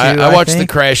 300. I watched the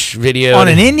crash video. On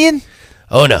an Indian?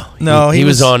 Oh, no. He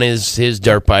was on his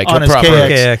dirt bike. On his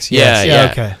KX. Yeah.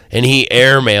 Okay. And he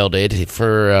airmailed it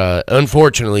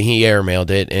unfortunately, he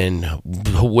airmailed it, and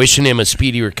wishing him a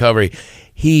speedy recovery.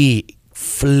 He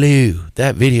flew.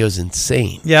 That video's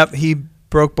insane. Yep. He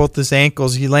broke both his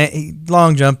ankles. He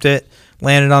long jumped it,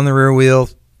 landed on the rear wheel,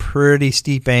 pretty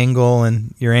steep angle,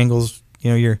 and your angles,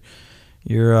 your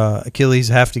Achilles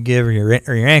have to give, or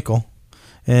your ankle,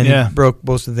 and he broke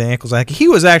both of the ankles. He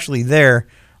was actually there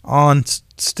on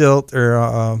stilt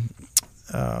or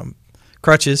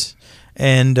crutches,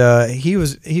 and he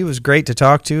was great to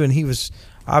talk to, and he was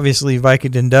obviously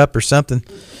Vicodined up or something,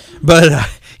 but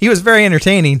he was very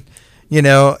entertaining,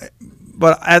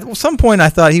 But at some point, I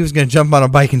thought he was going to jump on a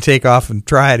bike and take off and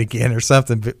try it again or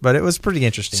something. But it was pretty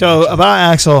interesting. So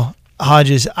about Axel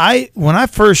Hodges, when I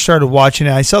first started watching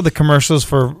it, I saw the commercials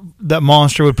for that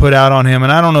Monster would put out on him,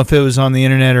 and I don't know if it was on the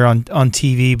internet or on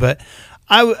TV, but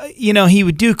he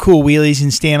would do cool wheelies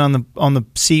and stand on the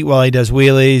seat while he does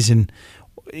wheelies, and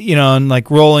and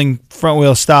like rolling front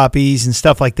wheel stoppies and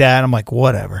stuff like that. I'm like,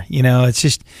 whatever, it's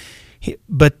just,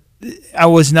 but I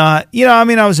was not,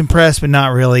 I was impressed, but not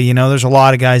really. There's a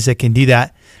lot of guys that can do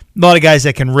that, a lot of guys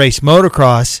that can race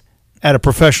motocross at a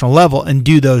professional level and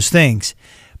do those things.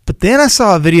 But then I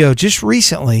saw a video just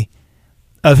recently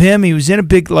of him. He was in a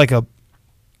big,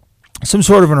 some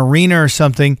sort of an arena or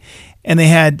something, and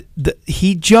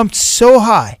he jumped so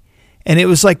high, and it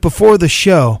was like before the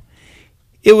show.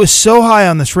 It was so high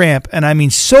on this ramp, and I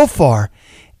mean so far,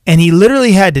 and he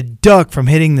literally had to duck from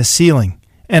hitting the ceiling.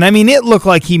 And I mean, it looked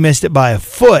like he missed it by a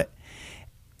foot.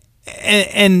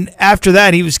 And after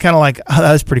that, he was kind of like, oh,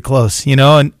 that was pretty close,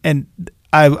 and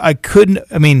I couldn't,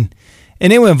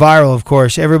 and it went viral, of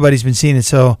course. Everybody's been seeing it.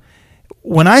 So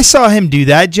when I saw him do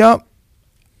that jump,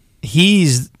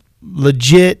 he's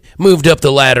legit. Moved up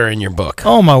the ladder in your book.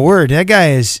 Oh, my word. That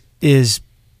guy is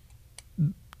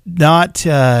not,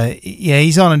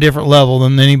 he's on a different level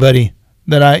than anybody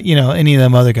that any of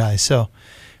them other guys. So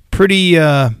pretty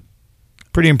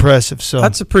impressive. So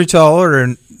that's a pretty tall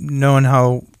order, knowing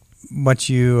how much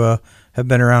you have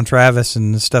been around Travis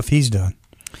and the stuff he's done.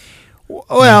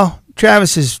 Well,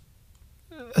 Travis is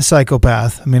a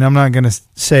psychopath. I'm not going to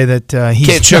say that he's...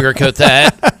 Can't sugarcoat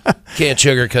that. Can't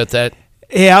sugarcoat that.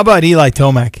 Hey, how about Eli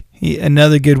Tomac?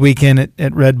 Another good weekend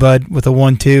at Redbud with a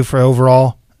 1-2 for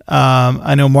overall.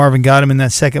 I know Marvin got him in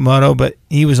that second moto, but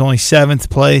he was only 7th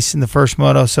place in the first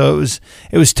moto. So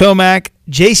it was Tomac.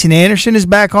 Jason Anderson is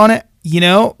back on it.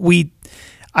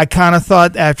 I kind of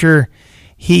thought after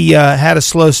he had a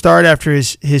slow start after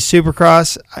his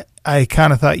Supercross, I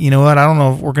kind of thought, I don't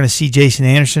know if we're going to see Jason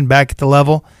Anderson back at the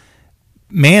level.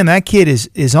 Man, that kid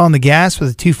is on the gas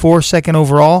with a 2.4 second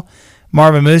overall.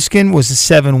 Marvin Muskin was a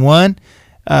 7.1.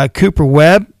 Cooper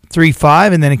Webb,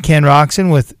 3.5, and then a Ken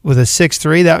Roxon with a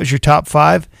 6.3. That was your top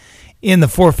 5 in the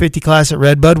 450 class at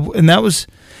Redbud, and that was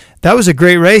a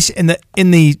great race. In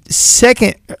the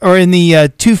second, or in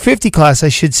the 250 class, I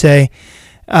should say.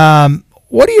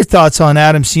 What are your thoughts on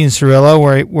Adam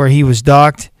Cianciarulo, where he was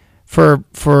docked for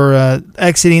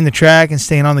exiting the track and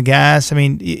staying on the gas?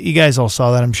 You guys all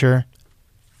saw that, I'm sure.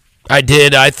 I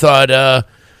did. I thought,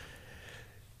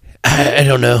 I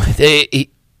don't know.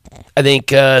 I think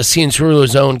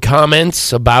Cianciarulo's own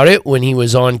comments about it when he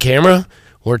was on camera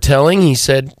were telling. He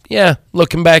said, yeah,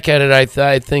 looking back at it,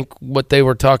 I think what they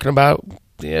were talking about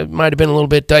it might have been a little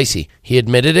bit dicey. He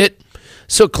admitted it,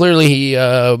 so clearly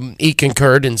he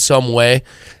concurred in some way,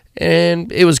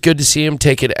 and it was good to see him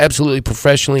take it absolutely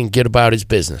professionally and get about his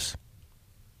business.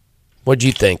 What'd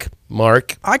you think,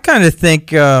 Mark? I kind of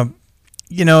think,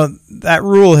 that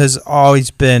rule has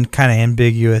always been kind of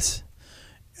ambiguous,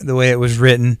 the way it was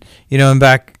written. And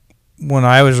back when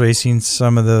I was racing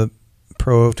some of the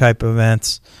pro type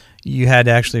events, you had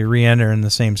to actually re-enter in the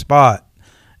same spot.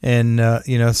 And,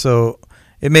 so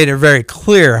it made it very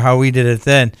clear how we did it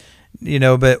then,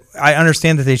 but I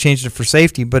understand that they changed it for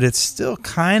safety, but it's still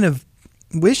kind of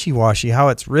wishy-washy how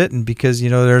it's written because,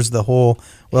 there's the whole,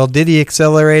 well, did he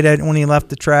accelerate when he left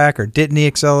the track or didn't he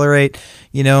accelerate,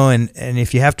 and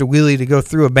if you have to wheelie to go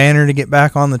through a banner to get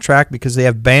back on the track because they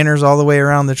have banners all the way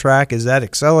around the track, is that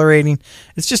accelerating?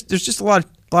 There's just a lot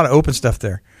of open stuff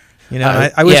there.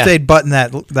 I wish they'd button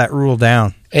that rule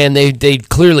down. And they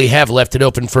clearly have left it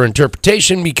open for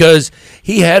interpretation because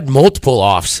he had multiple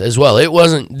offs as well.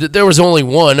 There was only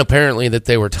one apparently that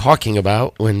they were talking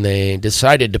about when they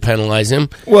decided to penalize him.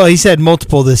 Well, he said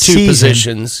multiple this season. 2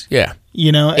 positions, yeah.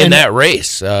 In that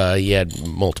race, he had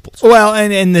multiples. Well,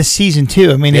 and this season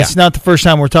too. I mean, It's not the first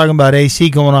time we're talking about AC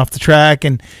going off the track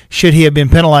and should he have been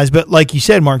penalized. But like you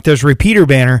said, Mark, there's repeater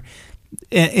banner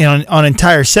on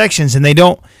entire sections, and they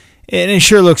don't. And it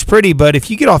sure looks pretty, but if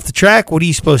you get off the track, what are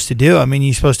you supposed to do? I mean, are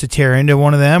you supposed to tear into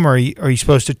one of them, or are you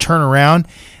supposed to turn around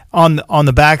on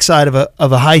the backside of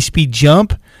a high speed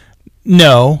jump?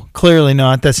 No, clearly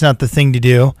not. That's not the thing to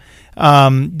do.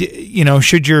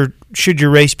 Should your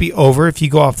race be over if you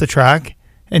go off the track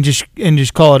and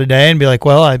just call it a day and be like,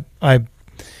 well, I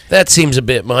that seems a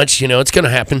bit much. It's going to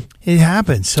happen. It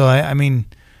happens. So I mean,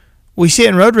 we see it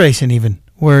in road racing even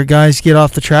where guys get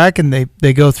off the track and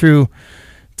they go through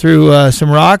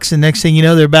some rocks, and next thing you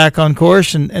know, they're back on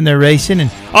course and they're racing. And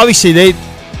obviously,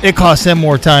 it cost them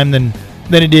more time than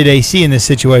it did AC in this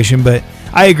situation. But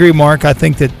I agree, Mark. I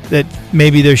think that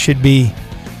maybe there should be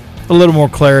a little more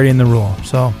clarity in the rule.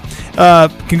 So,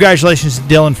 congratulations to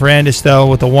Dylan Ferrandis, though,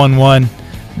 with the 1-1.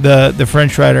 The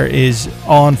French rider is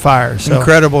on fire. So,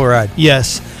 incredible ride.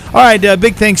 Yes. All right.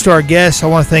 Big thanks to our guests. I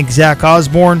want to thank Zach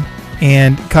Osborne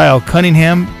and Kyle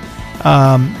Cunningham.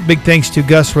 Big thanks to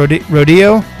Gus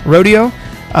Rodio,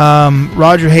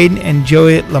 Roger Hayden, and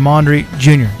Joey Limandri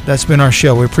Jr. That's been our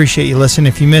show. We appreciate you listening.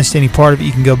 If you missed any part of it,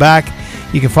 you can go back.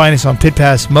 You can find us on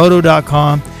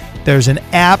pitpassmoto.com. There's an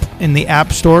app in the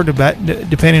App Store,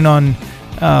 depending on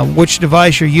which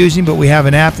device you're using, but we have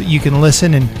an app that you can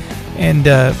listen and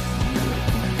at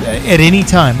any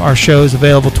time. Our show is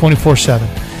available 24/7.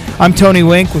 I'm Tony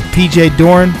Wink with PJ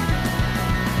Doran,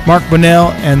 Mark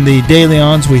Bonnell, and the De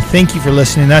Leons. We thank you for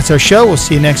listening. That's our show. We'll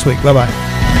see you next week. Bye-bye.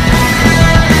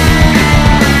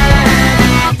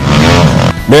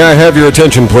 May I have your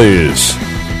attention, please?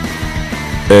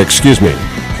 Excuse me.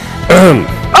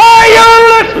 Are you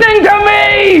listening to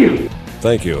me?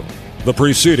 Thank you. The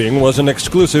preceding was an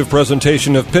exclusive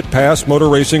presentation of Pit Pass Motor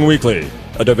Racing Weekly,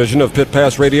 a division of Pit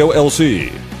Pass Radio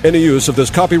LC. Any use of this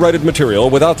copyrighted material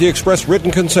without the express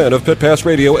written consent of Pit Pass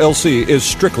Radio LC is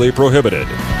strictly prohibited.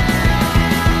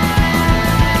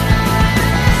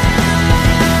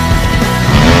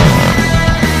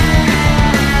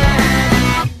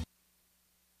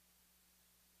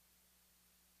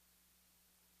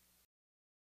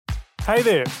 Hey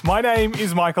there, my name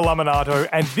is Michael Laminato,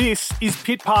 and this is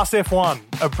Pit Pass F1,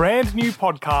 a brand new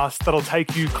podcast that'll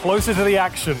take you closer to the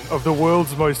action of the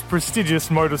world's most prestigious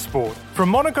motorsport. From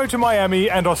Monaco to Miami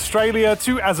and Australia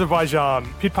to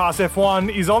Azerbaijan, Pit Pass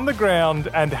F1 is on the ground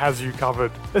and has you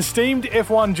covered. Esteemed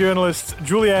F1 journalists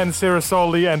Julianne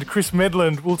Cerasoli and Chris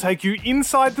Medland will take you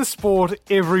inside the sport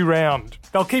every round.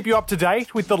 They'll keep you up to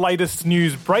date with the latest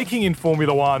news breaking in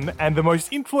Formula One and the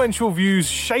most influential views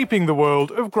shaping the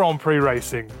world of Grand Prix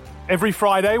racing. Every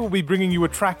Friday, we'll be bringing you a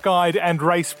track guide and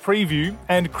race preview,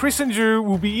 and Chris and Ju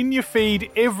will be in your feed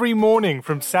every morning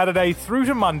from Saturday through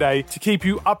to Monday to keep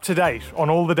you up to date on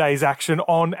all the day's action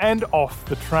on and off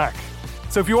the track.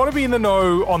 So if you want to be in the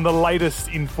know on the latest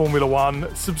in Formula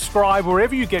One, subscribe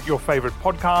wherever you get your favourite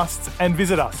podcasts and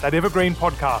visit us at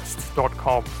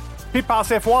evergreenpodcasts.com. Pit Pass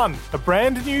F1, a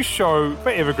brand new show for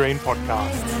Evergreen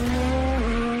Podcasts.